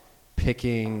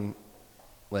picking.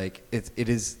 Like it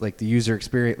is like the user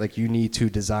experience. Like you need to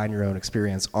design your own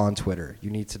experience on Twitter. You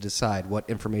need to decide what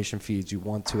information feeds you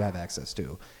want to have access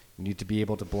to. You need to be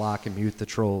able to block and mute the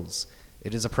trolls.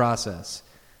 It is a process.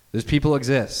 Those people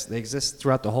exist. They exist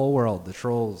throughout the whole world. The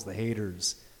trolls, the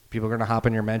haters. People are going to hop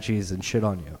in your mentions and shit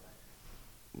on you.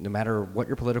 No matter what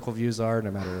your political views are,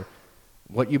 no matter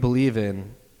what you believe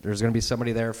in, there's going to be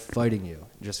somebody there fighting you.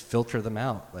 Just filter them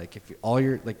out. Like if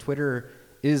like Twitter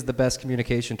is the best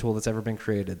communication tool that's ever been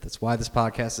created. That's why this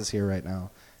podcast is here right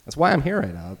now. That's why I'm here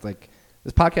right now. Like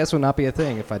this podcast would not be a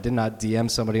thing if I did not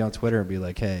DM somebody on Twitter and be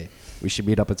like, hey, we should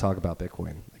meet up and talk about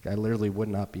Bitcoin. Like I literally would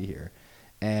not be here.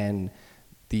 And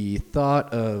the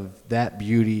thought of that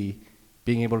beauty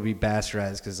being able to be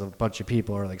bastardized because a bunch of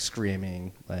people are like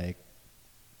screaming like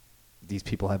these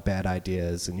people have bad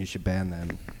ideas and you should ban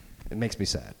them, it makes me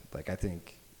sad. Like I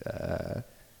think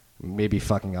maybe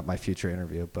fucking up my future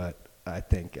interview, but I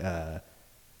think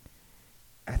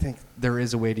there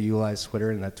is a way to utilize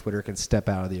Twitter, and that Twitter can step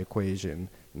out of the equation and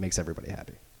makes everybody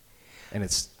happy. And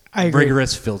it's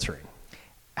rigorous filtering.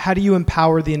 How do you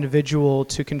empower the individual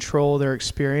to control their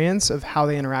experience of how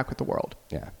they interact with the world?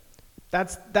 Yeah.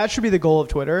 That should be the goal of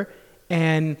Twitter.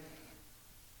 And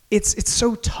it's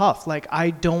so tough. Like I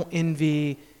don't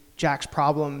envy Jack's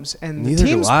problems and Neither the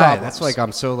team's do I. problems. That's like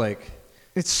I'm so like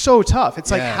it's so tough.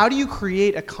 It's like Yeah. how do you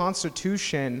create a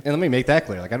constitution? and let me make that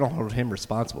clear. Like I don't hold him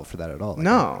responsible for that at all. Like,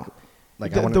 No. I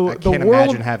The can't world-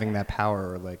 imagine having that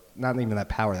power or like not even that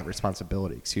power, that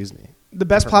responsibility, excuse me. The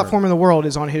best Different platform in the world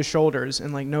is on his shoulders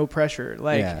and like no pressure.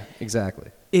 Like yeah, exactly.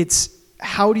 it's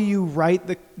how do you write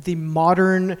the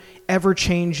modern,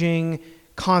 ever-changing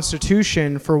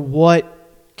constitution for what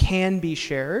can be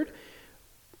shared,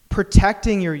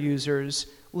 protecting your users,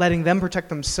 letting them protect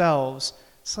themselves.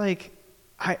 It's like,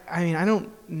 I mean, I don't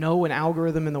know an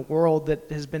algorithm in the world that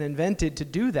has been invented to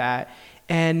do that,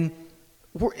 and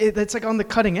it's like on the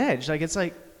cutting edge. Like it's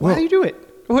like, why do you do it?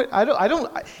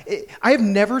 I have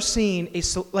never seen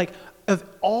like of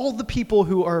all the people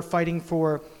who are fighting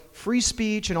for free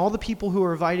speech and all the people who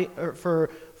are fighting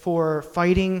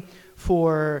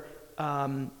for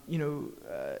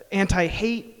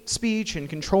anti-hate speech and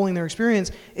controlling their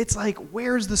experience. It's like,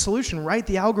 where's the solution? Write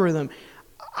the algorithm.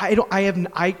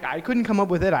 I couldn't come up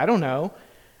with it. I don't know.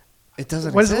 It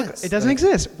doesn't What exist. It doesn't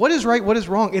exist. What is right? What is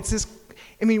wrong? It's this.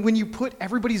 I mean, when you put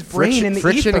everybody's brain in the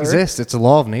friction ether, exists. It's a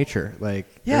law of nature. Like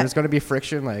Yeah. there's going to be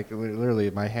friction. Like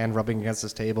literally, my hand rubbing against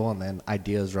this table, and then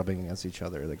ideas rubbing against each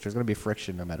other. Like there's going to be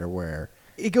friction no matter where.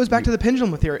 it goes back to the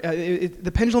pendulum theory.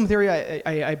 The pendulum theory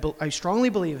I strongly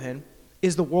believe in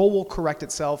is the world will correct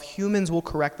itself. Humans will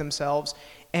correct themselves.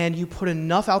 And you put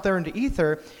enough out there into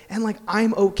ether, and like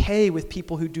I'm okay with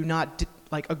people who do not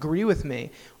agree with me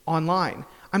online.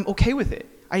 I'm okay with it.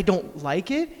 I don't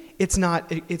like it. It's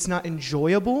not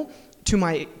enjoyable to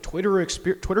my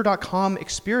Twitter.com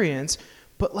experience,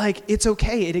 but like it's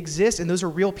okay. It exists, and those are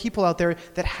real people out there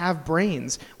that have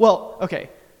brains. Well, okay.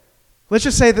 Let's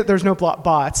just say that there's no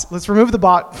bots. Let's remove the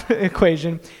bot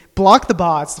equation. Block the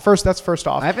bots. That's first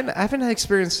off. I haven't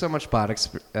experienced so much bot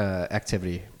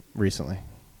activity recently.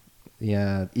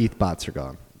 Yeah, ETH bots are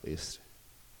gone, at least.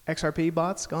 XRP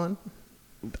bots gone?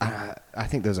 I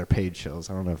think those are paid shows.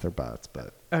 I don't know if they're bots,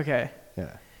 but okay.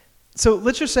 Yeah. So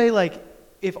let's just say like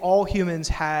if all humans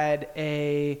had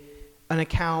an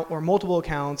account or multiple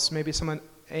accounts, maybe some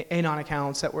anon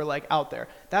accounts that were like out there,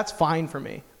 that's fine for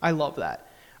me. I love that.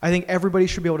 I think everybody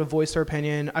should be able to voice their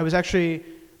opinion. I was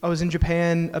in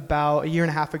Japan about a year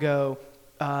and a half ago.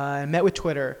 I met with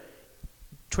Twitter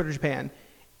Japan,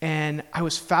 and I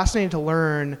was fascinated to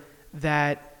learn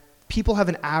that people have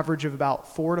an average of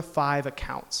about 4 to 5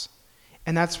 accounts,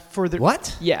 and that's for the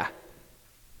what? Yeah.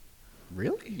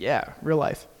 Really? Yeah, real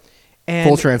life. And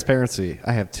full transparency,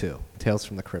 I have 2. Tales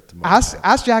from the Crypt.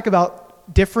 Ask Jack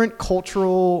about different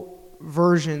cultural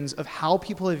versions of how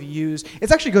people have used.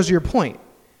 It actually goes to your point.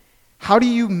 How do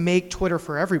you make Twitter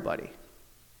for everybody?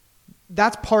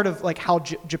 That's part of like how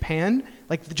Japan,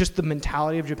 like just the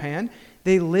mentality of Japan,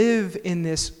 they live in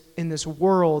this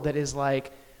world that is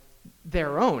like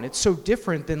their own. It's so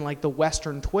different than like the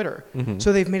Western Twitter. Mm-hmm.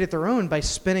 So they've made it their own by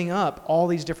spinning up all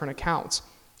these different accounts.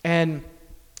 And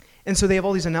so they have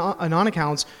all these anon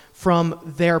accounts from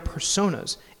their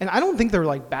personas. And I don't think they're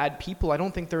like bad people. I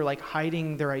don't think they're like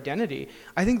hiding their identity.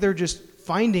 I think they're just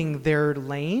finding their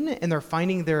lane, and they're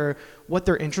finding what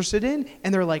they're interested in,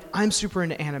 and they're like, I'm super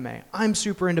into anime, I'm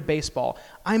super into baseball,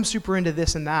 I'm super into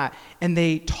this and that, and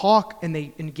they talk and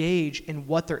they engage in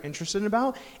what they're interested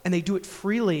about, and they do it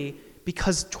freely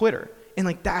because Twitter. And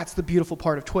like that's the beautiful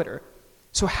part of Twitter.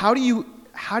 So how do you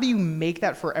make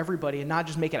that for everybody and not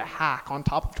just make it a hack on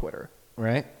top of Twitter?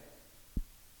 Right.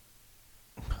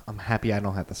 I'm happy I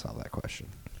don't have to solve that question.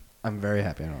 I'm very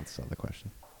happy I don't have to solve the question.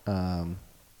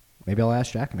 Maybe I'll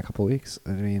ask Jack in a couple of weeks.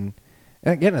 I mean,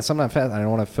 and again, it's something I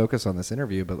don't want to focus on this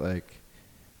interview, but like,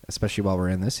 especially while we're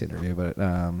in this interview, but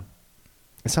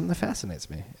it's something that fascinates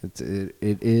me. It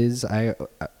is. I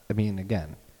mean,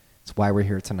 again, it's why we're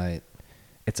here tonight.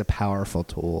 It's a powerful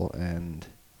tool, and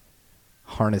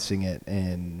harnessing it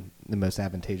in the most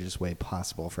advantageous way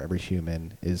possible for every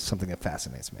human is something that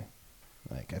fascinates me.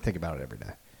 Like, I think about it every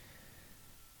day.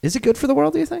 Is it good for the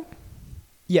world, do you think?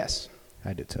 Yes.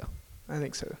 I do too. I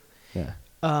think so. Yeah.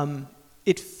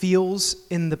 It feels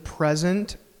in the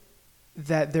present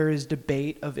that there is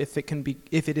debate of if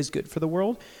it is good for the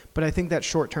world, but I think that's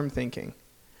short-term thinking.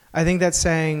 I think that's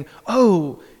saying,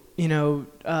 Donald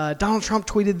Trump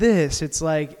tweeted this. It's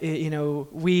like,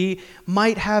 we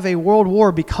might have a world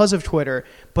war because of Twitter,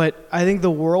 but I think the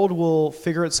world will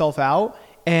figure itself out,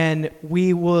 and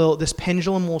this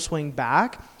pendulum will swing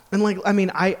back. And like, I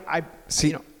mean, I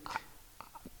see.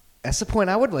 That's the point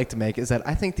I would like to make, is that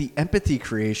I think the empathy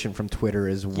creation from Twitter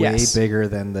is way bigger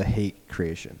than the hate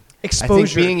creation. Exposure. I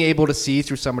think being able to see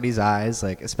through somebody's eyes,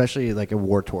 like especially like in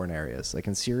war-torn areas, like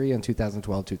in Syria in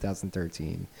 2012,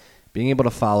 2013, being able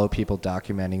to follow people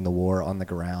documenting the war on the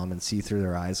ground and see through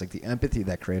their eyes, like the empathy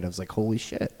that created, I was like, holy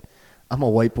shit, I'm a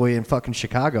white boy in fucking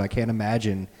Chicago. I can't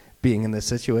imagine being in this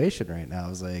situation right now. I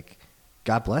was like,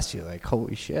 God bless you. Like,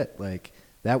 holy shit. Like,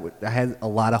 I had a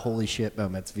lot of holy shit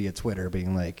moments via Twitter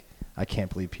being like, I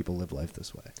can't believe people live life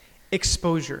this way.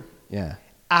 Exposure. Yeah.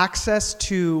 Access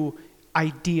to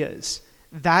ideas.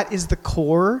 That is the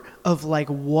core of like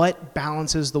what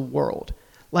balances the world.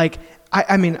 Like,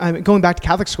 I mean, going back to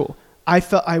Catholic school, I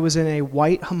felt I was in a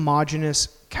white homogenous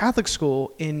Catholic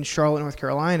school in Charlotte, North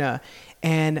Carolina,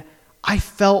 and I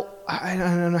felt, I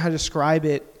don't know how to describe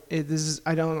it.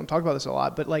 I don't talk about this a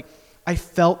lot, but like I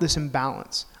felt this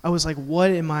imbalance. I was like,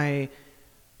 what am I?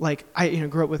 Like, I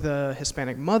grew up with a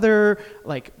Hispanic mother,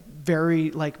 like very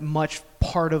like much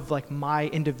part of like my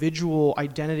individual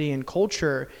identity and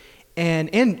culture,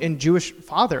 and Jewish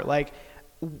father. Like,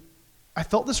 I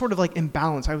felt this sort of like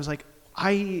imbalance. I was like,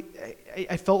 I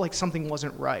felt like something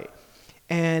wasn't right.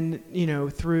 And,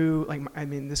 through like, I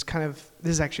mean, this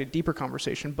is actually a deeper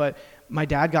conversation, but my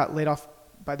dad got laid off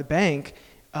by the bank.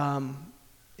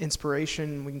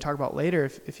 Inspiration we can talk about later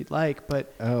if you'd like,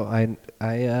 but I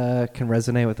can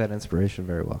resonate with that inspiration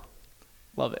very well.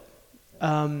 Love it.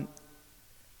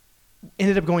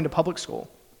 Ended up going to public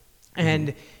school,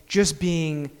 and just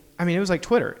being, I mean, it was like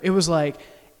Twitter. It was like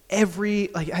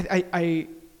I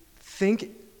think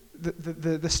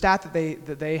the stat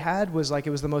that they had was like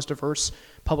it was the most diverse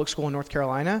public school in North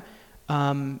Carolina.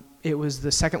 It was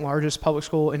the second largest public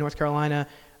school in North Carolina.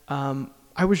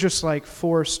 I was just like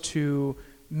forced to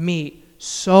meet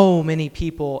so many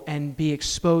people and be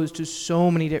exposed to so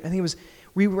many different, I think it was,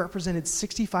 we represented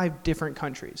 65 different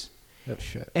countries. Oh,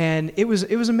 shit. And it was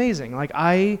amazing. Like,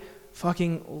 I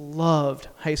fucking loved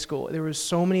high school. There was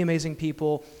so many amazing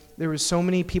people. There was so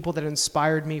many people that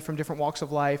inspired me from different walks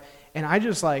of life. And I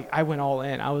just, like, I went all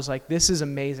in. I was like, this is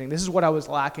amazing. This is what I was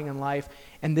lacking in life.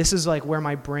 And this is, like, where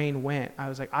my brain went. I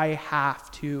was like, I have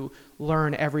to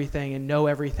learn everything and know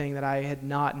everything that I had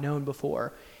not known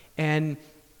before. And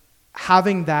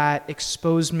having that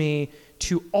exposed me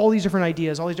to all these different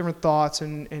ideas, all these different thoughts,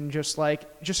 and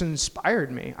just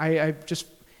inspired me. I just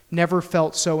never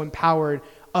felt so empowered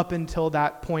up until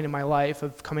that point in my life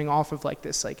of coming off of like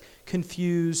this like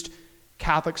confused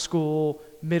Catholic school,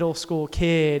 middle school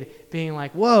kid being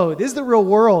like, whoa, this is the real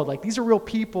world. Like, these are real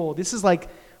people. This is like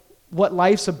what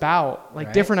life's about,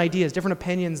 like different ideas, different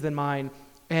opinions than mine,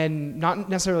 and not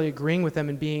necessarily agreeing with them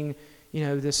and being, you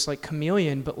know, this like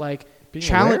chameleon, but like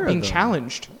being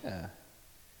challenged. Yeah.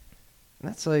 And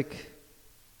that's like,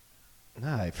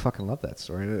 I fucking love that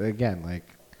story. Again, like,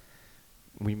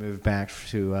 we moved back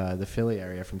to the Philly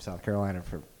area from South Carolina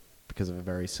because of a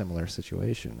very similar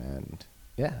situation. And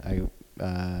yeah,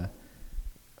 I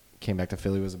came back to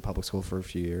Philly, was in public school for a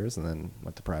few years, and then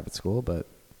went to private school. But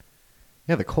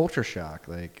yeah, the culture shock,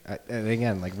 like, and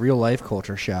again, like real life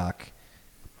culture shock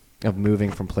of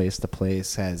moving from place to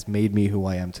place has made me who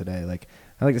I am today. Like,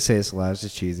 I like to say this a lot, it's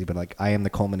just cheesy, but like, I am the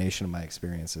culmination of my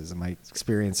experiences, and my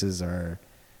experiences are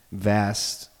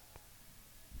vast.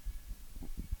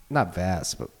 Not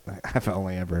vast, but I've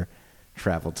only ever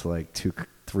traveled to like 2,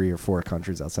 3, or 4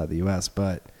 countries outside the U.S.,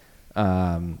 but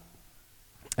I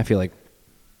feel like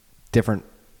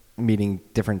meeting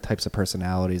different types of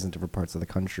personalities in different parts of the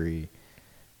country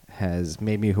has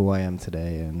made me who I am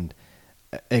today. And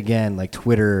again, like,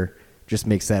 Twitter just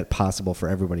makes that possible for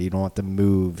everybody. You don't have to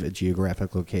move a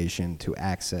geographic location to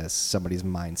access somebody's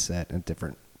mindset in a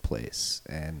different place.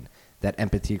 And that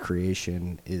empathy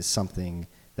creation is something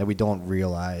that we don't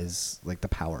realize, like, the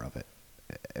power of it.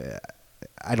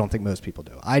 I don't think most people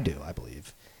do. I do, I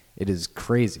believe. It is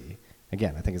crazy.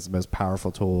 Again, I think it's the most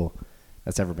powerful tool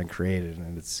that's ever been created,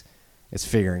 and it's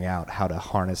figuring out how to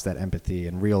harness that empathy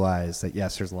and realize that,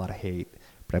 yes, there's a lot of hate,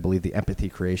 but I believe the empathy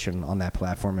creation on that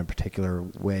platform in particular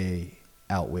way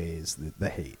outweighs the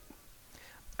hate.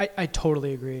 I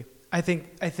totally agree. I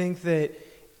think that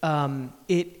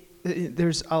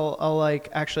there's I'll like,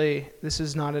 actually, this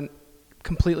is not a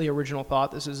completely original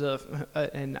thought. This is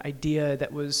an idea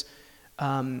that was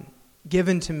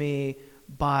given to me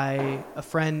by a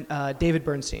friend, David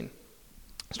Bernstein.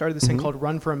 Started this thing called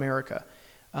Run for America,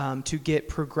 to get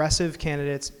progressive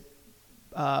candidates,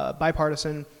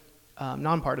 bipartisan,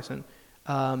 nonpartisan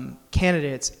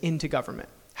candidates into government.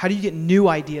 How do you get new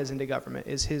ideas into government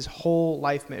is his whole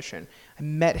life mission. I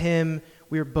met him.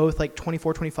 We were both like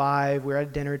 24, 25. We were at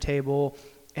a dinner table,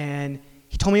 and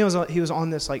he told me he was on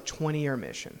this like 20-year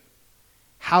mission.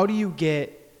 How do you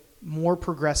get more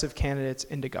progressive candidates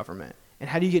into government? And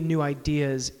how do you get new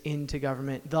ideas into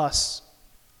government, thus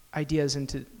ideas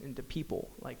into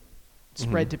people, like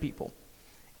spread to people?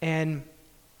 And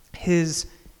his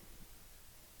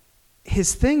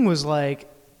thing was like,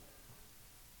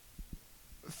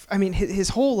 I mean, his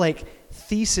whole like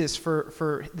thesis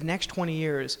for the next 20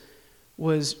 years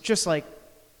was just like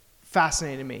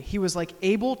fascinating to me. He was like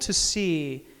able to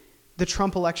see the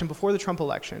Trump election, before the Trump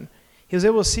election. He was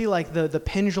able to see like the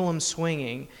pendulum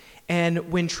swinging.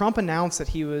 And when Trump announced that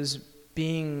he was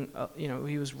being,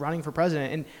 he was running for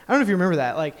president, and I don't know if you remember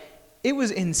that, like, it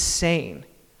was insane.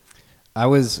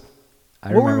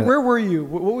 Where were you?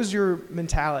 What was your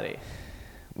mentality?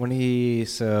 When he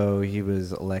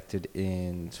was elected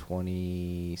in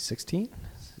 2016,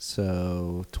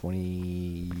 so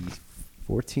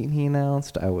 2014 he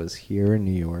announced. I was here in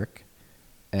New York,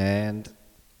 and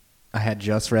I had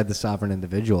just read The Sovereign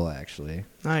Individual, actually.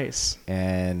 Nice.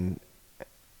 And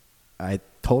I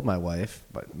told my wife,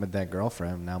 but that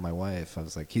girlfriend, now my wife, I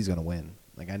was like, he's going to win.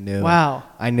 Like, I knew. Wow.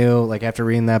 I knew, like, after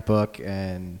reading that book,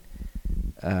 and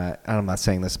I'm not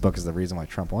saying this book is the reason why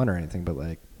Trump won or anything, but,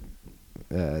 like,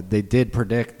 they did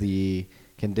predict the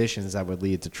conditions that would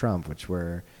lead to Trump, which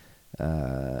were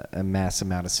a mass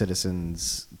amount of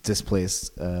citizens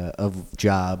displaced of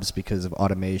jobs because of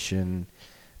automation.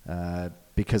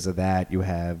 Because of that, you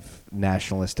have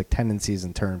nationalistic tendencies.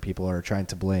 In turn, people are trying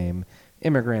to blame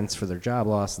immigrants for their job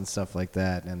loss and stuff like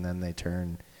that, and then they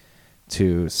turn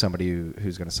to somebody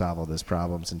who's going to solve all those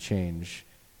problems and change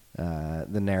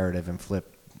the narrative and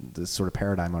flip the sort of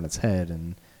paradigm on its head.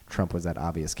 And Trump was that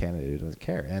obvious candidate who doesn't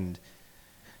care. And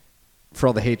for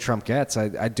all the hate Trump gets,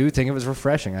 I do think it was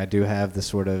refreshing. I do have the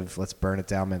sort of let's burn it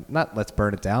down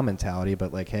mentality,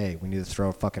 but like, hey, we need to throw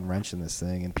a fucking wrench in this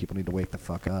thing, and people need to wake the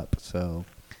fuck up. So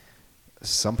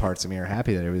some parts of me are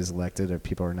happy that he was elected, or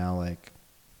people are now like,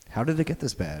 how did it get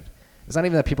this bad? It's not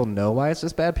even that people know why it's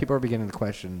this bad. People are beginning to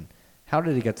question, how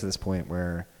did it get to this point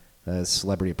where a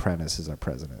Celebrity Apprentice is our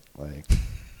president? Like,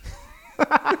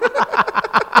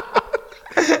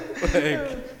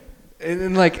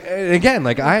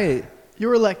 You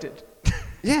were elected.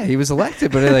 Yeah, he was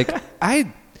elected, but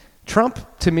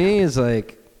Trump to me is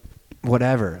like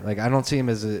whatever. Like, I don't see him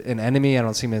as an enemy. I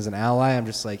don't see him as an ally. I'm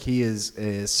just like, he is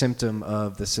a symptom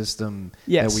of the system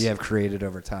that we have created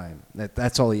over time.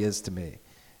 That's all he is to me.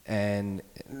 And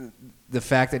the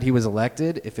fact that he was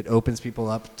elected, if it opens people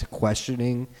up to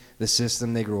questioning the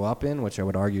system they grew up in, which I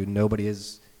would argue nobody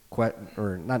is,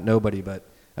 or not nobody, but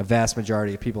a vast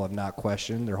majority of people have not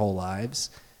questioned their whole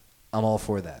lives, I'm all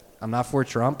for that. I'm not for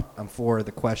Trump. I'm for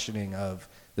the questioning of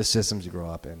the systems you grow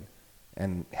up in.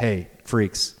 And hey,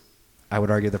 freaks, I would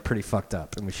argue they're pretty fucked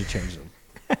up and we should change them.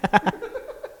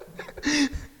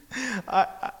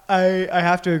 I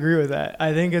have to agree with that.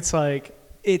 I think it's like,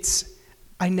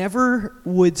 I never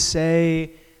would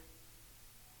say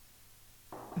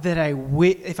that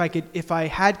if I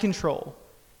had control,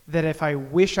 that if I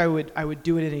wish I would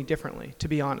do it any differently, to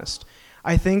be honest.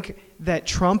 I think that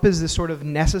Trump is this sort of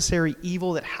necessary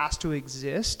evil that has to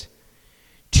exist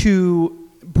to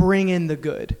bring in the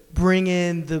good, bring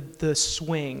in the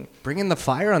swing. Bring in the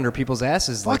fire under people's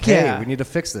asses. Fuck like, yeah. Hey, we need to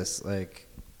fix this. Like,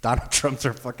 Donald Trump's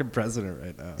our fucking president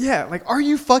right now. Yeah, like, are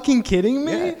you fucking kidding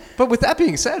me? Yeah. But with that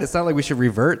being said, it's not like we should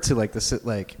revert to like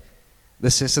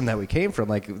the system that we came from.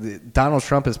 Like, Donald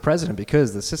Trump is president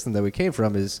because the system that we came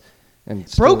from is broken.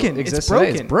 It's broken.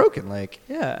 Today. It's broken. Like,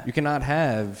 yeah, you cannot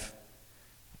have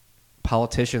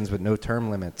politicians with no term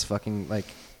limits. Fucking like,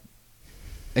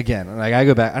 again, like I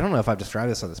go back. I don't know if I've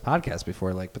described this on this podcast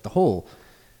before. Like, but the whole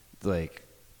like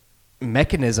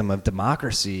mechanism of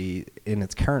democracy in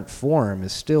its current form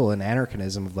is still an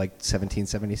anachronism of like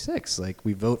 1776. Like,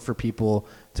 we vote for people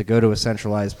to go to a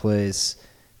centralized place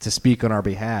to speak on our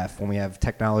behalf when we have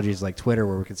technologies like Twitter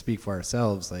where we can speak for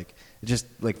ourselves. Like, it just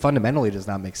like fundamentally does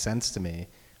not make sense to me.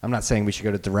 I'm not saying we should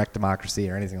go to direct democracy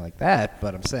or anything like that,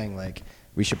 but I'm saying like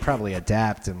we should probably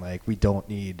adapt, and like we don't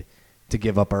need to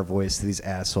give up our voice to these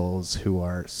assholes who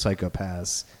are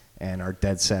psychopaths and are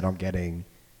dead set on getting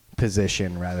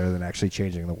position rather than actually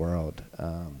changing the world.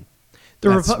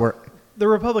 The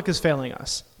Republic is failing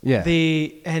us. Yeah.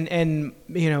 And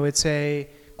you know, it's a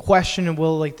question, and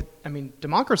will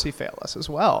democracy fail us as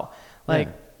well? Like,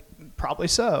 probably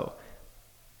so.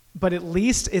 But at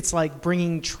least it's like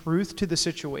bringing truth to the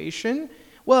situation.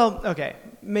 Well, okay,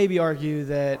 maybe argue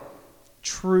that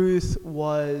truth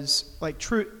was like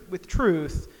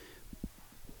truth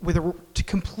with a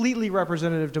completely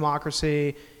representative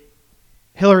democracy,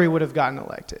 Hillary would have gotten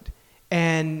elected.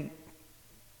 And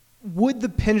would the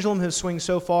pendulum have swung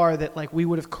so far that like we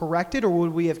would have corrected, or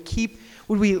would we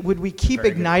keep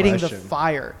igniting the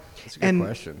fire? That's a good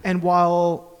question. And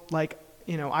while like,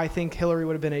 you know, I think Hillary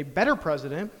would have been a better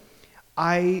president,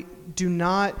 I do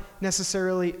not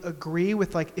necessarily agree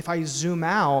with like, if I zoom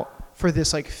out for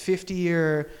this like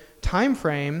 50-year time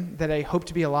frame that I hope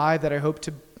to be alive, that I hope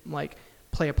to like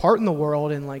play a part in the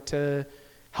world and like to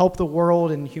help the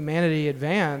world and humanity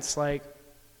advance, like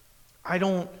I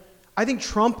think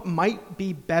Trump might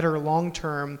be better long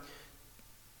term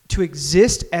to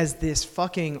exist as this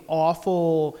fucking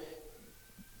awful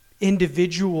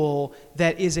individual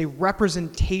that is a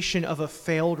representation of a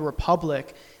failed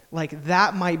republic. Like,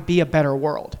 that might be a better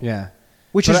world. Yeah.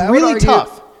 Which is really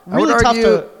tough. I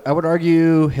would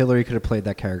argue Hillary could have played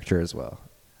that character as well.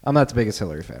 I'm not the biggest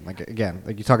Hillary fan. Like, again,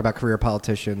 like you talk about career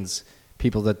politicians,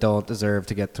 people that don't deserve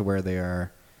to get to where they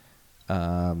are.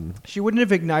 She wouldn't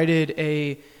have ignited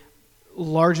a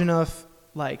large enough,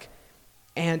 like,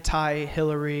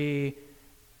 anti-Hillary.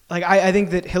 Like, I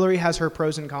think that Hillary has her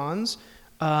pros and cons.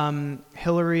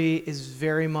 Hillary is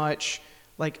very much,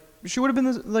 like, she would have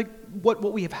been, like,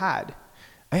 what we have had.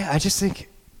 I just think,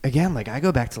 again, like, I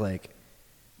go back to, like,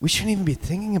 we shouldn't even be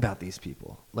thinking about these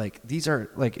people. Like, these are,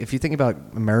 like, if you think about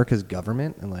America's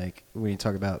government and, like, when you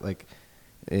talk about, like,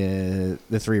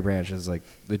 the three branches, like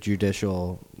the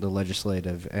judicial, the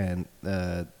legislative, and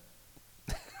the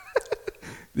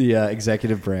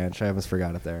executive branch, I almost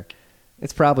forgot it there.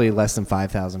 It's probably less than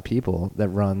 5,000 people that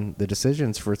run the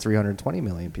decisions for 320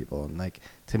 million people. And, like,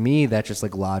 to me, that just,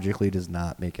 like, logically does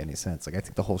not make any sense. Like, I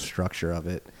think the whole structure of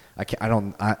it,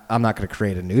 I'm not going to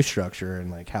create a new structure and,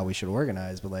 like, how we should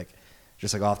organize, but, like,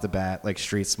 just, like, off the bat, like,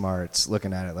 street smarts,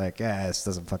 looking at it like, this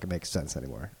doesn't fucking make sense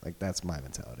anymore. Like, that's my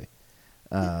mentality.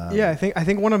 Yeah, I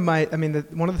think one of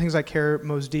the things I care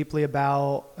most deeply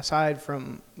about, aside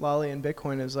from Lolly and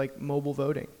Bitcoin, is like mobile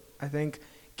voting. I think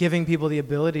giving people the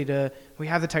ability we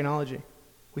have the technology,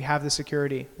 we have the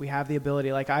security, we have the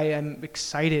ability. Like, I am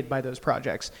excited by those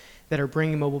projects that are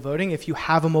bringing mobile voting. If you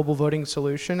have a mobile voting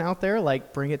solution out there,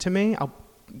 like, bring it to me. I'll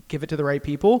give it to the right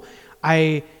people.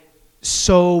 I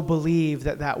so believe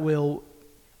that will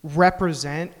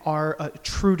represent our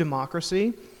true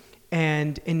democracy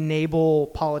and enable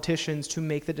politicians to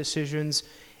make the decisions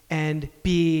and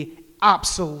be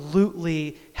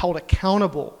absolutely held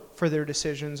accountable for their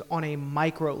decisions on a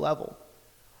micro level.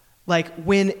 Like,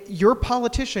 when your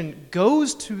politician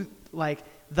goes to like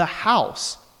the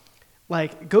House,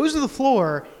 like goes to the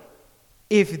floor,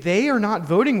 if they are not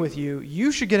voting with you,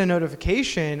 you should get a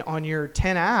notification on your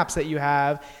 10 apps that you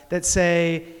have that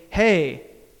say, hey,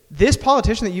 this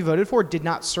politician that you voted for did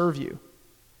not serve you.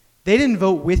 They didn't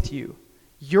vote with you.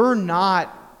 You're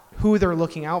not who they're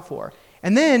looking out for.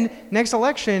 And then next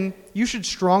election, you should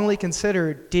strongly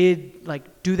consider, do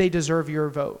they deserve your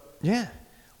vote? Yeah.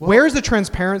 Well, where's the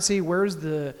transparency? Where's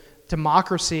the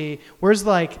democracy? Where's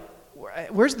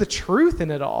the truth in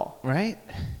it all? Right.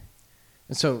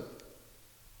 And so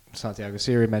Santiago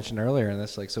Siri mentioned earlier in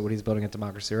this, like, so what he's building at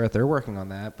Democracy Earth, they're working on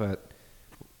that, but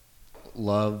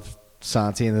love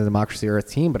Santi and the Democracy Earth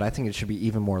team, but I think it should be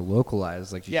even more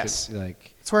localized. Like, yes, should,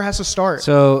 like, that's where it has to start.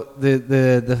 So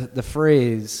the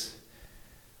phrase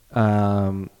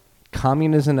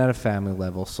communism at a family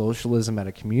level, socialism at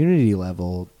a community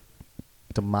level,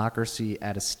 democracy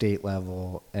at a state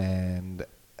level, and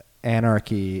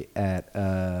anarchy at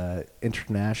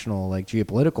international, like,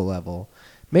 geopolitical level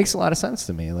makes a lot of sense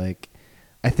to me. Like,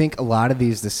 I think a lot of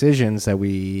these decisions that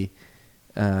we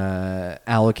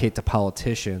allocate to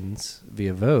politicians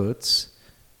via votes,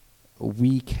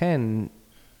 we can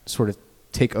sort of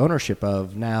take ownership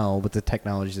of now with the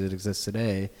technology that exists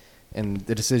today, and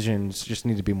the decisions just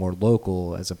need to be more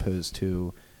local, as opposed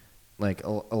to, like,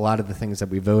 a lot of the things that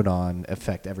we vote on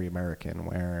affect every American,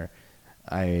 where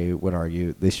I would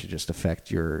argue they should just affect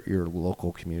your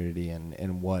local community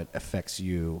and what affects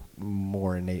you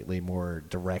more innately, more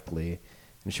directly,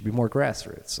 and it should be more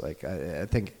grassroots. Like, I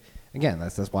think, again,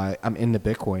 that's why I'm into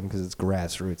Bitcoin, because it's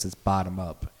grassroots, it's bottom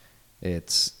up,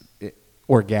 it's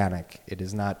organic. It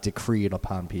is not decreed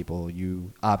upon people.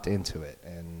 You opt into it,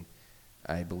 and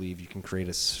I believe you can create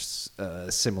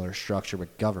a similar structure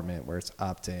with government where it's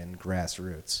opt-in,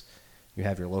 grassroots. You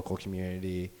have your local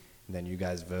community, and then you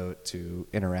guys vote to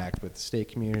interact with the state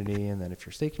community, and then if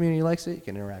your state community likes it, you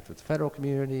can interact with the federal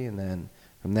community, and then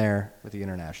from there with the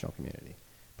international community.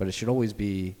 But it should always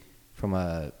be from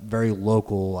a very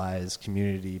localized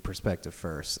community perspective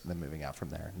first, and then moving out from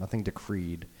there. Nothing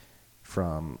decreed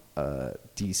from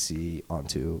DC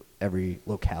onto every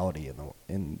locality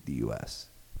in the U.S.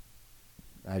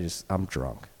 I'm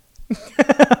drunk.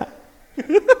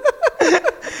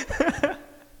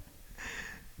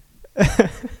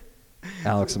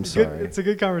 Alex, I'm sorry. It's a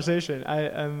good conversation.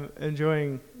 I'm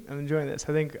enjoying this.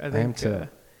 I think. I am too.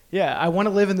 Yeah, I want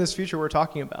to live in this future we're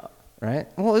talking about. Right?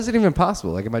 Well, is it even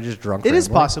possible? Like, am I just drunk? It is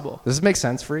possible. Does this make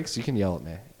sense, freaks? You can yell at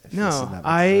me. No,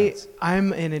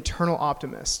 I'm an eternal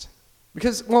optimist.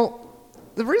 Because, well,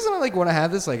 the reason I want to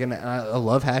have this, like, and I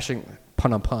love hashing,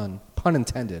 pun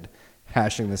intended,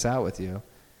 hashing this out with you,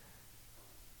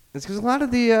 is because a lot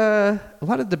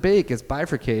of debate gets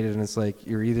bifurcated, and it's like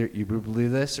you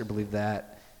believe this or believe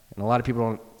that, and a lot of people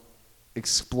don't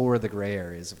explore the gray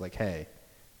areas of, like, hey,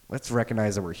 let's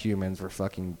recognize that we're humans, we're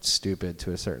fucking stupid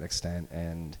to a certain extent,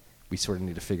 and we sort of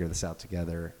need to figure this out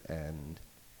together. And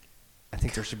I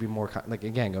think there should be more, like,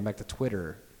 again, going back to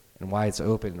Twitter and why it's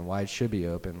open and why it should be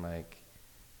open, like,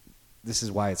 this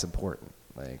is why it's important.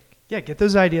 Like, yeah, get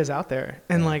those ideas out there.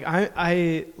 And, like,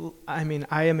 I mean,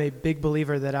 I am a big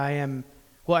believer that I am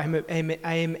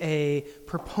a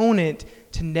proponent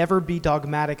to never be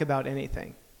dogmatic about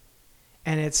anything.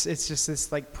 And it's just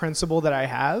this, like, principle that I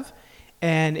have.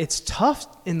 And it's tough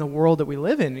in the world that we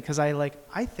live in, because I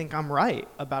think I'm right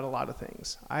about a lot of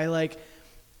things. I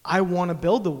want to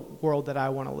build the world that I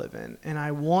want to live in, and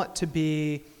I want to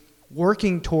be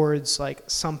working towards, like,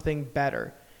 something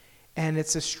better. And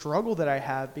it's a struggle that I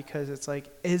have, because it's like,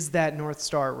 is that North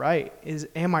Star right?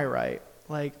 Am I right?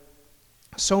 Like,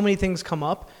 so many things come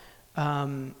up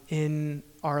in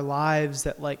our lives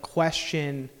that, like,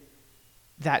 question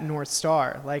that North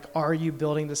Star. Like, are you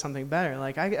building to something better?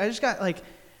 Like, I just got, like,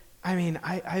 I mean,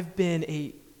 I've been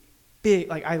a big,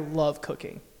 like, I love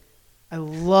cooking. I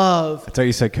thought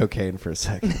you said cocaine for a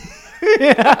second.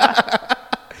 Yeah.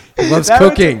 He loves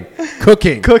cooking.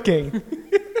 Cooking.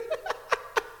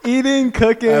 Eating,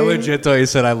 cooking. I legit thought you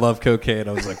said I love cocaine.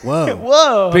 I was like, whoa.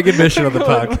 Whoa. Big admission on the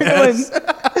podcast.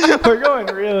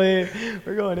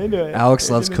 We're going into it.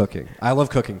 Alex loves cooking. I love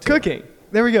cooking too. Cooking.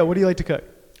 There we go. What do you like to cook?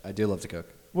 I do love to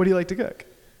cook. What do you like to cook?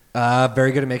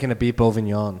 Very good at making a beef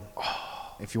bourguignon.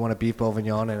 If you want a beef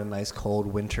bourguignon in a nice cold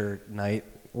winter night,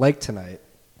 like tonight,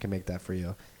 I can make that for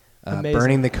you. Amazing.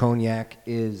 Burning the cognac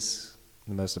is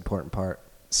the most important part.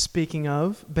 Speaking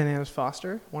of Bananas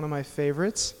Foster, one of my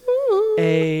favorites,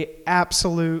 a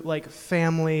absolute like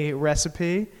family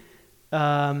recipe.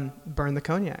 Burn the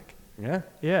cognac. Yeah.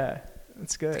 Yeah,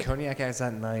 that's good. The cognac has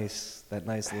that nice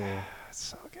little. It's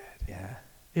so good. Yeah.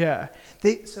 Yeah.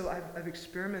 So I've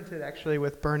experimented actually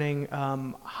with burning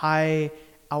high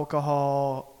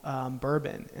alcohol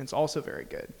bourbon, and it's also very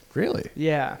good. Really?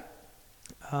 Yeah.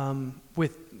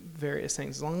 With various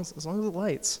things, as long as it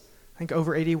lights. I think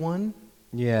over 81.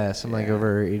 Yeah, something like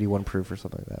over 81 proof or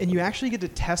something like that. And you actually get to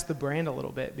test the brand a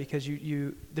little bit because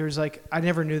there's like, I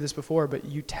never knew this before, but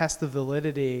you test the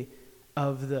validity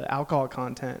of the alcohol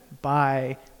content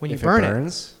by when you burn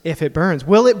it. If it burns.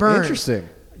 Will it burn? Interesting.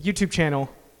 YouTube channel.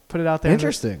 Put it out there.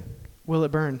 Interesting. Will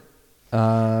it burn?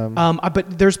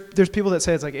 But there's people that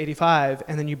say it's like 85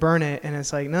 and then you burn it and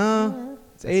it's like, no,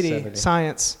 it's 80. 70.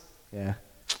 Science. Yeah.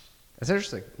 That's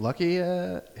interesting. Lucky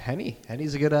Henny.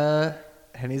 Henny's a good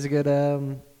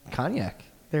cognac.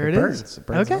 There it burns. is. It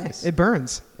burns okay. nice. It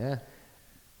burns. Yeah.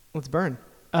 Let's burn.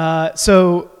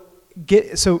 So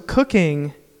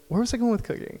cooking. Where was I going with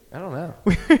cooking? I don't know.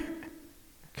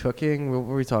 Cooking. What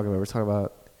were we talking about? We're talking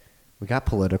about. We got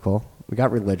political. We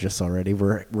got religious already.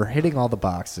 We're hitting all the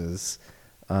boxes.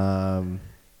 I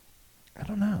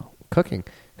don't know. Cooking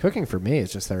for me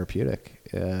is just therapeutic.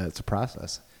 It's a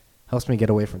process. Helps me get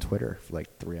away from Twitter for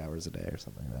like 3 hours a day or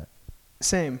something like that.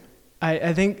 Same.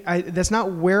 I think that's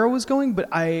not where I was going, but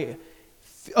I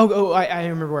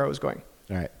remember where I was going.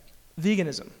 All right.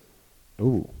 Veganism.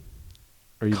 Ooh.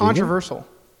 Are you controversial?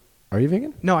 Vegan? Are you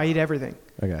vegan? No, I eat everything.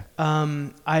 Okay.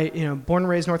 Born and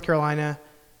raised North Carolina.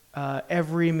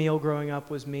 Every meal growing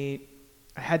up was meat.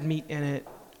 I had meat in it.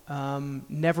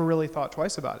 Never really thought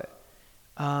twice about it.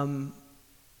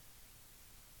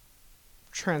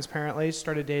 Transparently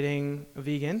started dating a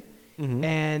vegan. Mm-hmm.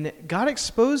 And got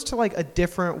exposed to like a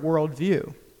different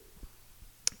worldview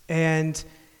and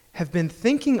have been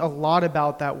thinking a lot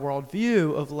about that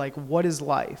worldview of like, what is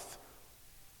life?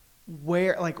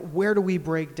 Where do we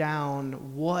break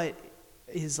down what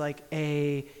is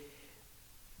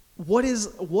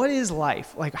what is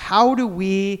life? Like, how do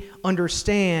we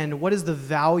understand what is the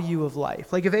value of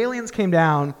life? Like, if aliens came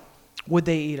down, would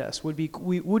they eat us? Would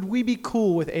we be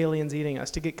cool with aliens eating us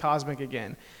to get cosmic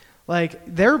again? Like,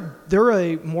 they're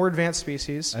a more advanced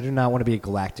species. I do not want to be a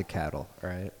galactic cattle, all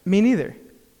right? Me neither.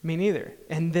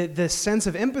 And the sense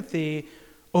of empathy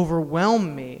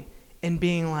overwhelmed me in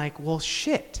being like, well,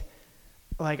 shit.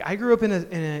 Like, I grew up in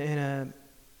a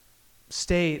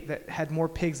state that had more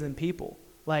pigs than people.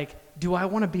 Like, do I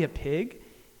want to be a pig?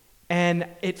 And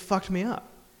it fucked me up.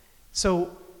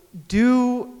 So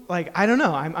I don't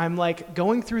know. I'm like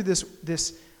going through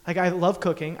this, like, I love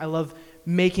cooking. I love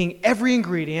making every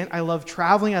ingredient. I love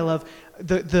traveling. I love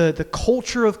the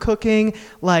culture of cooking.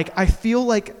 Like, I feel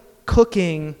like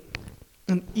cooking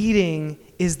and eating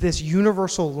is this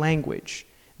universal language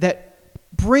that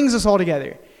brings us all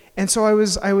together. And so I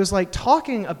was like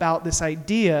talking about this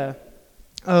idea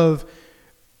of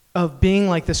being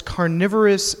like this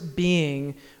carnivorous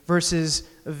being versus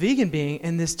a vegan being,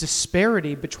 and this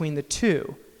disparity between the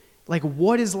two. Like,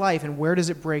 what is life and where does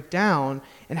it break down?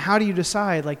 And how do you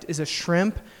decide, like, is a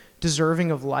shrimp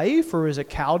deserving of life, or is a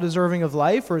cow deserving of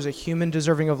life, or is a human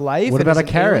deserving of life? What about a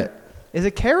carrot? Is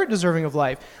a carrot deserving of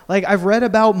life? Like, I've read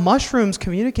about mushrooms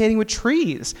communicating with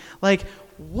trees. Like,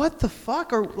 what the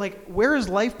fuck? Or like, where does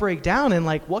life break down? And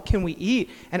like, what can we eat?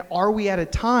 And are we at a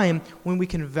time when we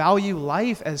can value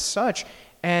life as such?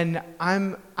 And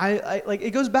I like,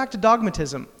 it goes back to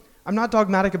dogmatism. I'm not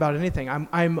dogmatic about anything.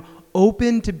 I'm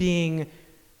open to being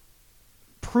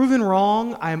proven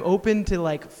wrong. I'm open to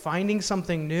like finding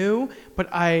something new, but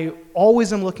I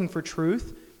always am looking for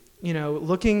truth. You know,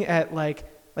 looking at like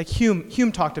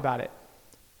Hume talked about it,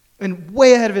 and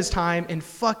way ahead of his time, and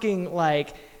fucking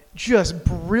like just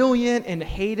brilliant and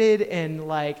hated, and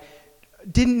like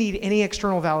didn't need any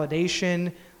external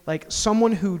validation. Like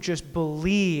someone who just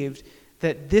believed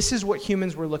that this is what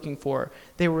humans were looking for.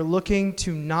 They were looking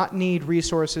to not need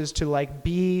resources, to like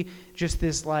be just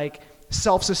this like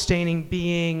self-sustaining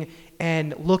being,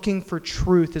 and looking for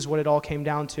truth is what it all came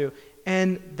down to.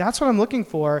 And that's what I'm looking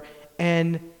for.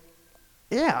 And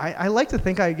Yeah, I like to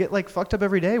think I get like fucked up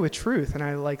every day with truth, and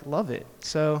I like love it.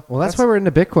 So Well, that's why we're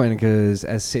into Bitcoin, because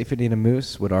as Seyfedina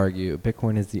Moose would argue,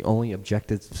 Bitcoin is the only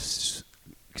objective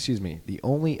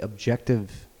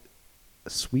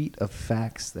suite of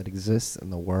facts that exists in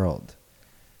the world.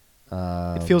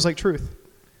 it feels like truth.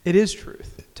 It is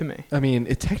truth to me. I mean,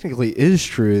 it technically is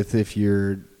truth if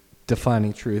you're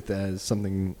defining truth as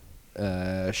something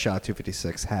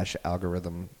SHA-256 hash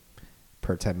algorithm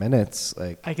per 10 minutes.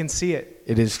 Like, I can see it.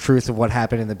 it is truth of what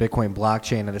happened in the Bitcoin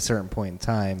blockchain at a certain point in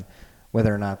time,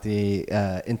 whether or not the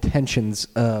intentions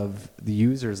of the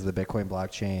users of the Bitcoin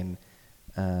blockchain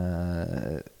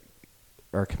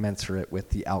are commensurate with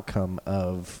the outcome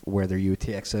of where their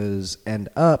UTXOs end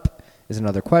up is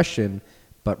another question.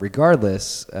 But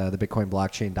regardless, the Bitcoin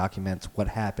blockchain documents what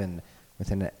happened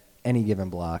within any given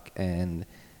block. And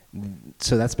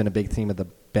so that's been a big theme of the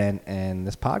Bent and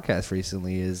this podcast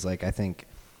recently is, like, I think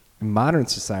in modern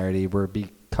society, we're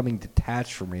becoming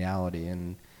detached from reality.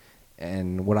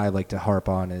 And what I like to harp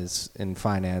on is in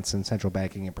finance and central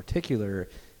banking in particular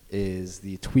is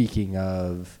the tweaking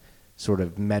of sort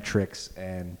of metrics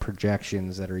and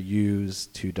projections that are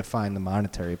used to define the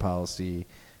monetary policy,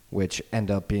 which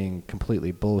end up being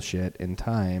completely bullshit in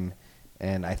time.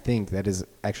 And I think that is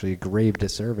actually a grave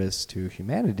disservice to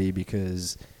humanity,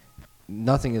 because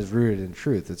nothing is rooted in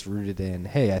truth. It's rooted in,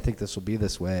 hey, I think this will be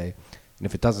this way, and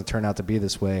if it doesn't turn out to be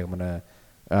this way, I'm gonna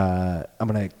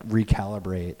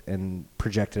recalibrate and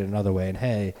project it another way. And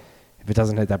hey, if it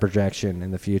doesn't hit that projection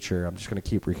in the future, I'm just gonna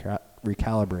keep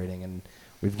recalibrating. And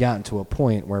we've gotten to a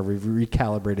point where we've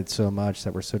recalibrated so much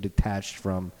that we're so detached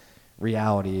from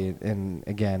reality, and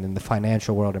again, in the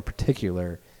financial world in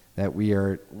particular, that we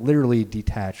are literally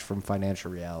detached from financial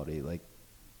reality. Like,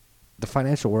 the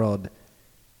financial world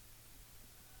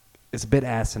is a bit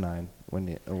asinine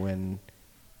when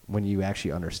you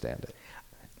actually understand it.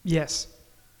 Yes.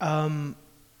 Going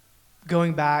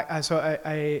back, so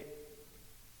I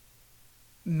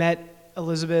met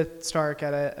Elizabeth Stark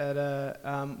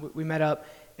we met up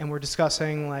and we're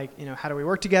discussing, like, you know, how do we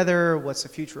work together? What's the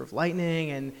future of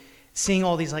Lightning? And seeing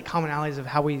all these like commonalities of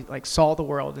how we like saw the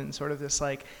world, and sort of this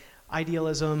like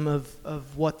idealism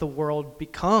of what the world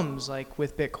becomes like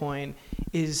with Bitcoin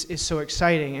is so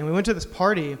exciting. And we went to this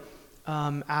party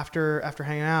after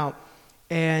hanging out,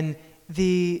 and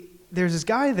there's this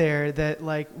guy there that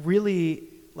like really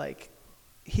like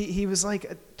he was like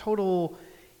a total,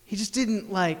 he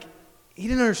didn't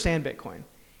understand Bitcoin.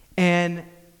 And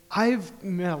I've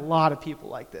met a lot of people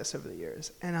like this over the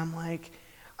years, and I'm like,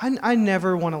 I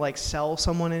never want to like sell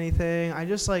someone anything. I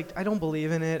just like, I don't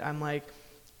believe in it. I'm like,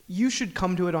 you should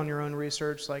come to it on your own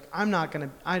research. Like, I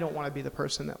don't want to be the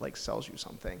person that like sells you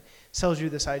something, sells you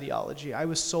this ideology. I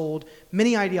was sold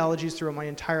many ideologies throughout my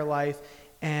entire life,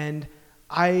 and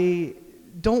I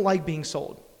don't like being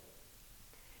sold.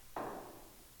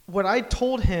 What I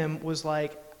told him was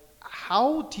like,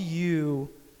 what do you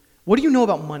know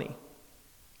about money?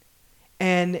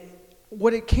 And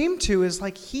what it came to is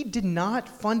like, he did not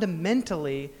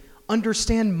fundamentally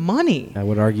understand money. I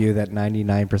would argue that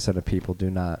 99% of people do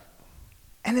not.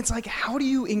 And it's like, how do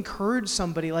you encourage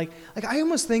somebody? Like I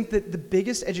almost think that the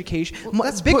biggest education,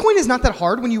 Bitcoin is not that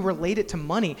hard when you relate it to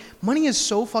money. Money is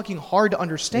so fucking hard to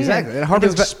understand, exactly, hard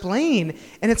to explain.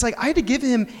 And it's like, I had to give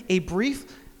him a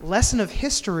brief lesson of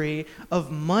history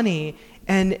of money,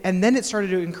 and then it started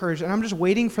to encourage. And I'm just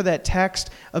waiting for that text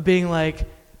of being like,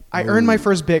 I earned my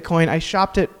first Bitcoin. I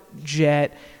shopped at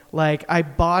Jet. Like, I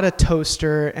bought a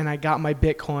toaster and I got my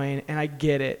Bitcoin, and I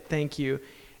get it. Thank you.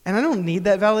 And I don't need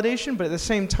that validation, but at the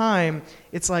same time,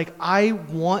 it's like, I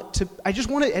just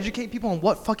want to educate people on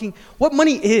what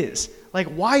money is, like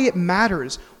why it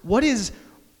matters. What is,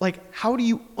 like, how do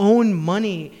you own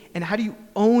money, and how do you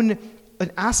own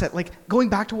an asset? Like, going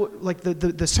back to what, like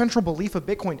the central belief of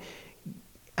Bitcoin.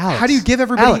 Alex, how do you give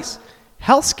everybody? Alex,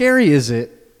 how scary is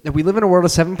it that we live in a world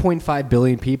of 7.5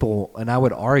 billion people, and I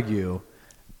would argue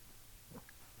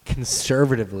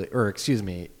conservatively, or excuse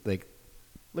me, like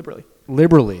liberally,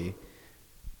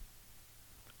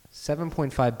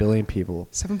 7.5 billion people.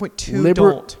 7.2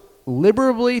 don't.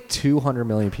 Liberally, 200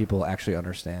 million people actually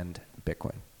understand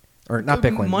Bitcoin. Or not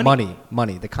Bitcoin,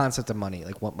 money, the concept of money,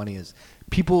 like what money is.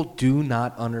 People do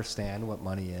not understand what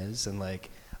money is, and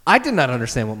like, I did not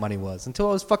understand what money was until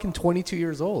I was fucking 22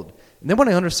 years old. And then when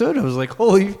I understood, I was like,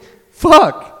 holy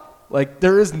fuck. Like,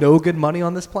 there is no good money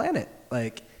on this planet.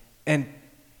 Like,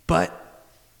 but,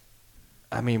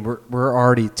 I mean, we're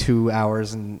already 2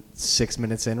 hours and 6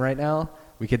 minutes in right now.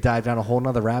 We could dive down a whole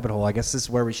nother rabbit hole. I guess this is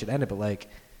where we should end it. But, like,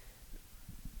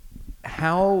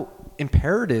 how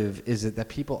imperative is it that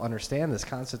people understand this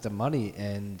concept of money,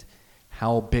 and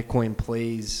how Bitcoin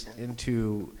plays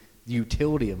into the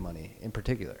utility of money in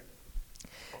particular?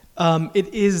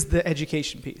 It is the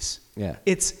education piece. Yeah.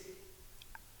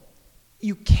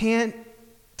 You can't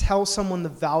tell someone the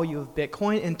value of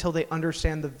Bitcoin until they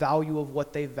understand the value of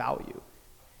what they value.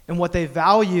 And what they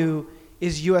value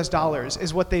is US dollars,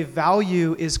 is what they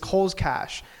value is Coles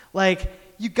Cash. Like,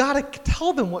 you gotta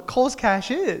tell them what Coles Cash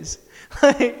is.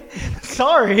 Like,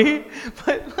 sorry,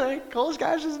 but like Coles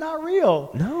Cash is not real.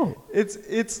 No.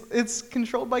 It's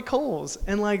controlled by Coles.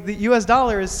 And like the US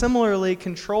dollar is similarly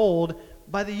controlled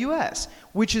by the US,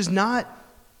 which is not,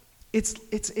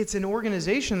 it's an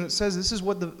organization that says this is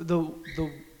what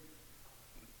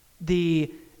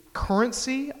the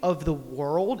currency of the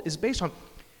world is based on.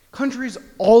 Countries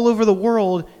all over the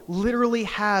world literally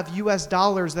have US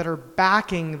dollars that are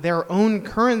backing their own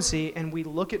currency, and we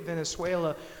look at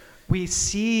Venezuela, we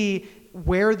see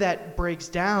where that breaks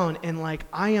down, and like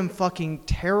I am fucking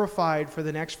terrified for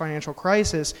the next financial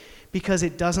crisis because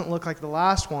it doesn't look like the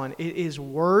last one. It is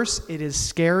worse, it is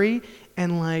scary,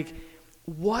 and like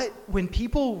when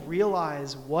people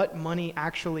realize what money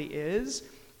actually is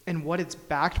and what it's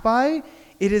backed by,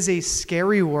 it is a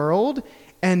scary world,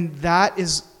 and that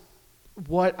is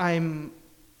what I'm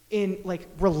in like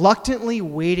reluctantly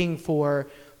waiting for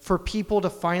people to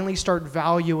finally start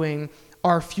valuing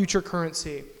our future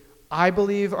currency. I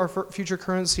believe our future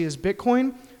currency is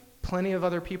Bitcoin. Plenty of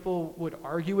other people would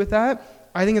argue with that.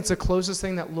 I think it's the closest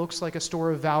thing that looks like a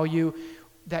store of value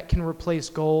that can replace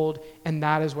gold, and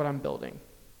that is what I'm building.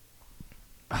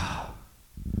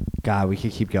 God, we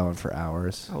could keep going for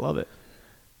hours. I love it.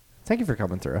 Thank you for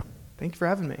coming through. Thank you for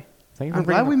having me. Thank you for I'm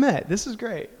glad we met. This is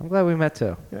great. I'm glad we met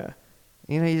too. Yeah.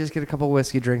 You know, you just get a couple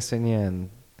whiskey drinks in you and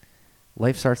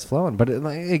life starts flowing. But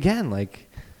again, like,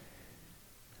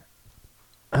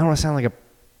 I don't want to sound like a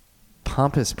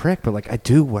pompous prick, but like I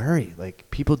do worry.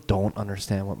 Like, people don't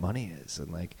understand what money is.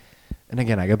 And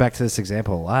again, I go back to this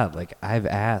example a lot. Like, I've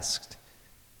asked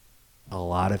a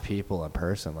lot of people in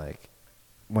person, like,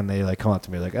 when they like come up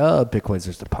to me like, oh, Bitcoin's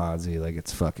just a Ponzi, like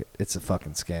it's a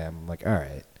fucking scam. I'm like, all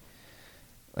right.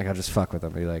 Like, I'll just fuck with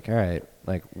them. Be like, all right,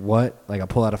 like what? Like, I'll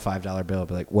pull out a $5 bill.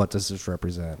 Be like, what does this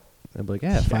represent? And they'll be like,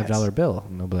 yeah, $5 bill.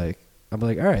 And I'll be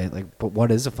like, all right, like, but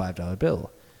what is a $5 bill?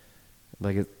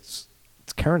 Like, it's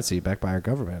currency backed by our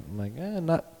government. I'm like,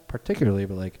 not particularly,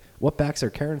 but like, what backs their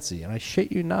currency? And I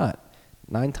shit you not,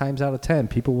 9 times out of 10,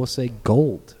 people will say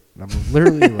gold. And I'm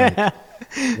literally like,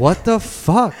 what the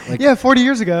fuck? Like, yeah, 40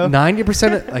 years ago.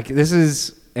 90% like, this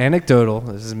is anecdotal.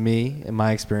 This is me in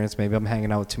my experience. Maybe I'm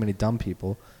hanging out with too many dumb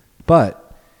people,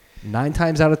 but 9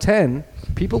 times out of 10,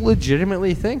 people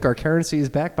legitimately think our currency is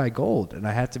backed by gold, and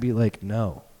I have to be like,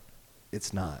 no,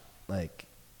 it's not. Like,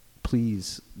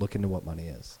 please look into what money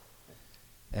is.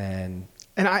 And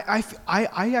I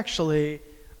actually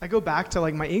go back to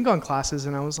like my Ingon classes,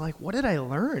 and I was like, what did I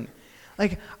learn?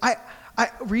 Like I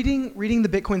reading the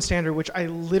Bitcoin Standard, which I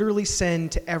literally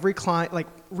send to every client, like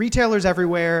retailers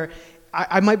everywhere.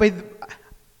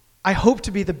 I hope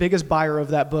to be the biggest buyer of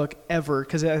that book ever,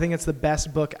 because I think it's the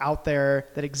best book out there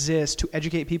that exists to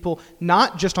educate people,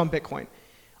 not just on Bitcoin,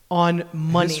 on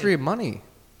money. History of money.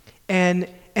 And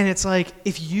it's like,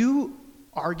 if you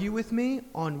argue with me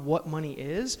on what money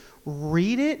is,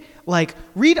 read it. Like,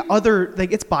 read other,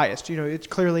 like, it's biased. You know, it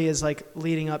clearly is like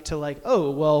leading up to like,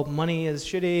 oh, well, money is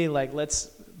shitty. Like, let's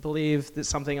believe that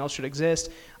something else should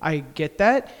exist. I get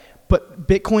that. But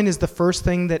Bitcoin is the first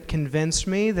thing that convinced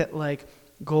me that like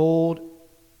gold,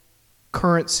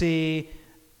 currency,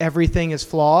 everything is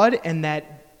flawed, and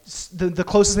that the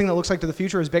closest thing that looks like to the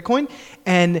future is Bitcoin.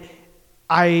 And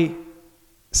I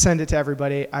send it to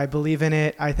everybody. I believe in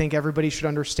it. I think everybody should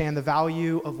understand the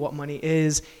value of what money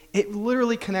is. It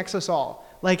literally connects us all.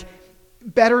 Like,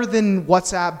 better than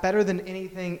WhatsApp, better than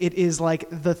anything, it is like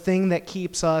the thing that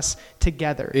keeps us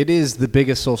together. It is the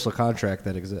biggest social contract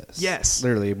that exists. Yes.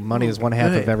 Literally, money is one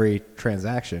half of every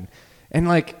transaction. And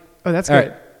like, oh, that's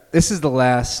good. Right, this is the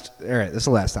last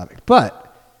topic.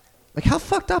 But like, how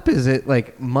fucked up is it?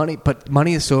 Like, money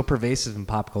is so pervasive in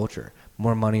pop culture.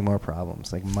 More money, more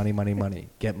problems. Like, money, money, money.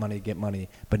 Get money.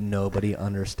 But nobody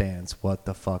understands what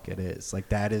the fuck it is. Like,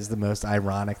 that is the most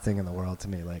ironic thing in the world to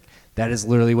me. Like, that is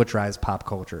literally what drives pop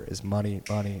culture, is money,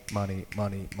 money, money,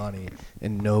 money, money.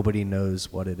 And nobody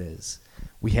knows what it is.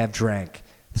 We have drank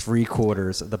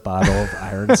 3/4 of the bottle of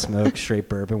Iron Smoke straight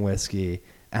bourbon whiskey.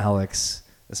 Alex,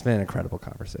 it's been an incredible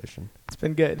conversation. It's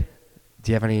been good.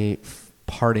 Do you have any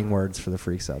parting words for the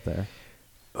freaks out there?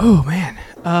 Oh,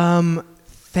 man.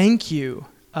 Thank you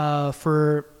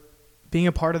for being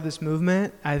a part of this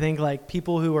movement. I think like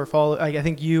people who are I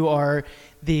think you are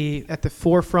at the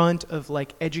forefront of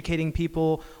like educating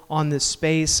people on this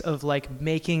space of like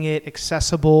making it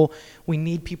accessible. We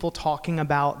need people talking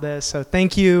about this. So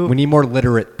thank you. We need more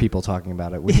literate people talking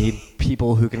about it. We need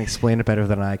people who can explain it better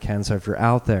than I can. So if you're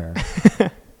out there,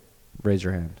 raise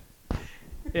your hand.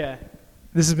 Yeah.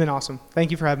 This has been awesome.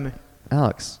 Thank you for having me.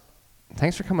 Alex,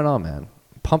 thanks for coming on, man.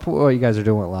 Pump what you guys are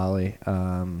doing with Lolly.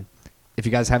 If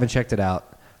you guys haven't checked it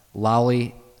out,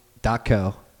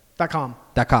 lolly.co. .com.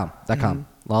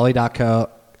 Lolly.co.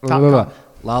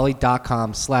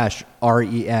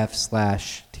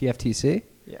 Lolly.com/ref/TFTC.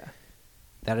 Yeah.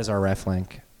 That is our ref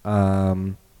link.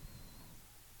 Thank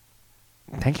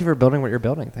you for building what you're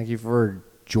building. Thank you for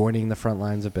joining the front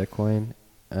lines of Bitcoin.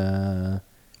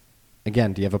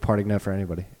 Again, do you have a parting note for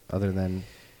anybody other than...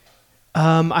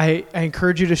 I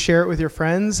encourage you to share it with your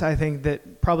friends. I think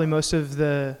that probably most of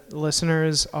the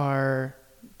listeners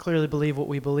clearly believe what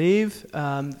we believe.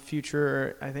 The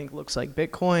future, I think, looks like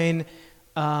Bitcoin.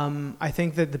 I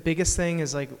think that the biggest thing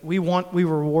is like we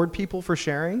reward people for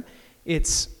sharing.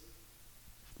 It's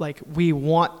like we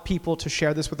want people to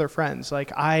share this with their friends.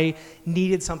 Like I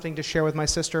needed something to share with my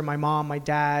sister, my mom, my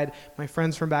dad, my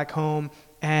friends from back home,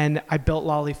 and I built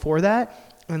Lolly for that.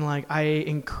 And like I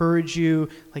encourage you,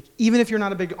 like even if you're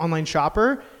not a big online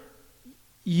shopper,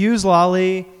 use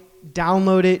Lolly,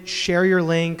 download it, share your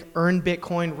link, earn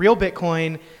Bitcoin, real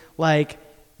Bitcoin. Like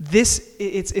this,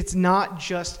 it's not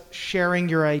just sharing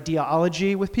your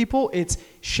ideology with people. It's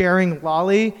sharing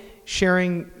Lolly,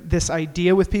 sharing this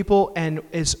idea with people. And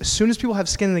as soon as people have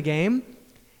skin in the game,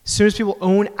 as soon as people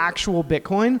own actual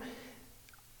Bitcoin,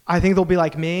 I think they'll be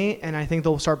like me, and I think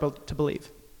they'll start to believe.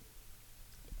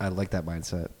 I like that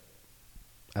mindset.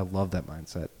 I love that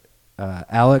mindset.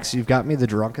 Alex, you've got me the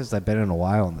drunkest I've been in a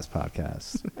while on this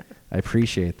podcast. I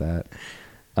appreciate that.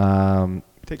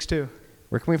 Takes two.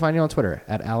 Where can we find you on Twitter?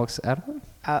 At Alex Edelman?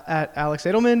 At Alex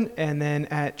Edelman, and then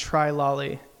at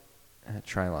TryLolly. At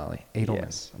TryLolly. Edelman.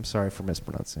 Yes. I'm sorry for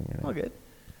mispronouncing your name. All good.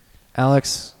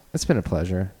 Alex, it's been a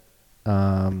pleasure.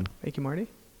 Thank you, Marty.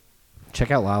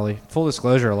 Check out Lolly. Full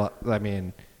disclosure, I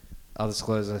mean, I'll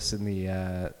disclose this in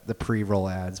the pre-roll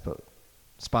ads, but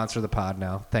sponsor the pod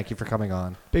now. Thank you for coming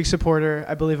on. Big supporter.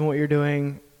 I believe in what you're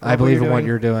doing. I believe in what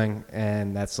you're doing,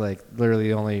 and that's like literally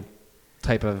the only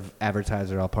type of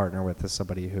advertiser I'll partner with is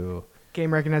somebody who...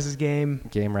 Game recognizes game.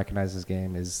 Game recognizes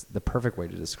game is the perfect way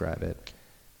to describe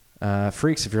it.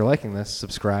 Freaks, if you're liking this,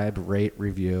 subscribe, rate,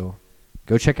 review.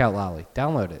 Go check out Lolly.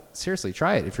 Download it. Seriously,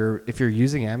 try it. If you're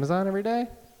using Amazon every day,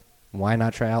 why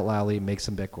not try out Lolly, make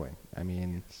some Bitcoin? I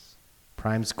mean,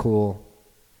 Prime's cool,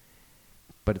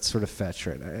 but it's sort of fetch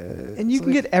right now. And you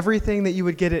can get everything that you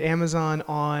would get at Amazon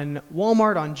on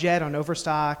Walmart, on Jet, on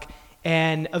Overstock.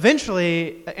 And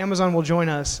eventually, Amazon will join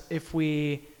us if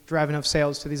we drive enough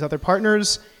sales to these other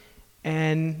partners.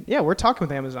 And yeah, we're talking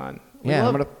with Amazon.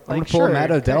 I'm gonna pull a Matt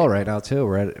Odell right now too.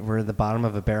 We're at the bottom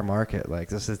of a bear market. Like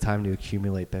this is the time to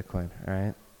accumulate Bitcoin. All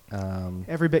right.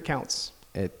 Every bit counts.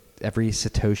 Every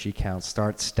Satoshi counts.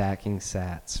 Start stacking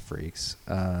sats, freaks.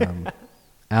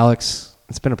 Alex,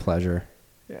 it's been a pleasure.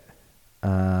 Yeah.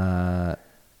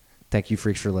 Thank you,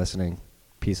 freaks, for listening.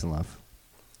 Peace and love.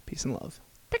 Peace and love.